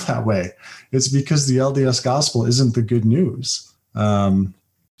they feel that way. It's because the LDS gospel isn't the good news.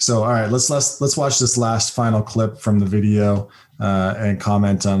 So, all right, let's watch this last final clip from the video and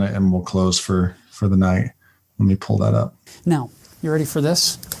comment on it, and we'll close for the night. Let me pull that up. Now, you ready for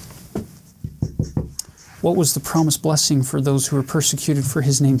this? What was the promised blessing for those who were persecuted for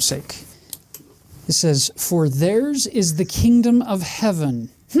his name's sake? It says, for theirs is the kingdom of heaven.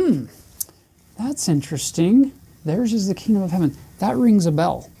 That's interesting. Theirs is the kingdom of heaven. That rings a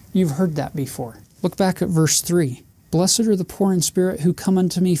bell. You've heard that before. Look back at verse 3. Blessed are the poor in spirit who come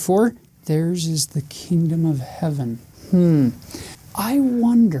unto me, for theirs is the kingdom of heaven. I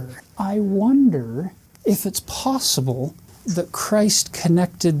wonder if it's possible that Christ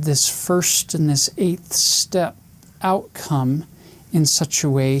connected this first and this eighth step outcome in such a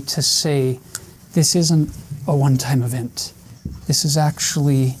way to say, this isn't a one-time event. This is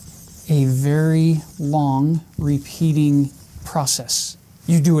actually a very long, repeating process.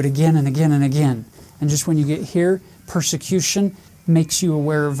 You do it again and again and again. And just when you get here, persecution makes you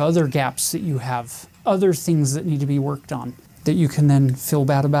aware of other gaps that you have, other things that need to be worked on, that you can then feel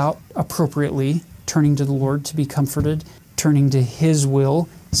bad about appropriately, turning to the Lord to be comforted, turning to His will,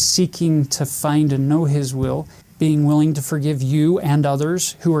 seeking to find and know His will, being willing to forgive you and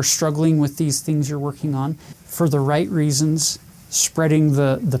others who are struggling with these things you're working on for the right reasons, spreading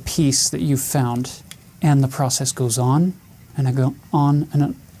the peace that you've found. And the process goes on and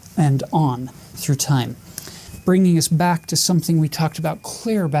on through time. Bringing us back to something we talked about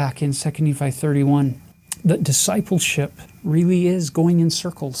clear back in 2 Nephi 31, that discipleship really is going in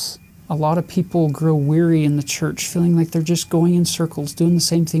circles. A lot of people grow weary in the church, feeling like they're just going in circles, doing the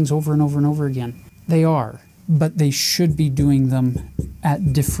same things over and over and over again. They are, but they should be doing them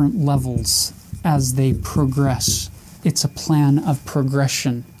at different levels as they progress. It's a plan of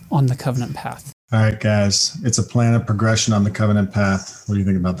progression on the covenant path. All right, guys, it's a plan of progression on the covenant path. What do you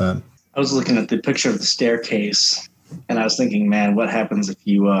think about that? I was looking at the picture of the staircase, and I was thinking, man, what happens if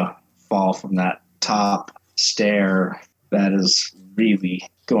you fall from that top stair? That is really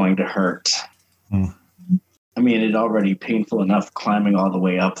going to hurt. I mean, it's already painful enough climbing all the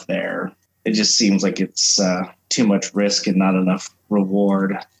way up there. It just seems like it's too much risk and not enough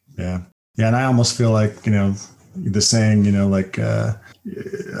reward. Yeah. And I almost feel like, the saying, a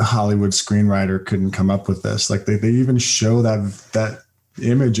Hollywood screenwriter couldn't come up with this. Like they even show that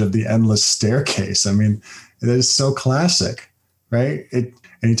image of the endless staircase. I mean, it is so classic, right? And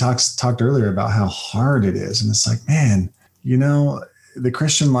he talked earlier about how hard it is. And it's like, man, the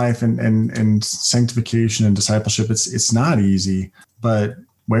Christian life and sanctification and discipleship, it's not easy, but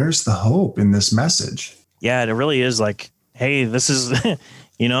where's the hope in this message? Yeah, it really is like, hey, this is,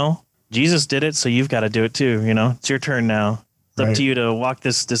 Jesus did it, so you've got to do it too. It's your turn now. It's up to you to walk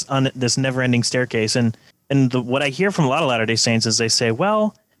this never-ending staircase. And what I hear from a lot of Latter-day Saints is they say,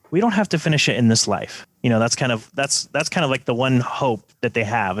 well, we don't have to finish it in this life. That's kind of like the one hope that they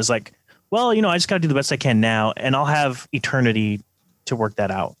have is like, well, I just got to do the best I can now, and I'll have eternity to work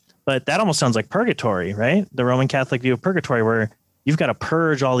that out. But that almost sounds like purgatory, right? The Roman Catholic view of purgatory, where you've got to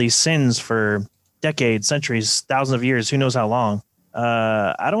purge all these sins for decades, centuries, thousands of years, who knows how long.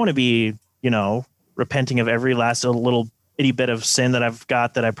 I don't want to be, repenting of every last little itty bit of sin that I've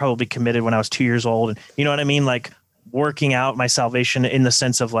got that I probably committed when I was 2 years old. And you know what I mean? Like working out my salvation in the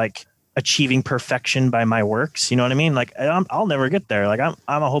sense of like achieving perfection by my works. You know what I mean? Like I'll never get there. Like I'm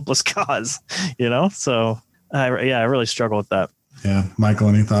a hopeless cause, So I really struggle with that. Yeah. Michael,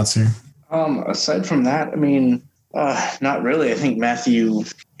 any thoughts here? Aside from that, I mean, not really. I think Matthew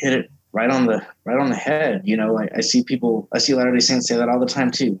hit it right on right on the head. You know, I see Latter-day Saints say that all the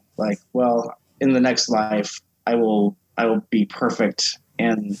time too. Like, well, in the next life, I will be perfect.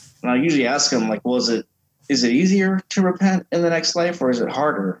 And I usually ask them, like, well, is it easier to repent in the next life, or is it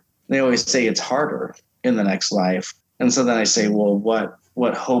harder? They always say it's harder in the next life. And so then I say, well,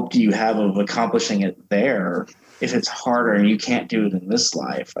 what hope do you have of accomplishing it there if it's harder and you can't do it in this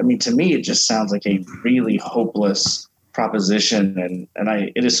life? I mean, to me, it just sounds like a really hopeless proposition. And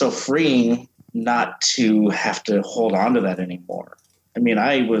it is so freeing not to have to hold on to that anymore. I mean,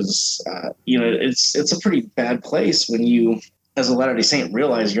 I was, it's a pretty bad place when you, as a Latter-day Saint,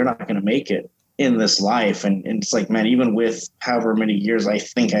 realize you're not going to make it in this life. And it's like, man, even with however many years I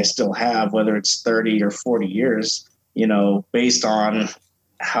think I still have, whether it's 30 or 40 years, you know, based on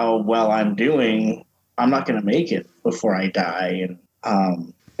how well I'm doing, I'm not going to make it before I die.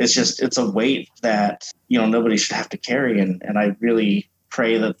 And it's a weight that, you know, nobody should have to carry. And I really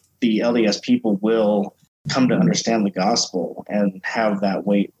pray that the LDS people will come to understand the gospel and have that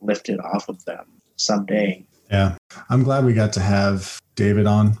weight lifted off of them someday. Yeah. I'm glad we got to have David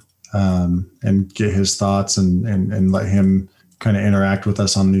on and get his thoughts and let him kind of interact with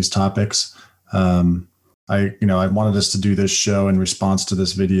us on these topics. I wanted us to do this show in response to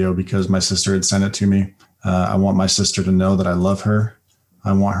this video because my sister had sent it to me. I want my sister to know that I love her.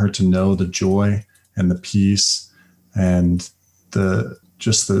 I want her to know the joy and the peace and the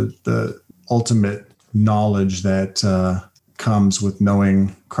ultimate knowledge that comes with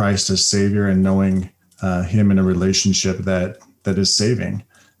knowing Christ as Savior and knowing him in a relationship that is saving,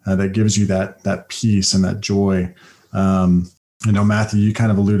 that gives you that peace and that joy. I know, Matthew, you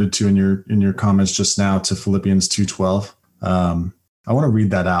kind of alluded to in your comments just now to Philippians 2:12. I want to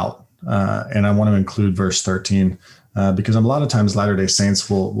read that out, and I want to include verse 13 because a lot of times Latter-day Saints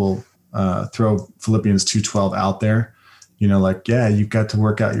will throw Philippians 2:12 out there. You know, like, yeah, you've got to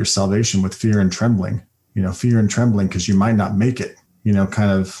work out your salvation with fear and trembling. You know, fear and trembling because you might not make it. You know,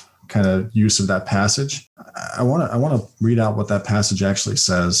 kind of use of that passage. I want to read out what that passage actually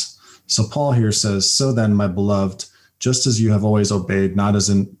says. So Paul here says, "So then, my beloved, just as you have always obeyed, not as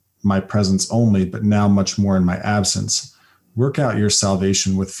in my presence only, but now much more in my absence, work out your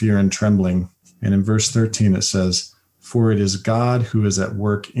salvation with fear and trembling." And in verse 13, it says, "For it is God who is at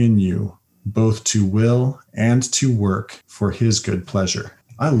work in you, both to will and to work for his good pleasure."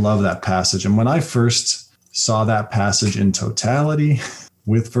 I love that passage. And when I first saw that passage in totality,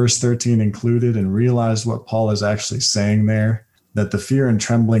 with verse 13 included, and realized what Paul is actually saying there, that the fear and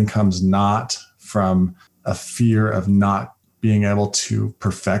trembling comes not from a fear of not being able to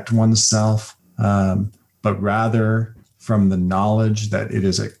perfect oneself, but rather from the knowledge that it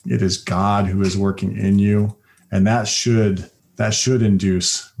is God who is working in you, and that should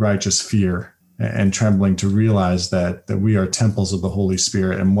induce righteous fear and trembling to realize that we are temples of the Holy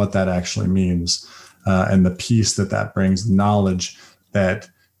Spirit and what that actually means, and the peace that brings, knowledge that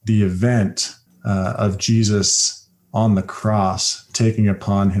the event of Jesus on the cross taking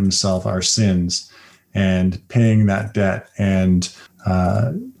upon himself our sins and paying that debt, and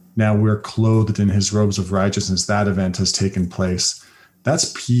now we're clothed in his robes of righteousness. That event has taken place.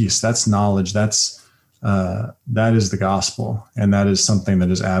 That's peace. That's knowledge. That is the gospel, and that is something that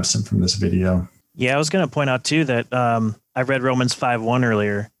is absent from this video. Yeah, I was going to point out too that I read Romans 5:1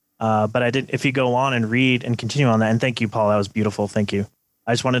 earlier, but I didn't. If you go on and read and continue on that, and thank you, Paul, that was beautiful. Thank you.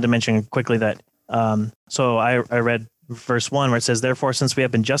 I just wanted to mention quickly that. So I read verse 1 where it says, "Therefore, since we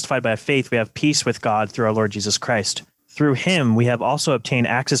have been justified by faith, we have peace with God through our Lord Jesus Christ. Through him, we have also obtained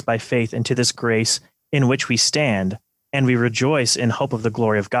access by faith into this grace in which we stand, and we rejoice in hope of the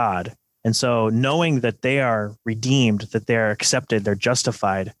glory of God." And so knowing that they are redeemed, that they are accepted, they're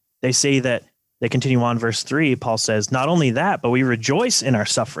justified, they say that, they continue on verse 3, Paul says, "Not only that, but we rejoice in our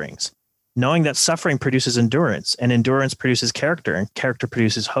sufferings, knowing that suffering produces endurance, and endurance produces character, and character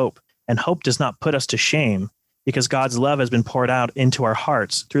produces hope. And hope does not put us to shame, because God's love has been poured out into our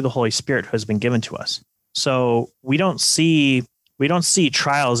hearts through the Holy Spirit who has been given to us." So we don't see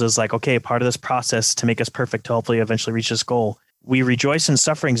trials as like, okay, part of this process to make us perfect, to hopefully eventually reach this goal. We rejoice in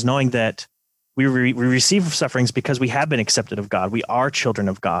sufferings, knowing that we receive sufferings because we have been accepted of God. We are children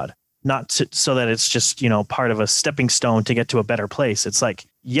of God, so that it's just, part of a stepping stone to get to a better place. It's like,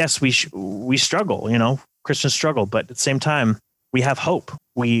 yes, we struggle, Christians struggle, but at the same time, we have hope.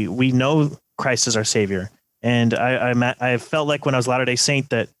 We know Christ is our Savior. And I felt like when I was Latter-day Saint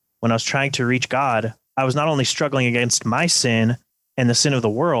that when I was trying to reach God, I was not only struggling against my sin and the sin of the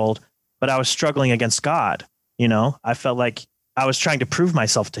world, but I was struggling against God. I felt like I was trying to prove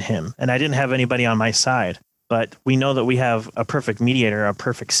myself to him, and I didn't have anybody on my side. But we know that we have a perfect mediator, a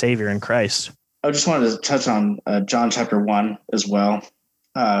perfect Savior in Christ. I just wanted to touch on John chapter 1 as well.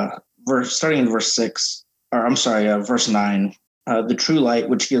 starting in verse 6, or I'm sorry, verse 9. The true light,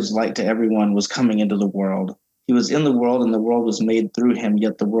 which gives light to everyone, was coming into the world. He was in the world, and the world was made through him,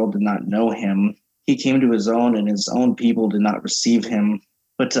 yet the world did not know him. He came to his own, and his own people did not receive him.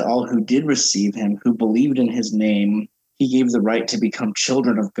 But to all who did receive him, who believed in his name, he gave the right to become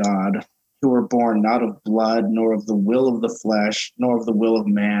children of God, who were born not of blood, nor of the will of the flesh, nor of the will of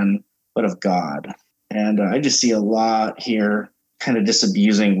man, but of God. And I just see a lot here kind of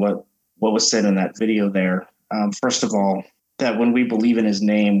disabusing what was said in that video there. First of all, that when we believe in his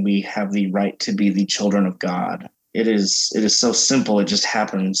name, we have the right to be the children of God. It is so simple. It just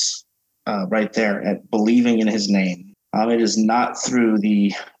happens right there at believing in his name. It is not through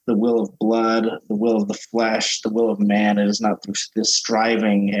the will of blood, the will of the flesh, the will of man. It is not through this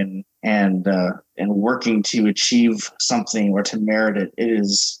striving and working to achieve something or to merit it. It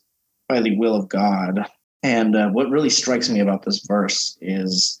is by the will of God. And what really strikes me about this verse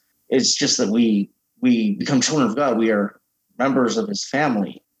is it's just that we become children of God. We are members of his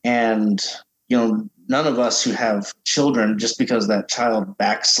family. And, none of us who have children, just because that child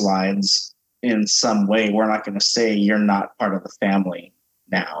backslides in some way, we're not going to say you're not part of the family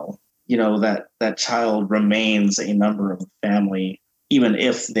now. That child remains a member of the family, even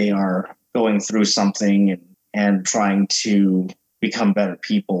if they are going through something and trying to become better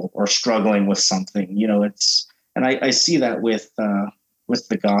people or struggling with something. And I see that with the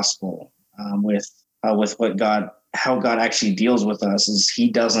gospel, with how God actually deals with us is he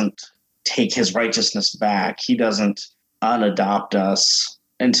doesn't take his righteousness back. He doesn't unadopt us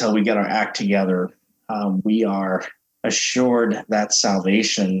until we get our act together. We are assured that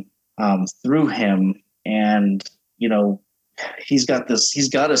salvation through him. And, he's got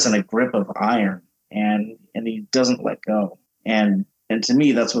us in a grip of iron and he doesn't let go. And to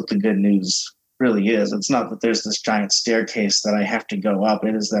me, that's what the good news really is. It's not that there's this giant staircase that I have to go up.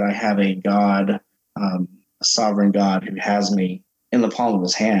 It is that I have a God, a sovereign God who has me in the palm of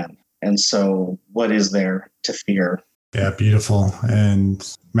his hand. And so what is there to fear? Yeah, beautiful.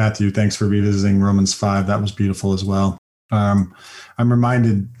 And Matthew, thanks for revisiting Romans 5. That was beautiful as well. I'm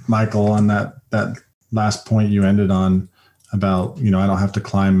reminded, Michael, on that last point you ended on about, I don't have to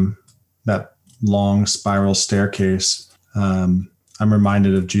climb that long spiral staircase. I'm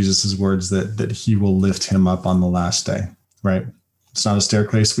reminded of Jesus's words that he will lift him up on the last day, right? It's not a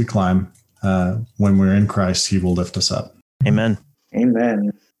staircase we climb. When we're in Christ, he will lift us up. Amen.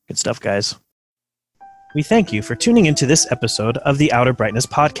 Amen. Good stuff, guys. We thank you for tuning into this episode of the Outer Brightness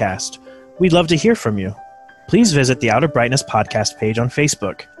Podcast. We'd love to hear from you. Please visit the Outer Brightness Podcast page on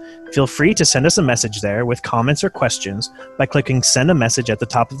Facebook. Feel free to send us a message there with comments or questions by clicking Send a Message at the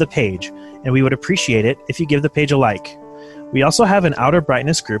top of the page, and we would appreciate it if you give the page a like. We also have an Outer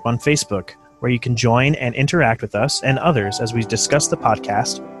Brightness group on Facebook where you can join and interact with us and others as we discuss the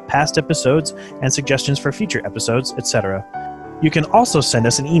podcast, past episodes, and suggestions for future episodes, etc. You can also send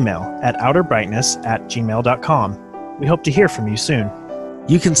us an email at outerbrightness@gmail.com. We hope to hear from you soon.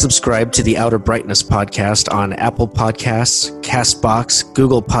 You can subscribe to the Outer Brightness podcast on Apple Podcasts, CastBox,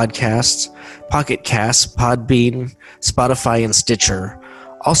 Google Podcasts, Pocket Casts, Podbean, Spotify, and Stitcher.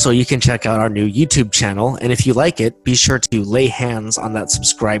 Also, you can check out our new YouTube channel, and if you like it, be sure to lay hands on that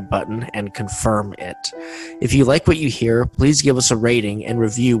subscribe button and confirm it. If you like what you hear, please give us a rating and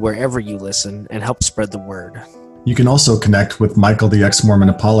review wherever you listen and help spread the word. You can also connect with Michael the Ex-Mormon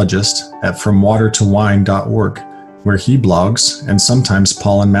Apologist at FromWaterToWine.org, where he blogs, and sometimes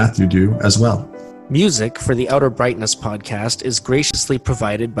Paul and Matthew do as well. Music for the Outer Brightness podcast is graciously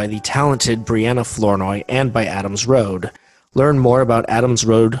provided by the talented Brianna Flournoy and by Adams Road. Learn more about Adams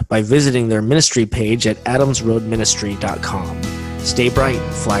Road by visiting their ministry page at adamsroadministry.com. Stay bright,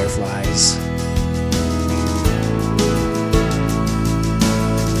 fireflies.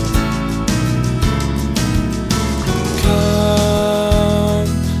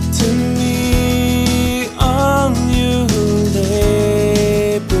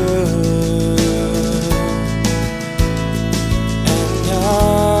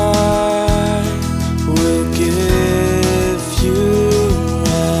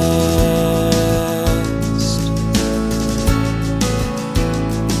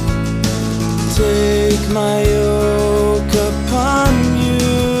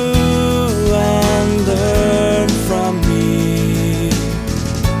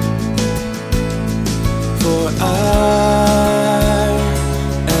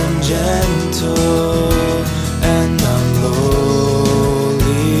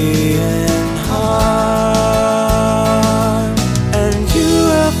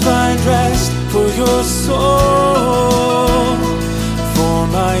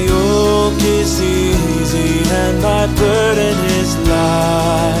 My burden is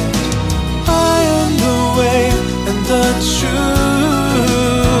light.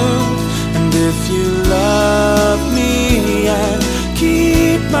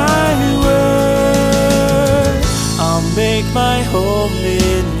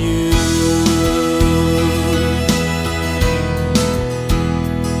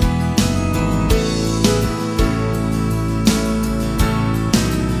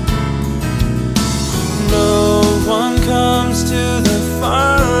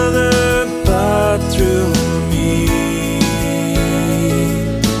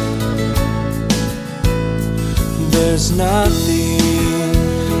 there's nothing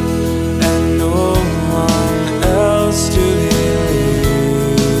and no one else to believe.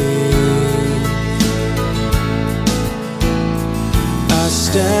 I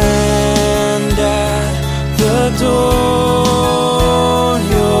stand at the door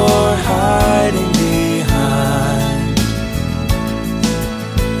you're hiding behind.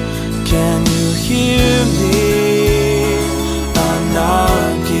 Can you hear me? I'm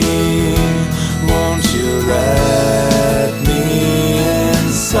knocking. Won't you let me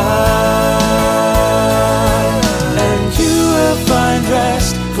inside? And you will find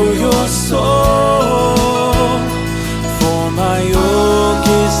rest for your soul. For my yoke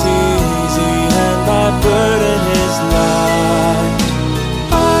is easy and my burden is light.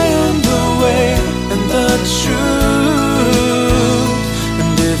 I am the way and the truth.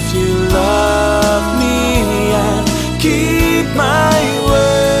 And if you love me and keep my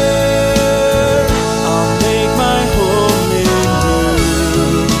word, I'll make my home in you.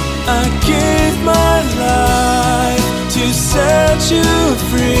 I gave my life to set you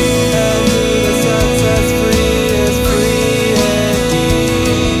free.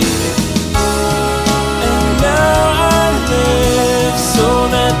 And now I live so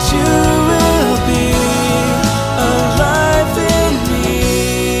that you will be alive in me.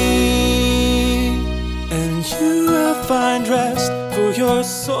 And you will find rest for your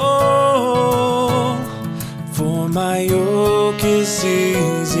soul. For my yoke is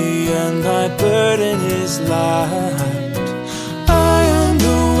easy and my burden is light. I am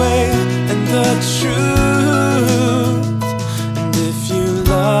the way and the truth. And if you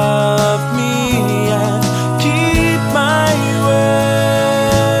love me and keep my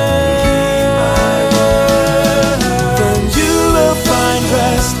word, then you will find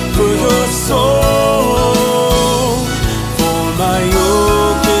rest for your soul. For my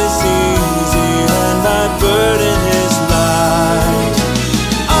yoke is easy and my burden is light.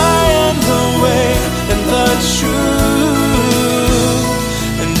 I am the way and the truth.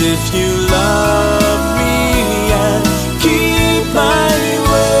 And if you love me and keep my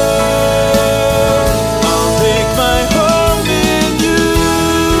word, I'll make my home in you.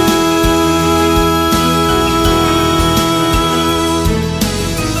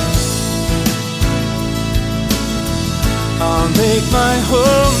 I'll make my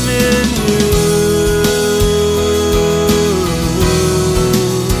home in